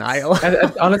up What? denial.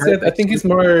 Honestly, I think it's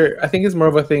more. I think it's more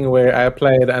of a thing where I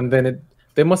applied and then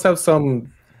they must have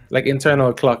some like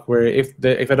internal clock where if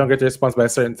I don't get the response by a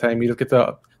certain time, you just get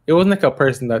a. It wasn't like a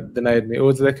person that denied me. It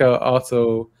was like a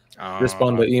auto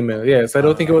responder email. Yeah, so I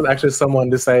don't think it was actually someone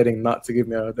deciding not to give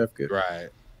me a dev kit. Right.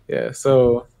 Yeah,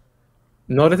 so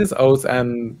now that it's out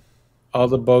and all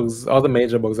the bugs, all the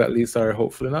major bugs at least are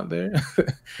hopefully not there.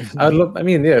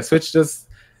 Switch just,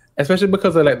 especially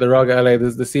because I like the ROG, I like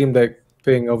the Steam Deck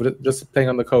thing of just playing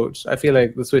on the couch. I feel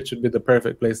like the Switch would be the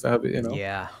perfect place to have it, you know?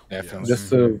 Yeah. Definitely. Just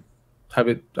to have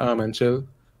it and chill.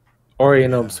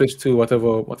 Or, switch to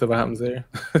whatever happens there.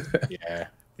 Yeah.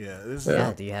 Yeah, this Yeah.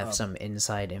 is Do you have some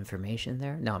inside information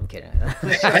there? No, I'm kidding.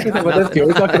 What are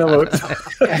we talking about?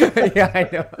 Yeah, I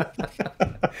know.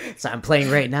 So I'm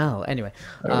playing right now. Anyway,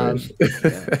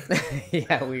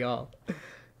 yeah, we all.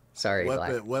 Sorry,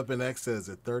 Black. Weapon X says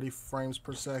at 30 frames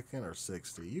per second or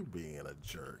 60. You being a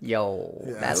jerk. Yo,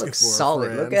 Yeah, that asking looks for a solid.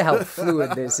 friend. Look at how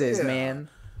fluid this is, Yeah. man.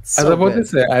 As I So want to good.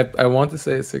 say, I want to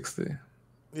say 60.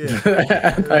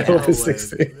 Yeah, I hope it's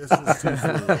 60. This is too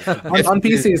fluid. on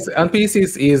PC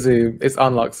it's easy. It's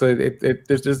unlocked, so it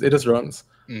just runs.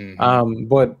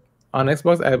 But on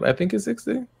Xbox, I think it's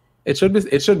 60. It should be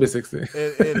 60. It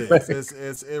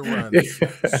is. It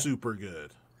runs super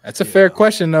good. That's a fair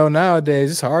question though.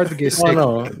 Nowadays, it's hard to get Oh sick.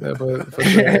 no, yeah, but for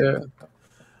sure, yeah.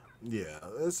 Yeah,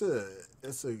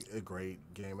 it's a great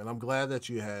game, and I'm glad that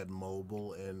you had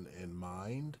mobile in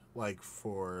mind, like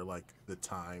for like the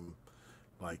time,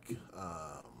 like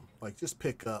just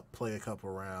pick up, play a couple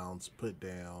rounds, put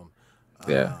down.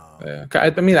 Yeah.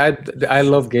 I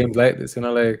love games like this.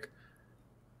 Like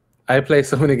I play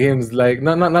so many games like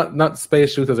not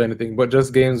space shooters or anything, but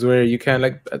just games where you can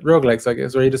like roguelikes, I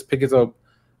guess, where you just pick it up,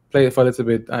 play it for a little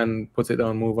bit, and put it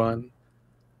down, move on.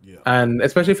 Yeah. And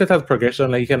especially if it has progression,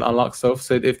 like you can unlock stuff,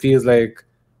 so it feels like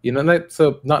not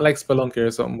like Spelunky or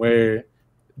something where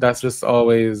that's just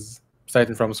always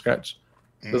starting from scratch.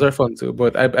 Those are fun too,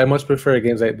 but I much prefer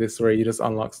games like this where you just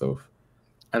unlock stuff.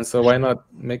 And so why not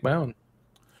make my own?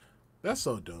 That's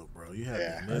so dope, bro. You had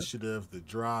the initiative, the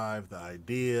drive, the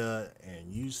idea,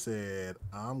 and you said,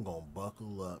 I'm going to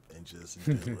buckle up and just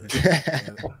do it.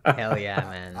 And Hell yeah,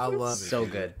 man. I love it. So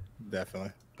good.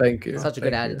 Definitely. Thank you. Such a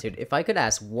good Thank you. attitude. If I could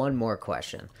ask one more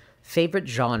question, favorite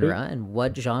genre and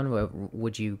what genre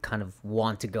would you kind of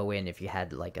want to go in if you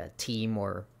had like a team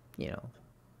or,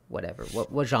 whatever?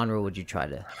 What genre would you try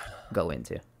to go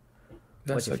into?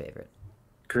 What's That's your a favorite?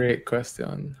 Great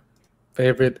question.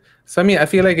 Favorite. So I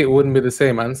feel like it wouldn't be the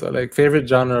same answer. Like favorite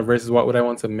genre versus what would I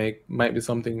want to make might be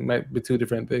two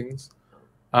different things.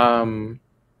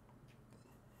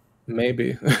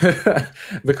 Maybe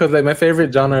because like my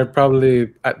favorite genre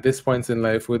probably at this point in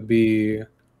life would be,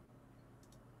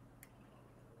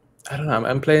 I don't know.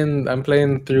 I'm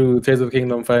playing through Tears of the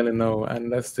Kingdom finally now,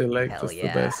 and that's still like Hell just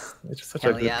yeah. the best. It's just such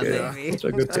Hell a good yeah, game. baby. Such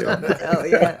a good game. Hell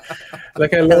yeah.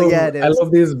 Like I Hell love yeah, it I is.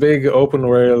 love these big open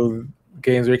world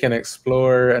games where you can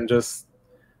explore and just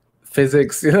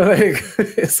physics, like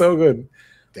it's so good.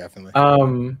 Definitely.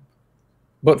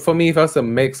 But for me, if I was to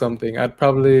make something, I'd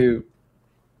probably,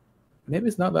 maybe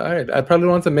it's not that hard. I'd probably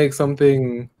want to make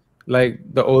something like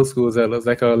the old school Zeldas,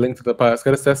 like a Link to the Past,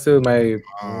 because that's still my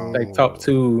like top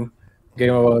 2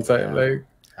 game of all time. Like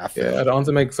I feel I'd want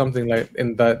to make something like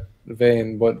in that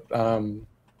vein, but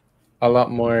a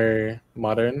lot more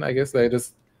modern, I guess. Like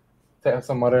just to have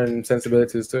some modern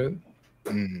sensibilities to it.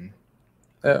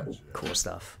 Yeah. Cool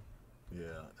stuff.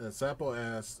 Yeah. And Sapo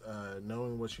asked,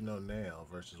 knowing what you know now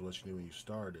versus what you knew when you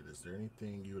started, is there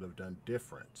anything you would have done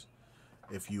different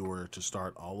if you were to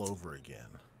start all over again?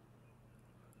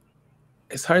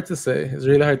 It's hard to say. It's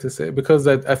really hard to say because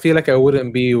I feel like I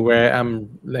wouldn't be where I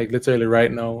am like literally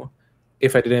right now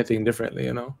if I did anything differently,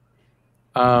 Yeah,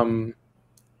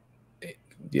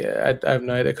 I have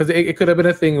no idea because it could have been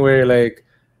a thing where like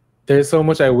there's so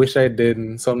much I wish I did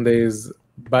in some days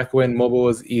back when mobile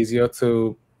was easier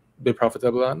to be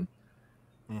profitable on.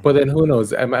 But then who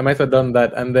knows? I might have done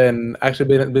that and then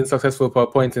actually been successful for a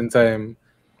point in time,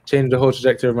 changed the whole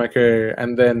trajectory of my career,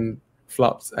 and then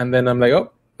flopped. And then I'm like,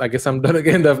 oh, I guess I'm done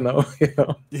again now.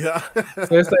 Yeah.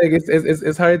 So it's like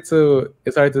it's hard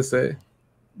to say.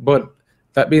 But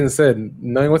that being said,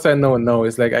 knowing what I know now,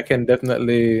 it's like I can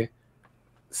definitely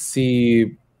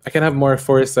I can have more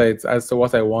foresight as to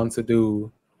what I want to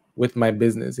do with my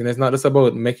business. It's not just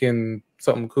about making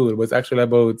something cool, but it's actually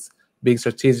about being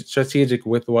strategic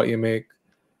with what you make,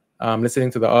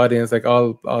 listening to the audience, like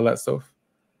all that stuff.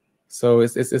 So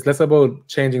it's less about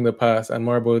changing the past and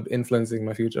more about influencing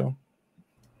my future.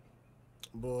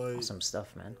 Boy, Awesome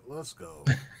stuff, man. let's go.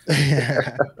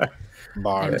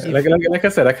 Bars. Like I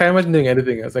said, I can't imagine doing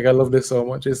anything else. Like I love this so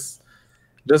much. It's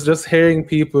just hearing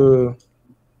people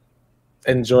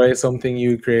enjoy something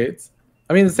you create.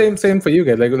 I mean, same for you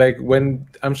guys. Like when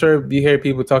I'm sure you hear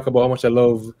people talk about how much I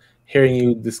love hearing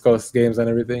you discuss games and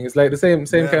everything. It's like the same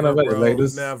kind of Bro, like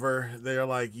this. never. They're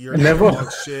like, you're Never. dog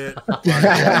shit. I'm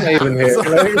not even here.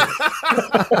 Like,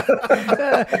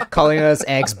 Calling us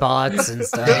Xbox and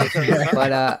stuff.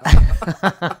 But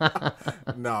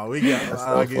No, we get.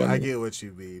 I funny. get what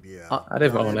you mean. Yeah. I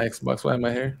didn't own an Xbox. Why am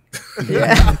I here?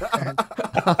 yeah.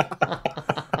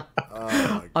 Oh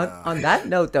my God. On that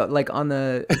note, though, like on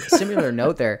the similar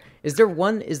note, is there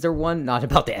one not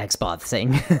about the Xbox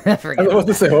thing? Forget I was about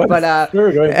to say, what? But Where are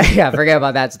we going? yeah, forget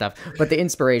about that stuff. But the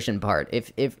inspiration part,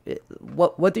 if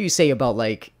what do you say about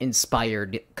like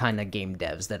inspired kind of game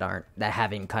devs that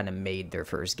haven't kind of made their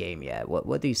first game yet?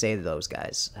 What do you say to those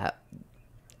guys?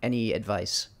 Any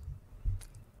advice?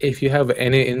 If you have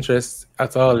any interest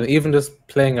at all, and even just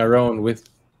playing around with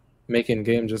making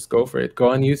games, just go for it. Go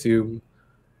on YouTube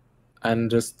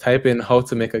and just type in how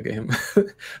to make a game.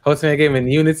 How to make a game in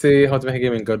Unity, how to make a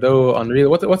game in Godot, Unreal,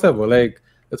 whatever. Like,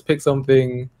 let's pick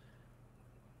something.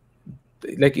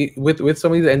 Like with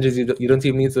some of these engines, you don't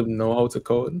even need to know how to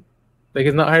code. Like,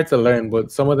 it's not hard to learn,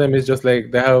 but some of them is just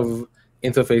like they have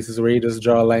interfaces where you just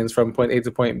draw lines from point A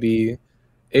to point B.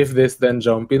 If this, then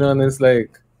jump, and it's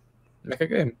like, make a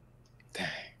game.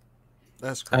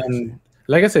 That's crazy. And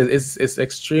like I said, it's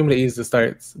extremely easy to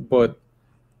start, but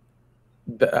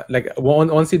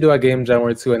once you do a game jam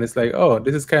or two and it's like, oh,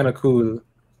 this is kind of cool,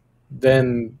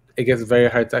 then it gets very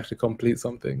hard to actually complete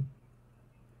something.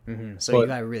 So But you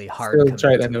got a really hard. Still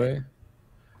try it commit to anyway.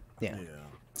 Yeah.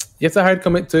 It's a hard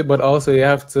commit to it, but also you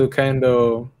have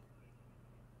to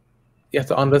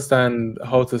understand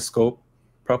how to scope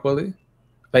properly.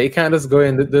 Like, you can't just go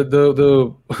in.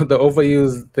 The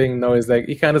overused thing now is like,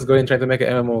 you can't just go in trying to make an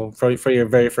MMO for your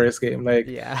very first game. Like,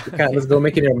 Yeah. you can't just go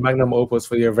making your magnum opus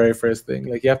for your very first thing.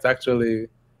 Like, you have to actually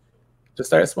just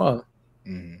start small.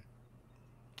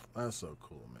 That's so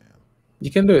cool, man.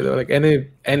 You can do it though. Like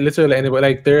literally anybody.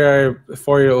 Like, there are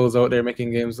 4-year-olds out there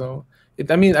making games now.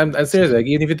 I'm serious. Like,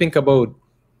 even if you think about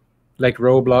like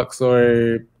Roblox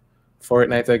or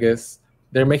Fortnite, I guess,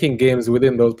 they're making games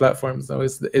within those platforms now.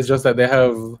 It's just that they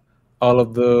have all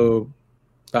of the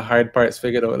hard parts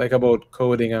figured out, like about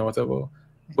coding and whatever.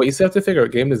 But you still have to figure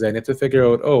out game design. You have to figure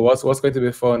out, what's going to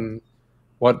be fun,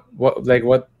 what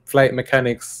flight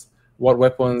mechanics, what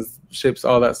weapons, ships,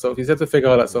 all that stuff. You still have to figure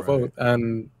all that stuff out.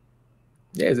 And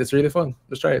yeah, it's really fun.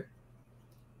 Just try it.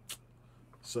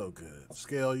 So good.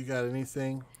 Scale, you got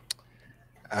anything?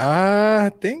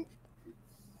 I think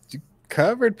you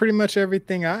covered pretty much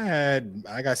everything I had.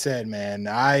 Like I said, man,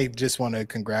 I just want to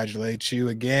congratulate you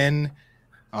again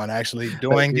on actually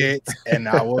doing it. And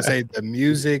I will say the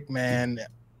music, man,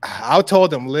 I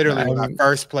told them literally when I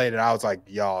first played it, I was like,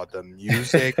 y'all, the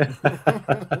music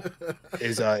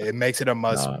is it makes it a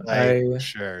must play for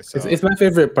sure. So it's my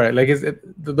favorite part. Like,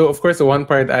 of course, the one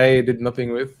part I did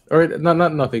nothing with, or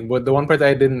not nothing, but the one part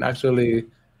I didn't actually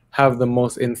have the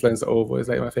most influence over is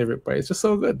like my favorite part. It's just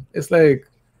so good. It's like,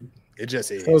 it just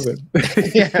is so good.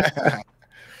 yeah.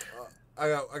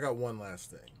 I got one last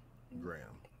thing, Graham.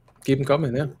 Keep them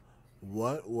coming, yeah.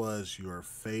 What was your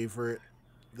favorite?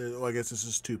 Well, I guess this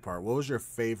is two-part. What was your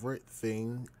favorite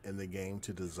thing in the game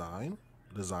to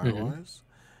design-wise?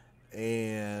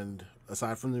 And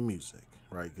aside from the music,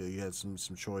 right? You had some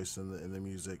choice in the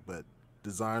music, but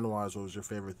design-wise, what was your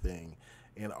favorite thing?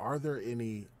 And are there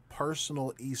any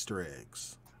personal Easter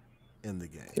eggs in the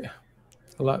game? Yeah,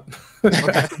 a lot.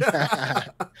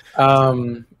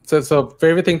 So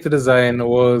favorite thing to design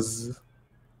was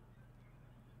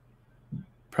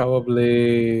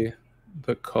probably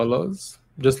the colors.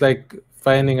 Just like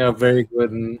finding a very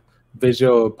good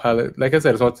visual palette. Like I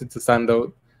said, I wanted to stand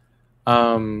out.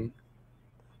 And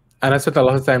I spent a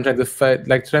lot of time trying to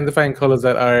find colors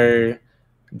that are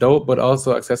dope but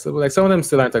also accessible. Like, some of them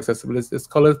still aren't accessible. It's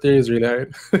color theory is really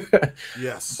hard.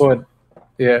 Yes. But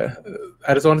yeah,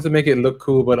 I just wanted to make it look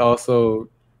cool, but also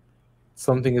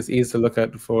something is easy to look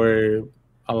at for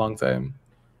a long time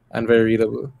and very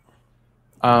readable.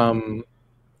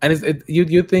 And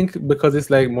you think because it's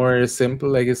like more simple,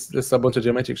 like it's just a bunch of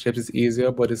geometric shapes, it's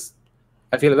easier, but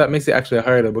I feel like that makes it actually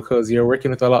harder because you're working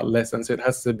with a lot less, and so it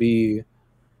has to be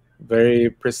very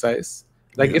precise.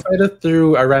 Like if I just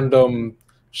threw a random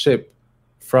ship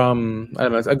from, I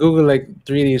don't know, I Google like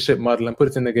 3D ship model and put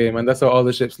it in the game, and that's how all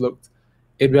the ships looked,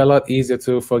 it'd be a lot easier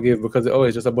to forgive because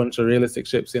it's just a bunch of realistic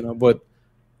ships, But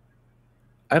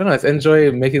I don't know, I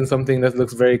enjoy making something that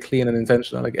looks very clean and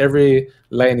intentional. Like every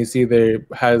line you see there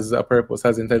has a purpose,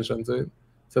 has intention to it.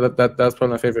 So that's probably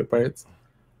my favorite parts.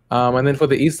 And then for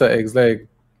the Easter eggs, like,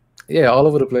 yeah, all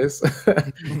over the place.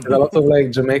 There's a lot of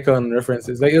like Jamaican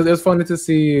references. Like it was funny to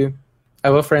see. I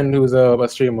have a friend who's a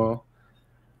streamer,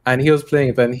 and he was playing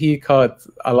it, and he caught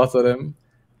a lot of them,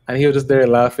 and he was just there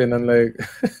laughing and like.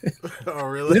 Oh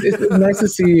really? It's nice to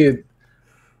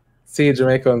see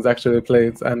Jamaicans actually play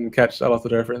it and catch a lot of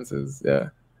the references. Yeah.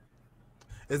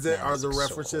 Are the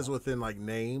references within like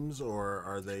names, or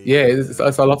are they? Yeah, it's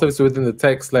a lot of it's within the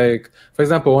text. Like, for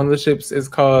example, one of the ships is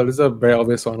called. This is a very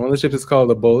obvious one. One of the ships is called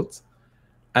the Boat,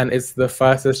 and it's the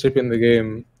fastest ship in the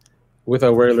game with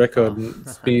a world record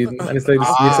speed. And it's like the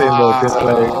Usain Bolt.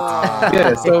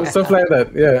 Yeah, so stuff like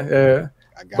that. Yeah.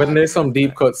 But then there's some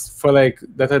deep cuts for like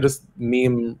that are just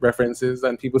meme references,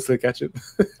 and people still catch it.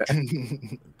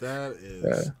 That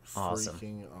is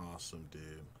freaking awesome,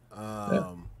 dude.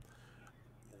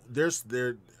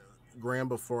 Graham,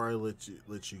 before I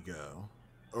let you go,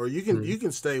 or you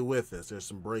can stay with us. There's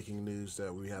some breaking news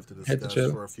that we have to discuss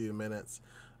for a few minutes.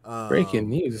 Breaking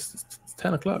news. It's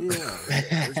 10 o'clock. Yeah,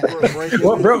 it's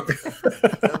what broke?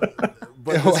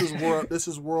 But this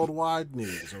is worldwide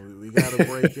news, so we got to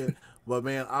break it. But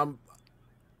man,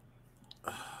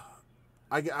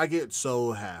 I get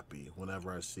so happy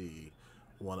whenever I see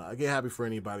one. I get happy for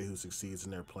anybody who succeeds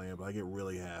in their plan, but I get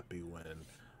really happy when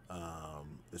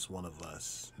it's one of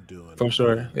us doing it. For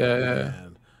sure. Yeah.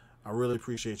 And I really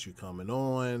appreciate you coming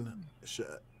on,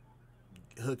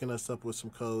 hooking us up with some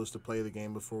codes to play the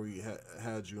game before we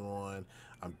had you on.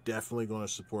 I'm definitely going to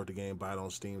support the game, buy it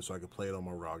on Steam so I can play it on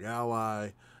my ROG Ally.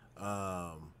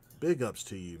 Big ups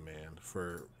to you, man,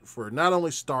 for not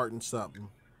only starting something,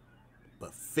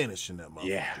 but finishing that motherfucker.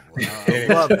 Yeah. I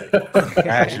love it.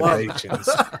 Congratulations.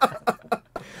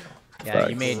 Yeah,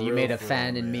 you made a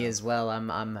fan in me as well.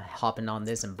 I'm hopping on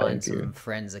this and buying some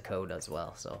friends a code as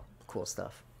well. So cool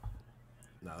stuff.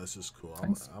 No, this is cool. I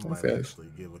might actually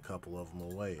give a couple of them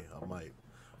away. I might.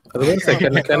 I was gonna say,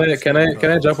 can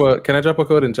I drop a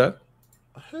code in chat?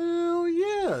 Hell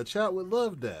yeah, chat would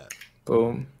love that.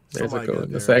 Boom. There's Somebody a code.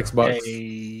 get It's there. an Xbox.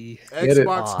 Hey,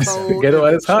 Xbox code. Get it while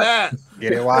in it's hot. chat.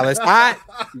 get it while it's hot.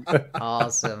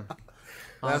 Awesome. That's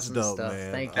Awesome dope, stuff.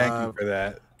 man. Thank you. Thank you for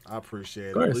that. I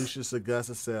appreciate it. course. Lucius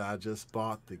Augusta said, "I just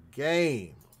bought the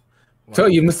game." So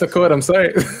you missed the code. I'm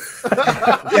sorry. Dang,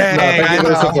 Thank you for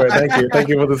the support. Thank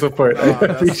you for the support. I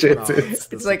appreciate it.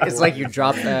 It's like you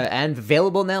dropped and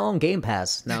available now on Game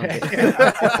Pass. No,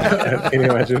 Can you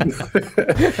imagine?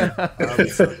 That'd be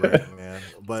so great, man.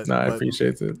 But I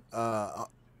appreciate it. To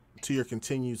your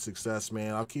continued success,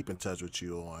 man. I'll keep in touch with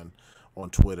you on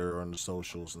Twitter or on the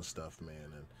socials and stuff,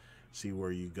 man, and see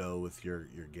where you go with your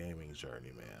gaming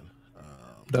journey, man.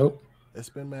 Dope. It's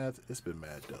been mad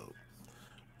dope.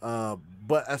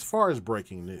 But as far as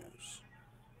breaking news,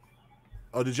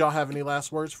 did y'all have any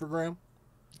last words for Graham?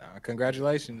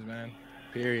 Congratulations, man.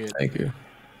 Period. Thank you.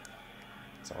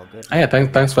 it's all good. Yeah,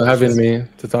 thanks for having me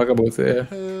to talk about it.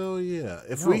 Hell yeah!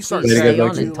 If No, we start please Really stay good, on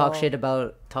like and you. talk shit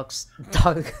about talk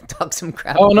some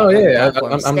crap. Oh no, about the yeah,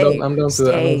 platform. I'm down. I'm down to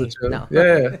Stay. chill. No.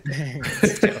 Yeah.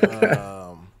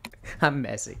 I'm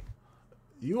messy.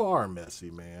 You are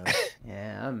messy, man.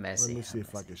 Yeah, I'm messy. Let me see I'm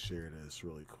if I messy. can share this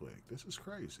really quick. This is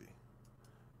crazy.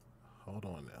 Hold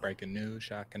on now. Breaking news,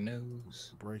 shocking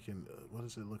news. Breaking. What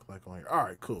does it look like on here? All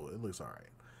right, cool. It looks all right.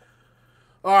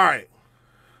 All right.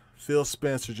 Phil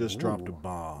Spencer just dropped a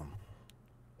bomb.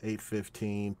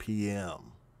 8:15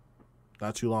 p.m.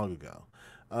 Not too long ago.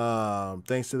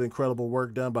 Thanks to the incredible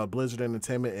work done by Blizzard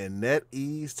Entertainment and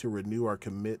NetEase to renew our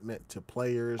commitment to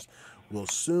players, we'll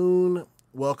soon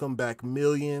welcome back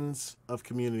millions of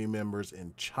community members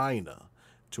in China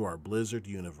to our Blizzard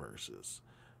universes.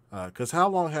 Because how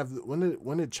long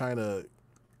when did China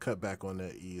cut back on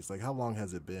NetEase? Like, how long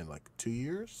has it been? Like 2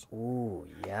 years? Ooh,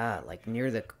 yeah, like near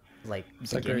the a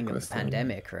beginning great of the question.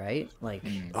 pandemic, right? Like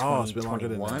Oh, it's been longer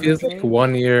than that. 2021, Feels I like think?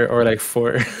 1 year or like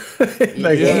 4.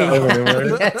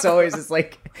 Yeah. That's always it's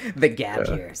like the gap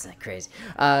year. It's like crazy.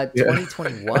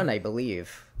 2021, I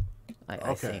believe.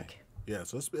 I think. Yeah,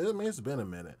 so it's been a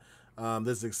minute.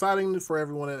 This is exciting for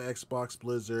everyone at Xbox,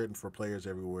 Blizzard, and for players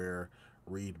everywhere.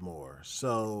 Read more.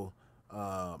 So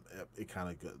it kind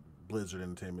of Blizzard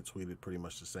Entertainment tweeted pretty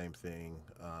much the same thing.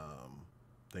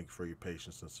 Thank you for your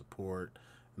patience and support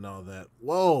and all that.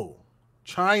 Whoa,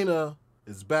 China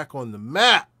is back on the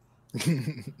map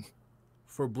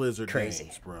for Blizzard Crazy.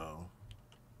 games, bro.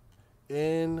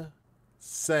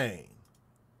 Insane.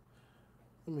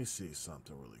 Let me see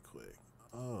something really quick.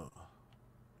 Oh,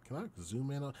 can I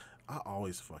zoom in on? I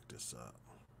always fuck this up.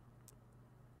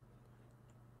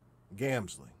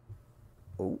 Gamsley.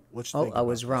 Oh, What you oh, think I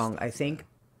was about this wrong. stuff, I think.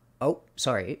 Oh,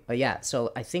 sorry. Yeah,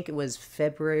 so I think it was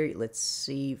February. Let's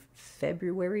see,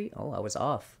 February. Oh, I was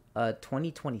off.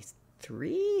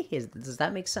 2023. Does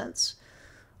that make sense?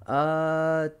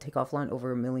 Take offline.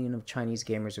 Over 1 million of Chinese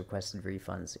gamers requested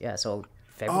refunds. Yeah, so Oh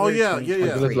February. yeah.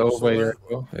 2023. Little over a year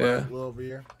ago. Right, Yeah. a little over a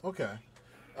year. Okay.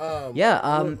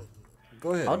 Yeah.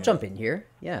 Go ahead. I'll Ian. jump in here.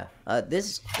 Yeah.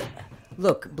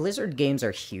 Look, Blizzard games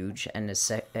are huge, and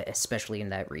especially in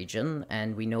that region.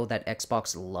 And we know that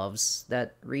Xbox loves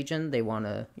that region. They want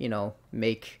to,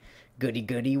 make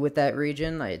goody with that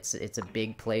region. It's a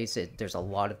big place. There's a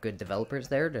lot of good developers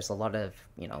there. There's a lot of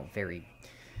very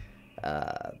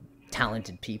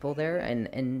talented people there,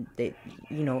 and they,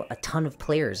 a ton of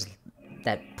players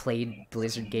that played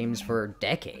Blizzard games for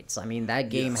decades. I mean, that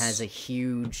game has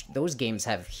those games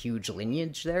have huge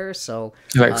lineage there, so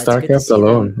Like it's good to StarCraft see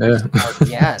alone, them. yeah.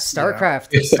 Yeah,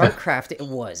 StarCraft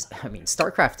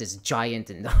is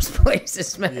giant in those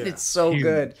places, man. Yeah. It's so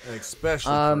good.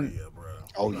 Especially Korea, bro.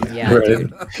 Oh yeah. Yeah, Right.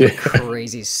 dude. Yeah.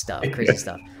 Crazy stuff.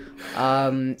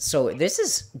 So this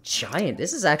is giant.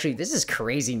 This is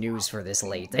crazy news for this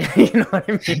late. You know what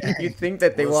I mean? You think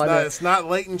that they Well, want to? it's not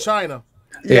late in China.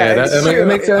 Yeah, it's that true.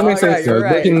 makes Oh, sense. yeah, So you're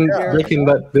right. breaking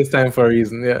that this time for a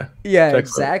reason. Yeah. Yeah, Check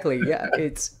exactly. Yeah,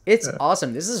 it's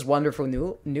awesome. This is wonderful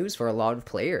news for a lot of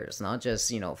players, not just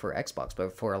for Xbox,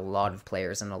 but for a lot of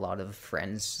players and a lot of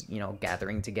friends,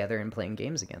 gathering together and playing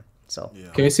games again. So Yeah.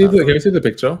 Can you see the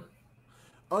picture?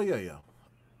 Oh yeah.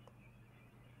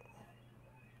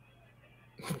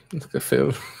 Look at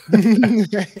Phil.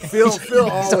 Phil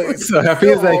always. So happy.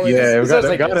 He's like, yeah, we He's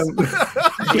always got like him.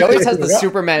 he always has the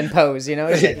Superman pose, He's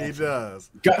like, He does.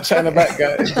 Got China back,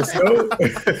 guys. Let's go.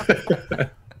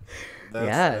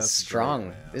 That's strong. great,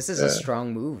 man. This is a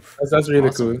strong move. That's really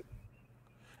Awesome. cool.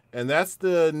 And that's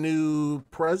the new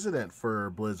president for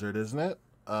Blizzard, isn't it?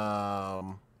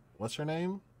 What's her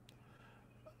name?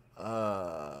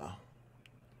 The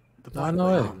black no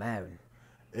lady. way. Oh man.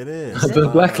 It is. The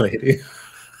black lady.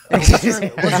 What's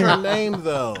her name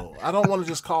though? I don't want to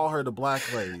just call her the black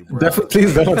lady, bro. Definitely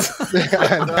please don't.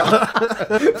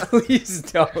 Please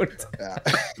don't.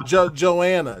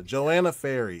 Joanna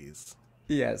Ferries,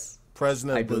 Yes.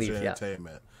 president I of believe, Blizzard yeah.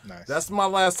 Entertainment. Nice. That's my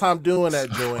last time doing that,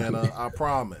 Joanna. I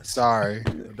promise. Sorry.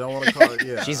 I don't want to call it.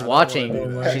 Yeah, She's I don't wanna watching.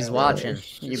 do that. She's watching.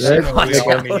 You Yeah, better watch we out.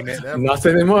 don't mean it. Never- Not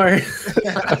anymore.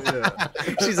 yeah.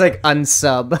 She's like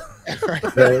unsub.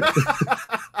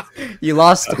 You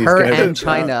lost her guys and are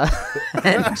China.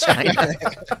 And China.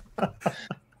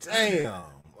 Damn.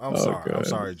 I'm Oh, sorry. I'm God.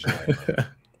 sorry,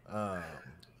 Joanna.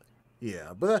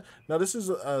 Yeah, but no, this is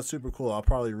super cool. I'll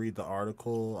probably read the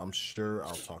article. I'm sure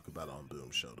I'll talk about it on Boom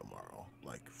Show tomorrow,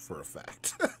 like for a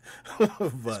fact.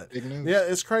 But Big news. yeah,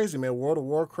 it's crazy, man. World of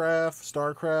Warcraft,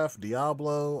 StarCraft,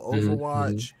 Diablo,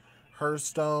 Overwatch,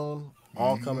 Hearthstone,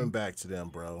 all coming back to them,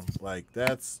 bro. Like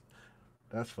that's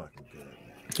fucking good.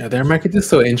 Yeah, their market is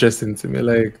so interesting to me.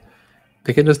 Like,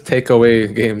 they can just take away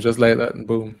games just like that, and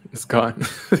boom, it's gone.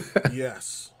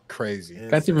 Yes. Crazy.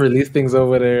 Can't even release things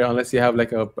over there unless you have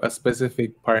like a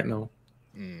specific partner.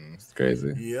 Mm. It's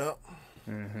crazy. Yep.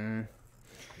 Mm-hmm.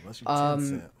 Unless you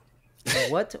 10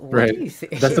 cent. What Right. do you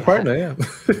think? That's the partner, yeah.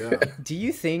 Yeah. Do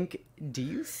you think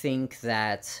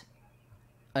that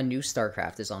a new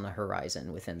StarCraft is on the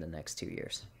horizon within the next 2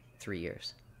 years, 3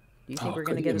 years? Do you think Oh, we're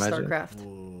gonna could you get a imagine? StarCraft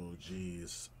Oh,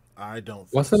 jeez. I don't.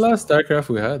 What's the think last so. StarCraft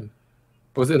we had?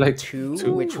 Was it like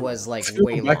 2, which was like Two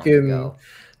way back long in ago.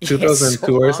 2002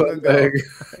 so or long something? ago. Like,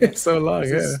 it's so long,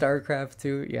 Is yeah. it StarCraft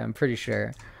 2? Yeah, I'm pretty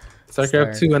sure.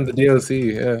 StarCraft 2 and the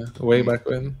DLC, yeah, way back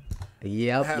when.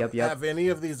 Yep. Have any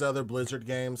of these other Blizzard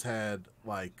games had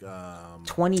like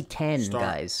 2010, Star-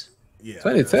 guys. yeah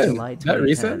 2010, July that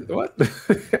recent? What?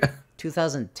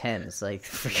 2010 is like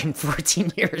freaking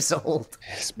 14 years old.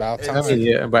 It's about It's- time. I mean,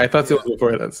 yeah, but I thought it was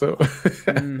before that, so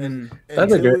Mhm.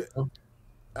 that's a until- great.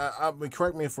 I mean,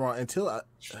 correct me if I'm wrong.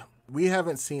 We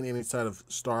haven't seen any sort of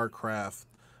StarCraft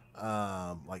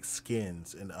like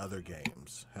skins in other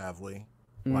games, have we?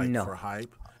 Like No. for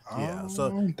hype. I Yeah. So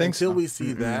don't think until so. we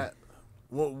see that,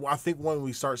 well, I think when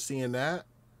we start seeing that,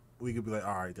 we could be like,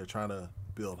 all right, they're trying to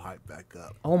build hype back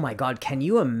up. Oh my god, can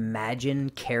you imagine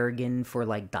Kerrigan for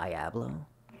like Diablo?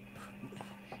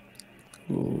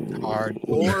 Hard.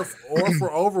 Or for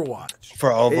Overwatch. For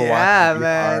Overwatch. Yeah, it'd be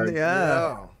man. hard.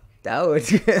 Yeah.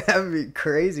 That'd be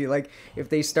crazy. Like if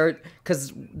they start,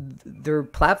 because their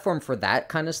platform for that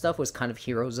kind of stuff was kind of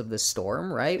Heroes of the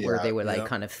Storm, right? Where they would like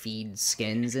kind of feed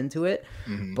skins into it.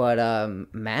 But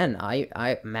man,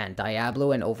 man,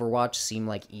 Diablo and Overwatch seem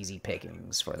like easy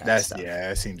pickings for that stuff. Yeah,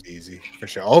 that seems easy for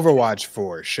sure. Overwatch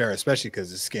for sure, especially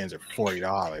because the skins are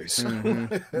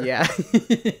 $40. Yeah.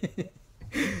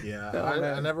 Yeah,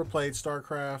 I never played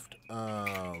StarCraft.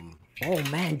 Oh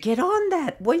man, get on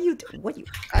that! What you?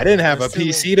 I didn't have a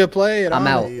PC to play it. I'm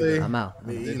out. honestly. I'm out.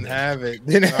 Didn't have it.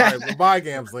 All right, well, bye,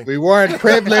 Gamsling. We weren't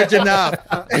privileged enough.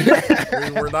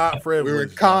 We were not privileged. We were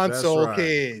enough. console That's right.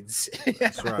 kids.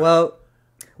 That's right. Well,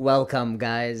 welcome,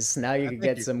 guys. Now you can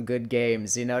get some good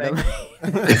games. You know what I mean?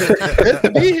 Good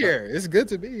to be here. It's good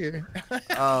to be here.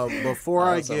 Before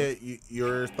Awesome. I get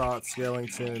your thoughts,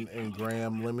 Skellington and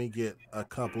Graham, let me get a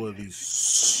couple of these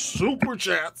super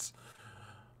chats.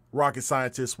 Rocket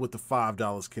Scientist with the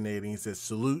 $5 Canadian. He says,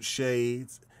 salute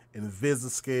Shades,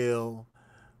 Invisiscale,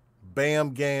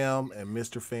 Bam Gam, and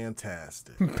Mr.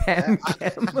 Fantastic. Bam,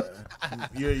 bam.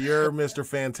 You're Mr.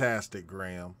 Fantastic,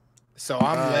 Graham. So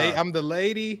I'm late. I'm the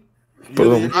lady.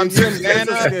 I'm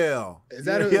Susanna. Invisiscale. Is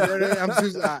that I'm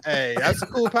hey, that's a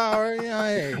cool power. Yeah,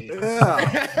 hey.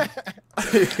 Yeah.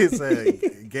 It's a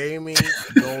gaming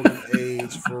golden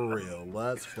age for real.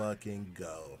 Let's fucking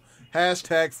go.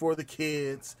 Hashtag for the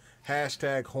kids.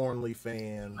 Hashtag Hornley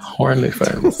fans. Hornley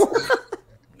fans.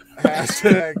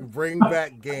 Hashtag bring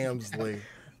back Gamsley.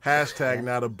 Hashtag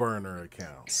not a burner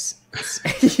account.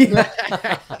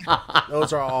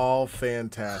 Those are all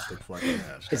fantastic fucking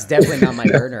hashtags. It's definitely not my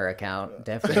burner account.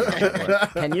 Definitely.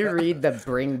 Not. Can you read the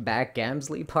bring back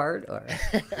Gamsley part? Or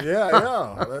Yeah.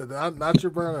 Not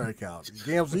your burner account.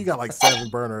 Gamsley, you got like 7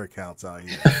 burner accounts out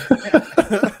here.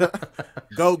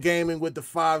 Go Gaming with the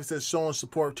 5 says showing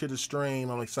support to the stream.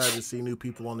 I'm excited to see new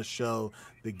people on the show.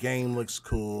 The game looks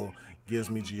cool. Gives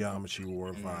me Geometry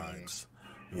War vibes.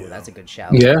 Ooh, that's a good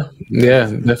shout. Yeah,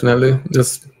 definitely.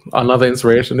 Just another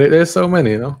inspiration. There's so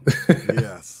many, you know.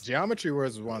 Yes. Geometry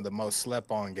Wars is one of the most slept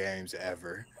on games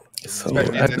ever. So,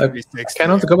 Especially I in the 360.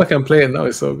 can't wait to go back and play it now.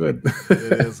 It's so good.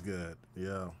 It is good.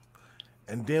 Yeah.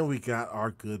 And then we got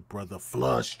our good brother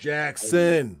Flush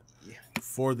Jackson.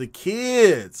 For the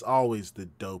kids, always the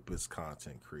dopest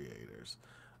content creators.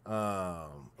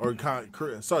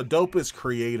 Dopest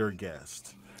creator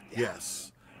guest.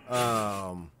 Yes.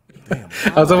 Damn.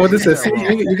 I was about to say, see,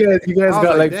 you guys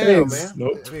got like things.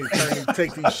 Man. Nope. I need to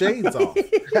take these shades off.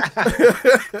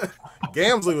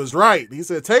 Gamsley was right. He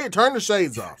said, turn the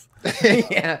shades off.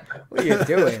 Yeah. What are you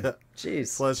doing?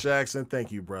 Jeez. Flush Jackson,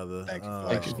 thank you, brother. Thank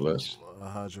you, Flush.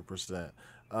 100%.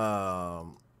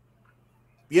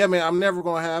 Yeah, man, I'm never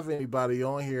gonna have anybody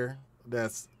on here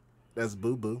that's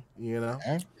boo boo, you know.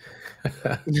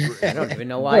 I don't even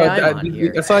know why I'm on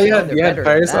here. That's all you had. You had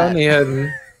Paris on.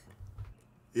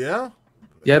 Yeah.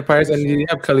 You had Paris, and you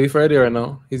have Khalif ready or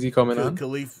no? Is he coming on?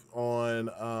 Khalif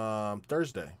on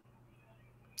Thursday.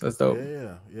 That's dope.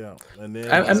 Yeah. And then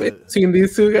I'm between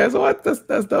these two guys. What?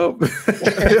 That's dope.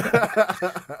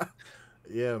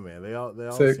 Yeah, man. They all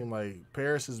Sick. seem like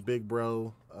Paris is big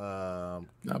bro.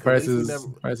 Paris is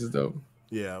dope.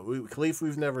 Yeah, Khalif,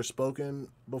 we've never spoken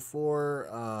before.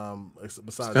 Besides,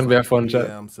 It's gonna be a fun chat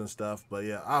and stuff. But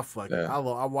yeah, I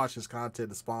watch his content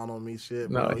to spawn on me shit.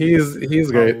 No, Bro.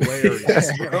 he's great.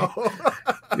 Hilarious, bro.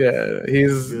 Yeah,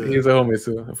 he's a homie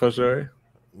too for sure.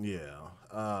 Yeah,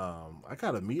 I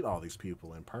gotta meet all these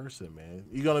people in person, man.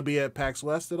 You gonna be at PAX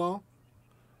West at all?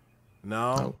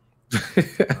 No. All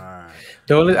right.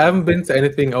 I haven't been to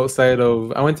anything outside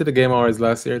of. I went to the Game Awards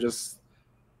last year just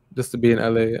to be in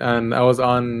LA, and I was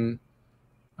on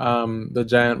the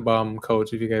Giant Bomb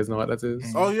coach, if you guys know what that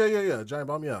is. Oh yeah, Giant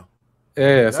Bomb, yeah.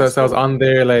 Yeah. So I was cool. on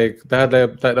there, like they had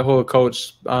like the whole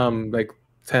coach like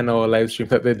 10-hour live stream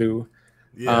that they do.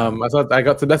 Yeah. I thought I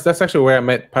got to that's actually where I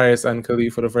met Paris and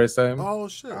Khalif for the first time Oh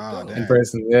shit. Oh, dope. in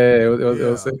person. Yeah, it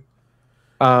was sick.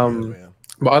 Yeah, man.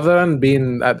 But other than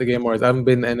being at the Game Awards, I haven't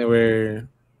been anywhere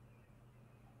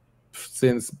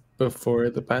since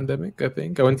before the pandemic. I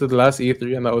think I went to the last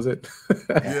E3 and that was it.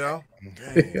 Yeah.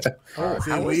 Dang. Oh, See,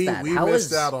 how was that? we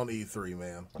missed out on E3,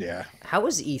 man. Yeah. How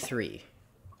was E3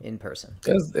 in person?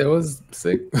 It was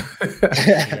sick.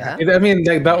 Yeah. I mean,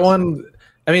 like that one.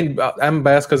 I mean, I'm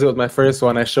biased because it was my first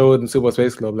one. I showed in Super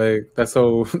Space Club. Like that's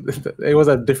so. It was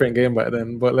a different game back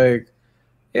then, but like,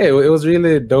 yeah, it was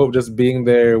really dope just being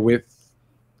there with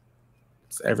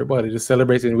everybody, just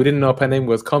celebrating. We didn't know pandemic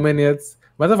was coming yet.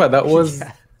 Matter of fact, that was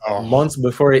months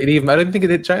before it even. I didn't think it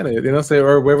hit China, you know,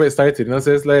 or wherever it started. You know,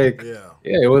 so it's like, yeah,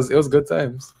 it was good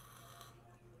times.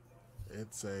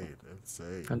 It's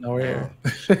Say, I know we're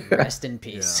Rest in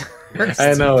peace. Yeah.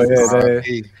 I know, yeah.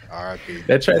 R.I.P. R.I.P.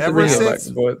 They tried to Ever bring it back,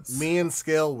 since but me and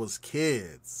Scale was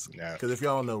kids, Yeah. because if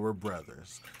y'all know, we're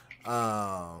brothers.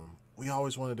 We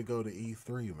always wanted to go to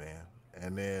E3, man,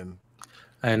 and then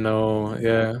I know,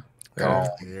 yeah. Gone.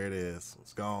 here it is.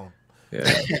 It's gone.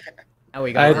 Yeah. Oh,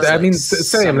 we got this, I like, mean,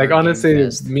 same. Like summer honestly, game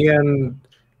fest. me and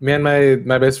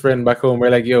my best friend back home, we're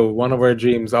like, yo, one of our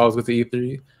dreams always go to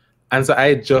E3, and so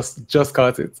I just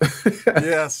caught it.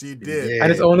 Yes, you did. Yeah.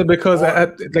 And it's only because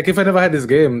like if I never had this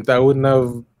game, I wouldn't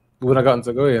have gotten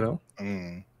to go. You know,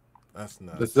 Mm. That's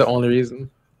nuts. that's the only reason.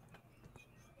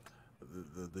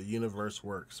 The universe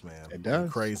works, man. It does. In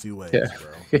crazy ways, Yeah.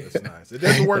 bro. It's nice. It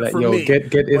doesn't work Like, for yo, me.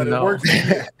 get in but it now. works for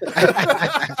you.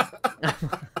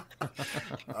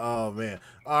 Oh man.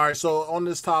 All right. So on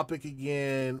this topic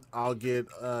again, I'll get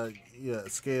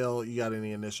Scale. You got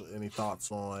any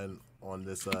thoughts on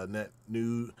this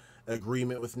new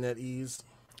agreement with NetEase?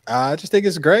 I just think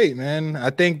it's great, man. I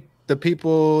think the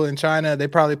people in China, they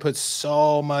probably put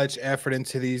so much effort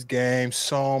into these games,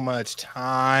 so much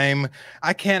time.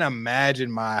 I can't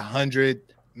imagine my 100,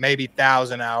 maybe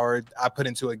 1,000 hours I put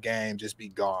into a game just be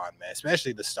gone, man.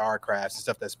 Especially the StarCrafts and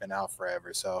stuff that's been out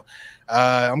forever. So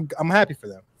I'm happy for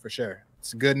them for sure.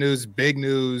 It's good news, big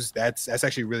news. That's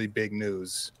actually really big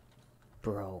news.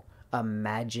 Bro,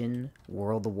 imagine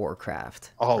World of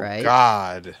Warcraft. Oh right?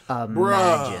 God, Imagine.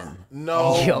 Bruh,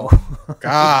 no. Yo.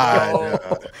 God.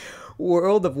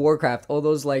 World of Warcraft, all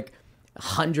those like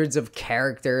hundreds of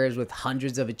characters with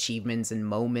hundreds of achievements and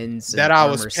moments That and I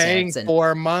was armor paying sets and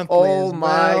for monthly. Oh as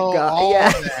my well. God, All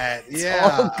yeah. that. it's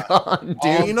Yeah. all gone, dude.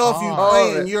 And you know if you're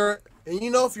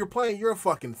Oh, playing, you're a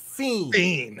fucking fiend.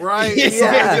 Fiend. Right? Yeah. So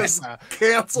you just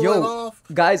cancel Yo, it off.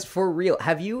 guys, for real,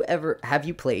 have you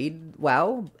played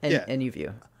WoW? Yeah. Any of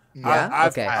you? Yeah.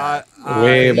 I've- Okay.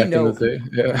 Way you back know- in the day.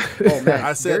 Yeah. Oh man,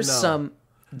 I said there's no.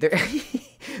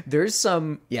 there's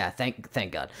some. Yeah,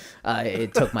 thank God.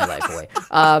 It took my life away.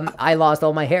 I lost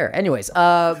all my hair. Anyways,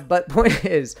 but point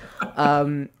is,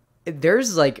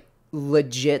 there's like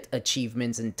legit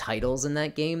achievements and titles in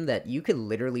that game that you could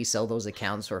literally sell those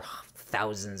accounts for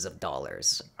thousands of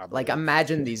dollars. Like,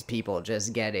 imagine these people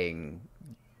just getting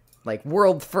like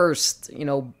world first,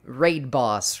 raid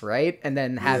boss, right? And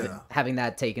then having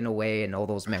that taken away and all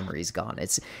those memories gone.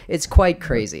 It's quite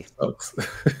crazy.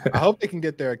 I hope they can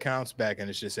get their accounts back and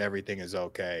it's just everything is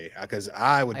okay. Because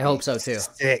I hope so too.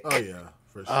 Sick. Oh yeah,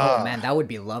 for sure. Oh man, that would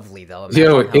be lovely though. Imagine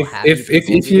Yo, how happy if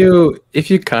people would be.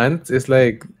 you can't, it's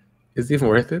like, is it even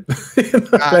worth it?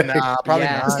 Nah, probably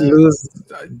Yeah. not. Just lose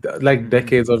like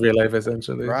decades of your life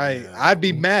essentially. Right. Yeah. I'd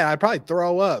be mad. I'd probably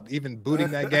throw up, even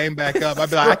booting that game back up. I'd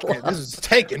be like, this is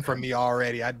taken from me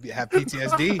already. Have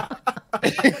PTSD.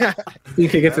 You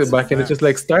can get That's it back and it just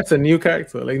like starts a new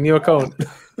character, like new account.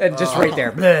 And just right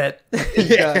there. Bleh.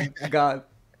 Yeah. God.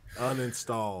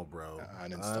 Uninstall, bro.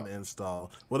 Uninstall. Uninstall.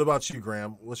 What about you,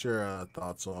 Graham? What's your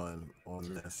thoughts on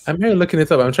this? I'm here looking it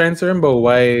up. I'm trying to remember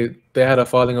why they had a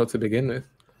falling out to begin with.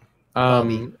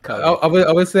 Bobby I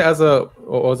Kotick. would say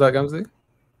what was that, Gamzee?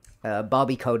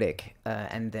 Bobby Kotick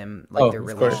and them, like, their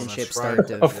of course. relationship That's right. started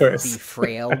to Of course. be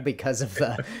frail because of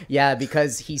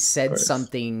because he said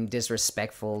something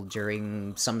disrespectful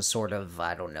during some sort of,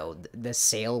 I don't know, the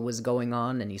sale was going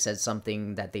on, and he said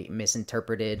something that they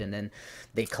misinterpreted, and then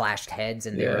they clashed heads,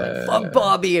 and they were like, "Fuck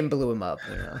Bobby," and blew him up.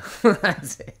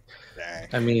 That's it. Dang.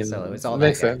 I mean, So it was all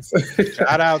makes that guy. sense.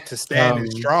 Shout out to Standing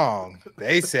Strong.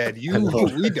 They said you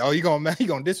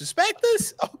gonna disrespect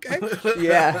us? Okay.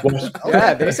 Yeah,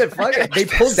 yeah. They said, "Fuck it." They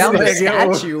pulled down the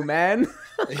statue, man.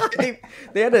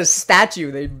 they had a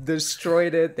statue. They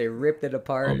destroyed it. They ripped it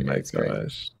apart. Oh my It's great.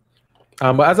 gosh.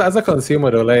 But as a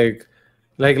consumer though, like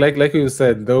you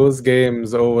said, those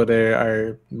games over there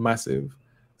are massive.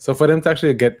 So for them to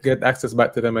actually get access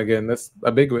back to them again, that's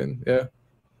a big win. Yeah.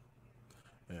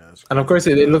 Yeah, it's And of course,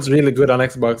 it looks really good on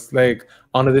Xbox, like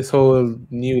under this whole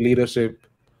new leadership.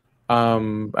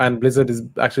 And Blizzard is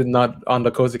actually not on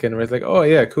the coast again, where it's like, oh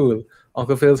yeah, cool.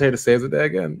 Uncle Phil's here to save the day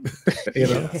again. You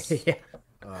know? Yeah.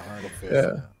 100%.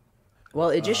 Yeah. Well,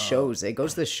 it just shows. It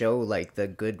goes to show like the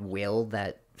goodwill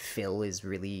that Phil is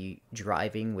really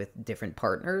driving with different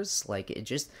partners. Like, it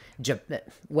just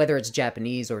whether it's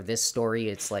Japanese or this story,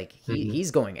 it's like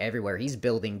he's going everywhere. He's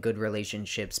building good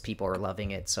relationships. People are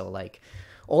loving it. So like,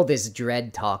 all this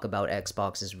dread talk about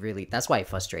Xbox is really, that's why it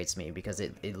frustrates me, because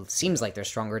it seems like they're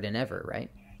stronger than ever, right?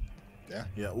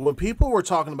 Yeah, when people were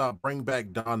talking about bring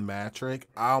back Don Matrick,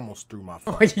 I almost threw my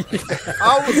phone.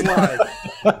 I was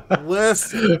like,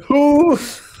 listen, Who?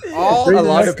 all A this,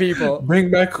 lot of people. Bring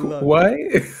back why?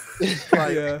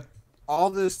 like, all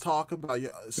this talk about,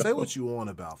 say what you want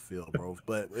about Phil, bro,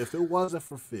 but if it wasn't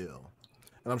for Phil,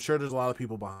 and I'm sure there's a lot of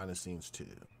people behind the scenes too.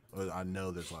 Or I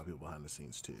know there's a lot of people behind the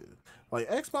scenes too. Like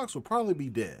Xbox will probably be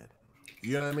dead.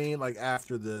 You know what I mean? Like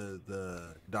after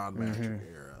the Don Matrick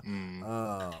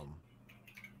era.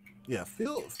 Yeah,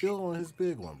 Phil on his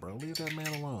big one, bro. Leave that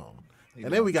man alone.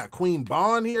 And then we got Queen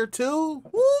Bond here too.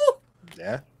 Woo!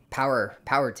 Yeah. Power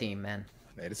team, man.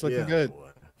 Hey, it's looking good.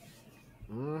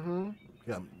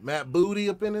 Got Matt Booty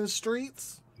up in the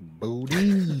streets.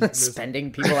 Booty.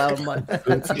 Spending people out of money,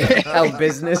 out of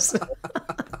business.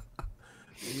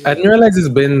 I didn't realize it's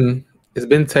been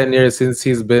 10 years since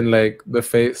he's been like the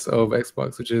face of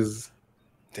Xbox, which is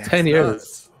 10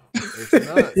 years. It's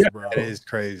nuts, bro. That is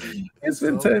crazy. It's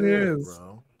been 10 years,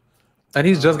 bro. And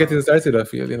he's just getting started, I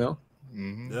feel, you know?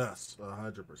 Yes,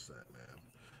 100%,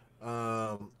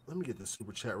 man. Let me get this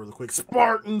super chat really quick.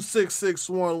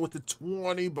 Spartan661 with the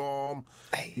 20 bomb.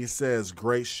 He says,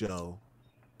 great show.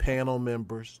 Panel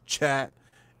members, chat.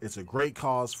 It's a great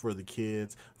cause for the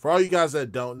kids. For all you guys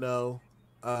that don't know,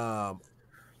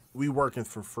 we working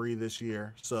for free this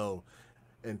year. So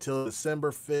until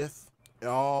December 5th,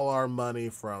 all our money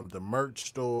from the merch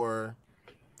store,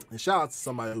 and shout out to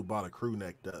somebody who bought a crew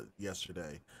neck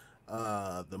yesterday.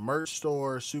 The merch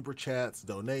store, super chats,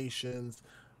 donations,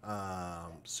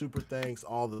 super thanks,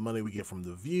 all the money we get from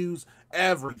the views,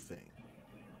 everything.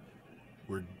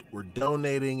 We're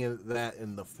donating that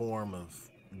in the form of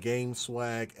game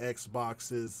swag,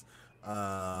 Xboxes,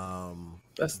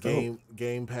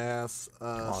 Game Pass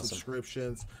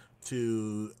subscriptions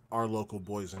to our local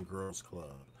Boys and Girls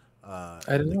Club. I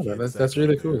didn't know that. That's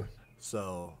really cool.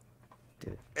 So,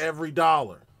 every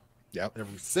dollar, Yep,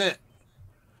 every cent.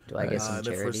 Do I get some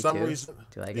charity for some too? reason,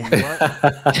 Do I get?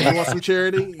 You want some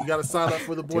charity? You got to sign up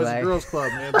for the Boys and Girls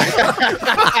Club, man.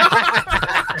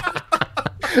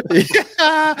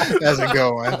 That's a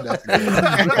good one. That's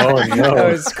a good one. Oh no, That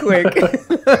was quick.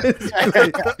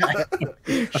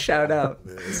 Shout out.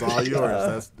 It's all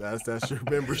yours. That's your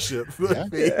membership.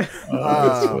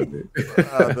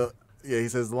 He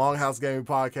says the Longhouse Gaming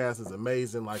Podcast is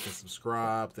amazing. Like and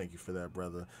subscribe. Thank you for that,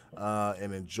 brother.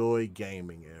 And enjoy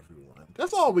gaming, everyone.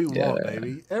 That's all we want,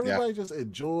 baby. Everybody just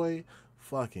enjoy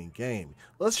fucking gaming.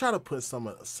 Let's try to put some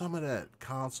of that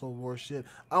console war shit.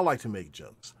 I like to make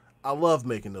jokes. I love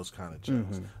making those kind of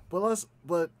jokes.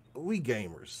 But we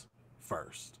gamers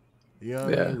first. You know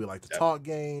what I mean? We like to talk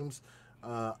games.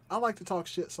 I like to talk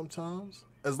shit sometimes,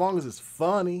 as long as it's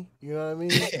funny. You know what I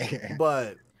mean?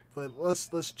 But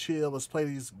let's chill. Let's play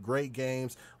these great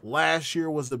games. Last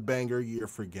year was the banger year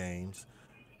for games.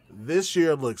 This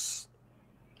year looks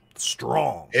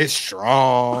strong. It's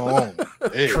strong.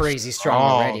 It's Crazy strong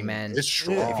already, man. It's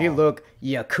strong. If you look,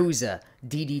 Yakuza,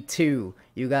 DD2,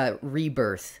 you got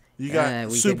Rebirth. You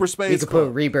got Super Space. We could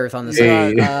put Rebirth on the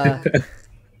Hey. side.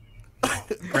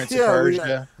 Prince of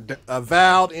Persia.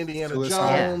 Avowed, Indiana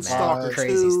Suicide Jones, man, Stalker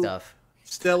crazy 2, stuff.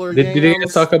 Stellar did you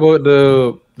guys talk about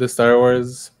the Star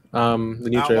Wars the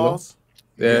new Outlaws?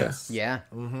 trailer? Yes. Yeah.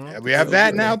 Yeah, we have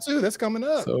that now too. That's coming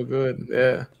up. So good.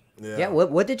 Yeah. Yeah.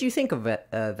 What did you think of it,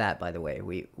 that, by the way?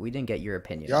 We didn't get your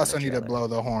opinion. You on also the need to trailer. blow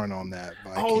the horn on that.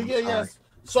 Oh Viking. yeah.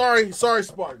 Sorry,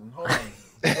 Spartan. Hold on.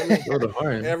 Oh, the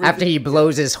horn. After he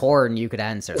blows his horn, you could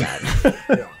answer that.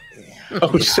 Yeah.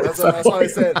 Oh shit. That's why I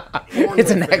said It's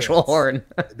an actual horn.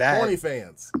 Horny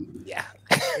fans. Yeah.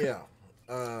 Yeah.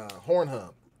 Horn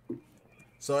Hub.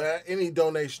 So any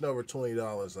donation over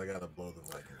 $20, I gotta blow the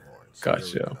Viking horn. So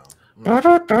Gotcha.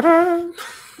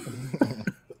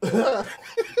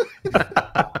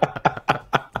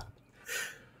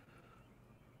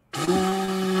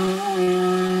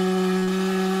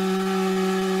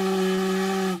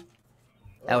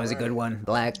 That was a good one,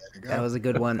 Black. That was a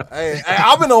good one. Hey,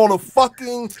 I've been on a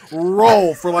fucking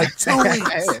roll for like 2 Hey,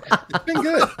 weeks. it's been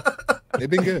good. They've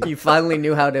been good. You finally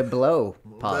knew how to blow.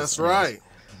 Pause. That's right.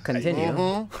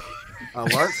 Continue. I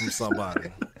learned from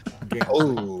somebody.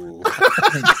 Oh,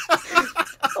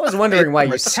 I was wondering why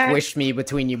you squished me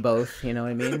between you both. You know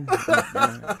what I mean?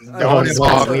 don't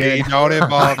involve me. Don't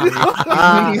involve me.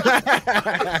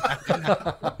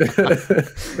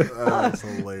 That's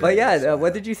hilarious. But yeah,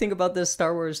 what did you think about this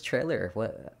Star Wars trailer?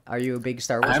 What are you a big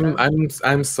Star Wars fan?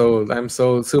 I'm sold. I'm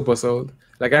sold. Super sold.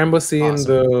 Like I remember seeing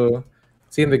the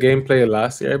gameplay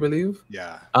last year, I believe.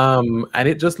 Yeah. And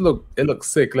it looks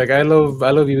sick. Like I love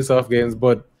Ubisoft games,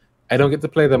 but I don't get to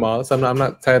play them all, so I'm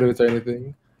not tired of it or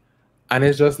anything. And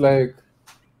it's just like,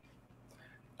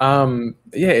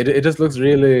 it just looks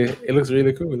really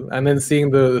cool. And then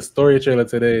seeing the story trailer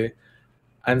today,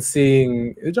 and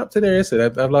seeing it dropped today. Yesterday,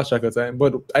 I've lost track of time,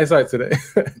 but I saw it today.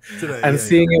 And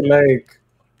seeing it like,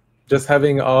 just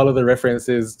having all of the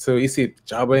references to, you see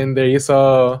Jabba in there, you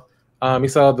saw You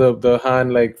saw the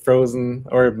hand like frozen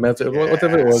or melted,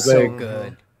 whatever it was. So Like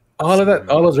good. all of that,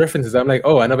 all those references. I'm like,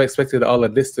 oh, I never expected all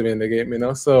of this to be in the game, you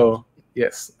know. So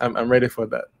yes, I'm ready for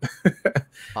that.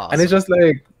 Awesome. And it's just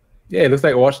like, yeah, it looks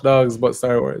like Watch Dogs but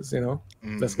Star Wars, you know.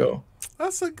 Let's go.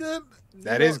 That's a good.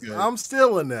 That is good. I'm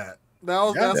stealing that.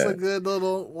 That's Yeah. a good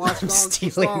little Watch Dogs for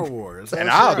stealing. Star Wars. And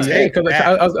That's I'll right. Yeah, take because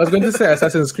that. I was going to say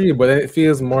Assassin's Creed, but then it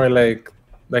feels more like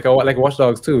Watch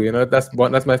Dogs 2. You know, that's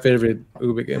my favorite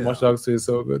Ubi game. Yeah. Watch Dogs 2 is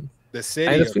so good. The I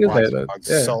city just of feel Watch that, Dogs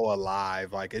yeah. so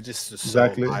alive. Like it just is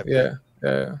Exactly. so lively.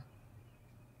 Yeah.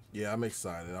 Yeah, I'm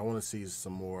excited. I want to see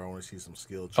some more. I want to see some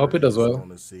skill trees. I hope it does well. I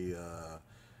want to see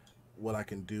what I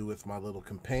can do with my little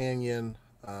companion.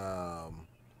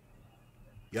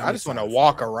 Yeah, I just want to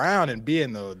walk around and be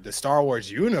in the Star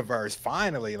Wars universe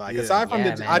finally. Like Yeah. aside from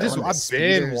Yeah, the, man, I've on the been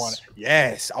speeders. wanting.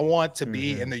 Yes, I want to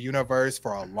be in the universe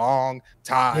for a long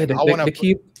time. Yeah, I want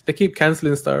they keep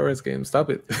canceling Star Wars games. Stop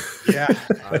it. Yeah.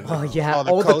 Oh yeah, All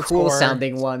the all the Cold cool War.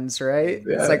 sounding ones, right?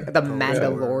 Yeah. It's like the Cold War.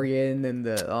 Mandalorian and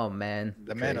the oh man,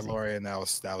 The crazy. Mandalorian, that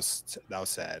was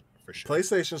sad for sure.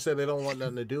 PlayStation said they don't want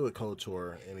nothing to do with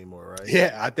KOTOR anymore, right?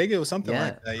 Yeah, I think it was something Yeah,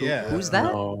 like that. Yeah. Who's that?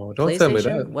 No, don't tell me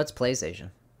PlayStation? that. What's PlayStation?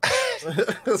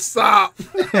 Stop.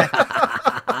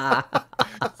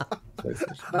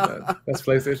 PlayStation. That's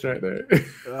PlayStation right there.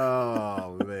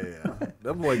 Oh man,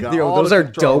 that boy got Yo, all those the are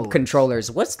dope controls.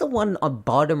 controllers. What's the one on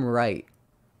bottom right?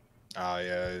 Oh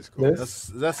yeah, it's cool. This?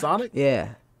 Is that Sonic?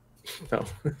 Yeah. No.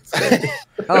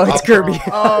 Oh, it's Kirby.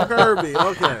 Oh, Kirby.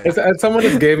 Okay. It's some of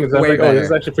these games. I'm Way like, oh, this is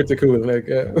better. actually pretty cool. Like,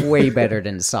 Way better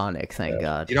than Sonic, thank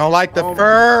God. You don't like the Oh my-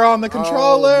 fur on the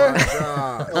controller? Oh my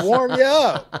gosh. It'll warm you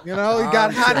up. You know, you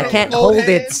got hot. I and can't cold hold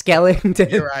it, hands.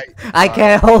 Skellington. You're right. I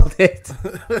can't hold it.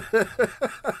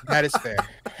 That is fair.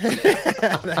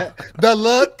 The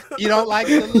look. You don't like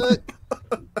the look?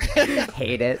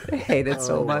 Hate it. Hate it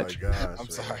so Oh my much. gosh, I'm man.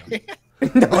 sorry.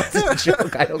 No, it's a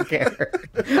joke. I don't care.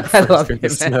 I love can it, you man.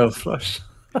 smell flush?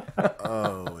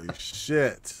 Holy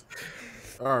shit.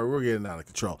 All right, we're getting out of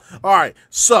control. All right,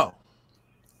 so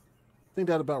I think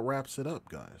that about wraps it up,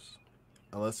 guys.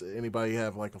 Unless anybody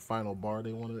have like a final bar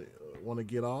they want to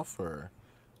get off, or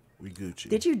we Gucci.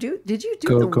 Did you do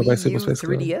Go- the go by Wii U Super Space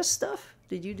Club. 3DS stuff?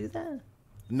 Did you do that?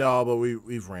 No, but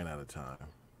we've ran out of time.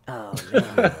 Oh,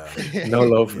 yeah. Yeah. No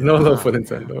love for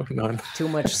Nintendo. None. Too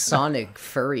much Sonic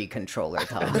furry controller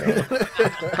talk.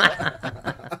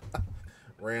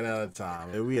 Ran out of time.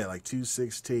 And we had like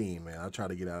 2:16, man. I try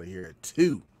to get out of here at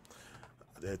 2.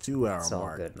 That 2 hour It's all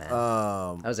mark. good, man.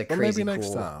 That was a Maybe crazy next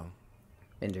cool- time.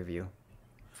 Interview.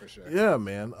 For sure. Yeah,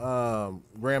 man.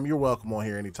 Graham, you're welcome on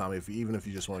here anytime. Even if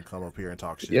you just want to come up here and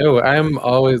talk shit. Yo, I'm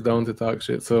always down to talk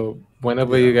shit. So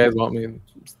whenever you guys want me,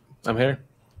 I'm here.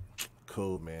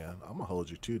 Cool, man. I'm gonna hold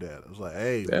you to that. I was like,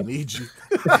 hey, Yeah. we need you.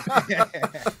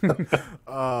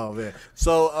 Oh man.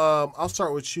 So I'll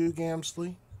start with you,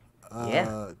 Gamsley.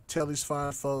 Yeah. Tell these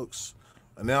fine folks.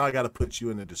 And now I got to put you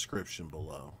in the description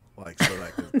below, like so that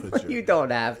I can put your. You don't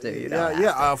have to. You Yeah, don't have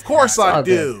yeah. Of course I all good.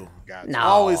 do. Got No, I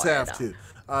always I have don't. to.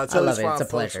 Tell love these it. fine It's a folks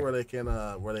pleasure. where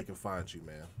they can find you,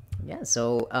 man. Yeah,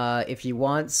 so if you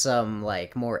want some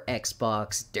like more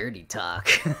Xbox dirty talk,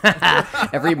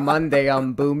 every Monday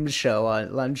on Boom Show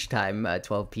at lunchtime,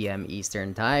 12 p.m.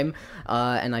 Eastern time,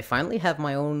 and I finally have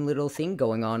my own little thing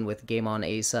going on with Game on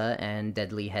Asa and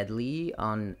Deadly Headley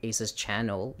on Asa's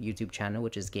channel, YouTube channel,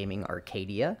 which is Gaming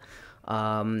Arcadia,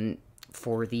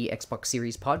 for the Xbox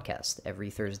Series podcast every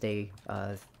Thursday.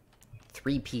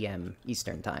 3 p.m.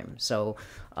 Eastern time. So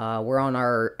we're on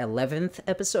our 11th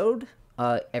episode.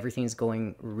 Everything's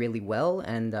going really well,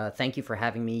 and thank you for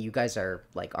having me. You guys are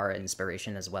like our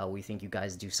inspiration as well. We think you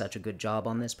guys do such a good job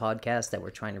on this podcast that we're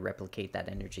trying to replicate that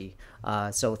energy.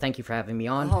 So thank you for having me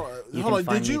on. Hold on.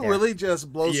 Did you really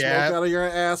just blow Yeah. smoke out of your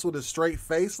ass with a straight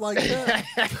face like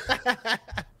that?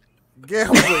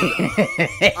 Gambling.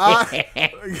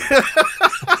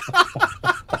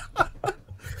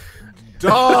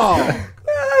 Dog.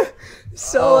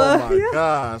 So Oh my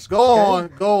gosh. Go on.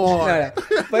 No.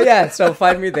 But yeah, so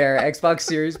find me there, Xbox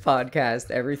Series Podcast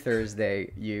every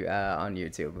Thursday. You on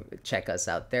YouTube. Check us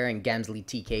out there, and Gamsley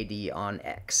TKD on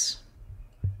X.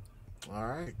 All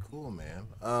right, cool, man.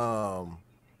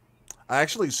 I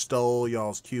actually stole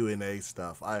y'all's Q&A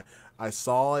stuff. I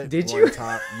saw it. Did one you?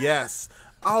 Time. Yes.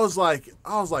 I was like,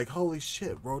 holy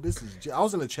shit, bro. This is. I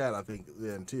was in the chat, I think,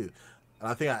 then too. And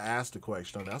I think I asked a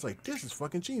question on that. I was like, this is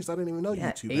fucking genius. I didn't even know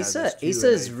Yeah, YouTube has Asa this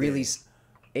is Q&A really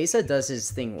thing. Asa does his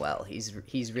thing well. He's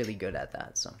really good at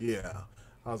that. So Yeah.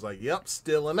 I was like, yep,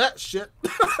 stealing that shit.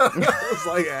 It's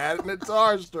like adding it to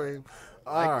our stream.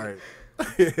 All right.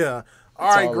 Yeah.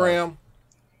 All right, all Graham.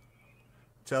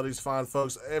 Tell these fine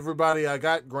folks, everybody, I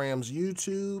got Graham's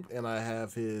YouTube and I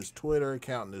have his Twitter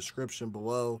account in the description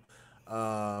below.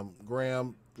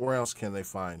 Graham, where else can they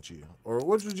find you? Or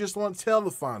what do you just want to tell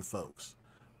the fine folks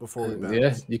before we bounce?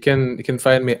 Yeah, you can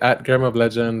find me at Graham of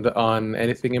Legend on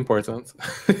anything important.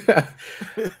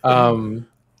 And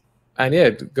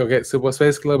yeah, go get Super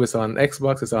Space Club. It's on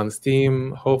Xbox, it's on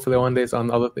Steam. Hopefully one day it's on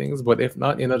other things. But if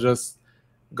not, just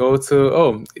go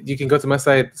to, you can go to my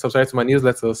site, subscribe to my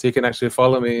newsletter so you can actually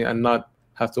follow me and not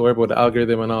have to worry about the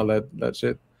algorithm and all that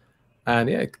shit. And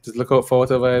yeah, just look out for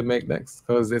whatever I make next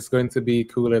because it's going to be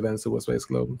cooler than Super Space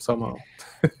Club somehow.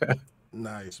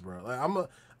 Nice, bro. Like,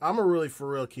 I'm a really for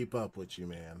real keep up with you,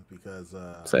 man, because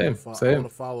same. I want to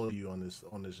follow you on this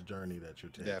journey that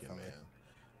you're taking, Definitely. man.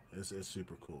 It's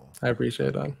super cool. I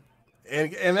appreciate that.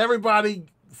 And everybody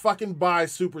fucking buy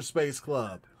Super Space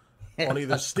Club on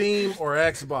either Steam or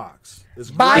Xbox.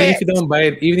 It's Buy great.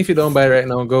 it. Even if you don't buy it right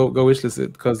now, go wishlist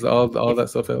it because all that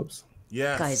stuff helps.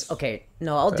 Yes. Guys, okay,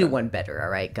 no, I'll do one better, all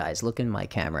right, guys? Look in my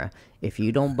camera. If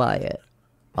you don't buy it,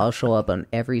 I'll show up on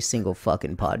every single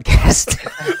fucking podcast.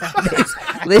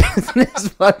 this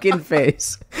fucking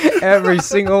face. Every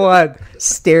single one.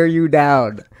 Stare you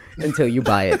down until you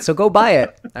buy it. So go buy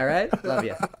it, all right? Love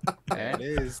you. All right?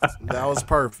 That was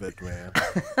perfect, man.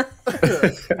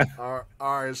 All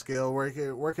right, Scale,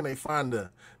 where can they find the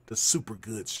super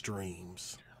good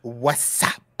streams? What's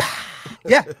up?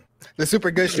 Yeah. The super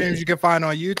good streams you can find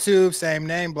on YouTube, same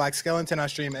name, BLAQQ Skellington. I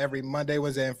stream every Monday,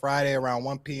 Wednesday, and Friday around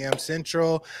 1 p.m.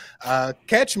 Central.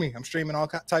 Catch me. I'm streaming all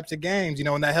types of games.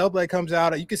 When that Hellblade comes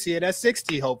out, you can see it at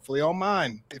 60, hopefully, on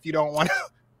mine. If you don't want to.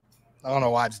 I don't know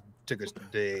why I just took a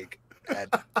dig at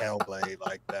Hellblade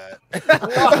like that.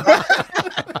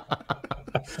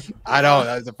 I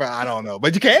don't know,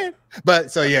 but you can.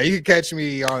 But so yeah, you can catch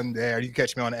me on there. You can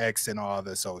catch me on X and all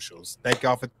the socials. Thank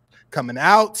y'all for coming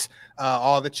out.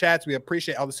 All the chats, we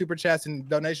appreciate all the super chats and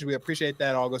donations. We appreciate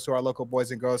that. All goes to our local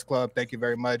Boys and Girls Club. Thank you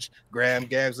very much, Graham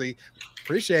Gamsley.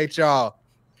 Appreciate y'all.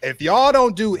 If y'all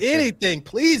don't do anything,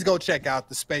 please go check out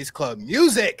the Space Club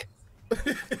music.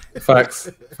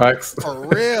 Facts. For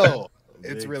real.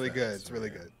 It's Big really facts, good. It's really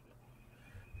man.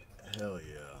 good. Hell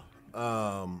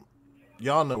yeah.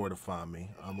 Y'all know where to find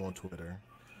me. I'm on Twitter.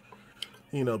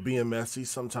 Being messy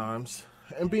sometimes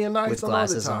and being nice With on other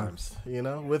glasses on. times.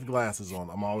 With glasses on.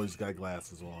 I'm always got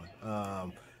glasses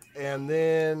on. And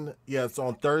then it's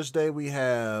on Thursday we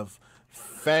have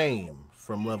Fame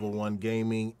from Level 1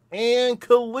 Gaming and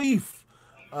Khalif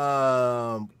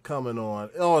coming on.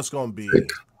 Oh, it's gonna be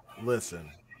listen,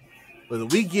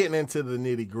 we getting into the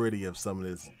nitty-gritty of some of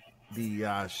this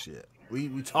DEI shit.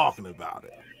 We talking about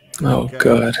it. Oh Okay.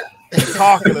 God. We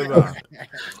talking about it.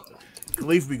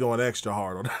 Khalif be going extra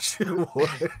hard on that shit. Boy.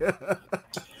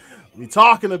 We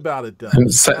talking about it, though. I'm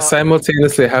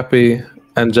simultaneously happy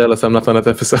and jealous I'm not on that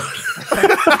episode.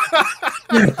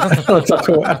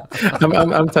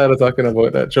 I'm tired of talking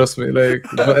about that. Trust me. But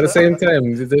at the same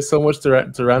time, there's so much to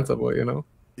rant about.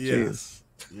 Yes.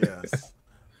 Yes.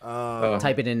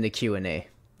 Type it in the Q&A.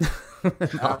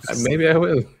 Maybe I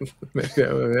will.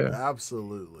 Yeah.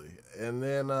 Absolutely. And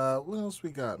then what else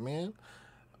we got, man?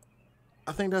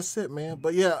 I think that's it, man.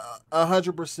 But yeah,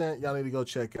 100%. Y'all need to go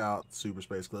check out Super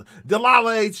Space Club.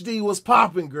 Delilah HD was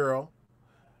popping, girl.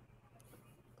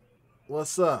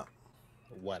 What's up?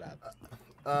 What up?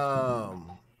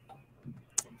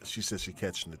 She said she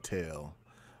catching the tail,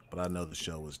 but I know the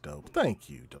show was dope. Thank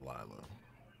you, Delilah.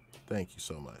 Thank you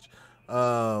so much.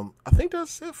 I think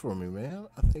that's it for me, man.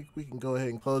 I think we can go ahead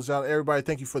and close out. Everybody,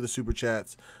 thank you for the super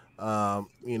chats.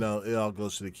 It all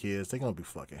goes to the kids. They're gonna be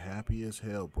fucking happy as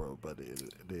hell, bro. But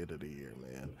at the end of the year,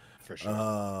 man, For sure.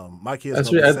 my kids. I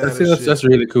gonna be sad think as shit. that's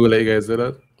really cool that you guys did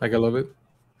that. I love it.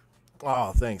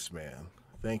 Oh, thanks, man.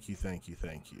 Thank you.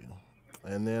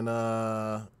 And then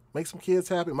make some kids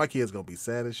happy. My kids gonna be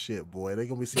sad as shit, boy. They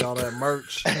gonna be seeing all that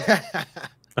merch.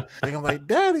 They gonna be like,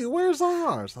 Daddy, where's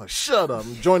ours? Like, shut up.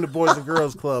 Join the Boys and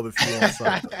Girls Club if you want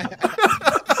something.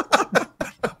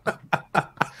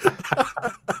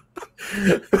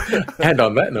 And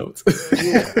on that note,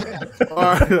 Yeah.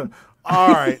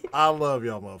 All right. I love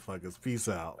y'all, motherfuckers. Peace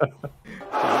out.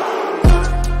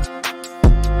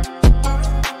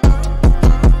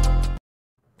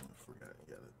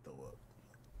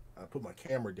 I put my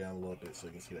camera down a little bit so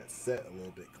you can see that set a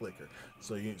little bit clicker.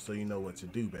 So you know what to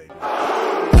do, baby.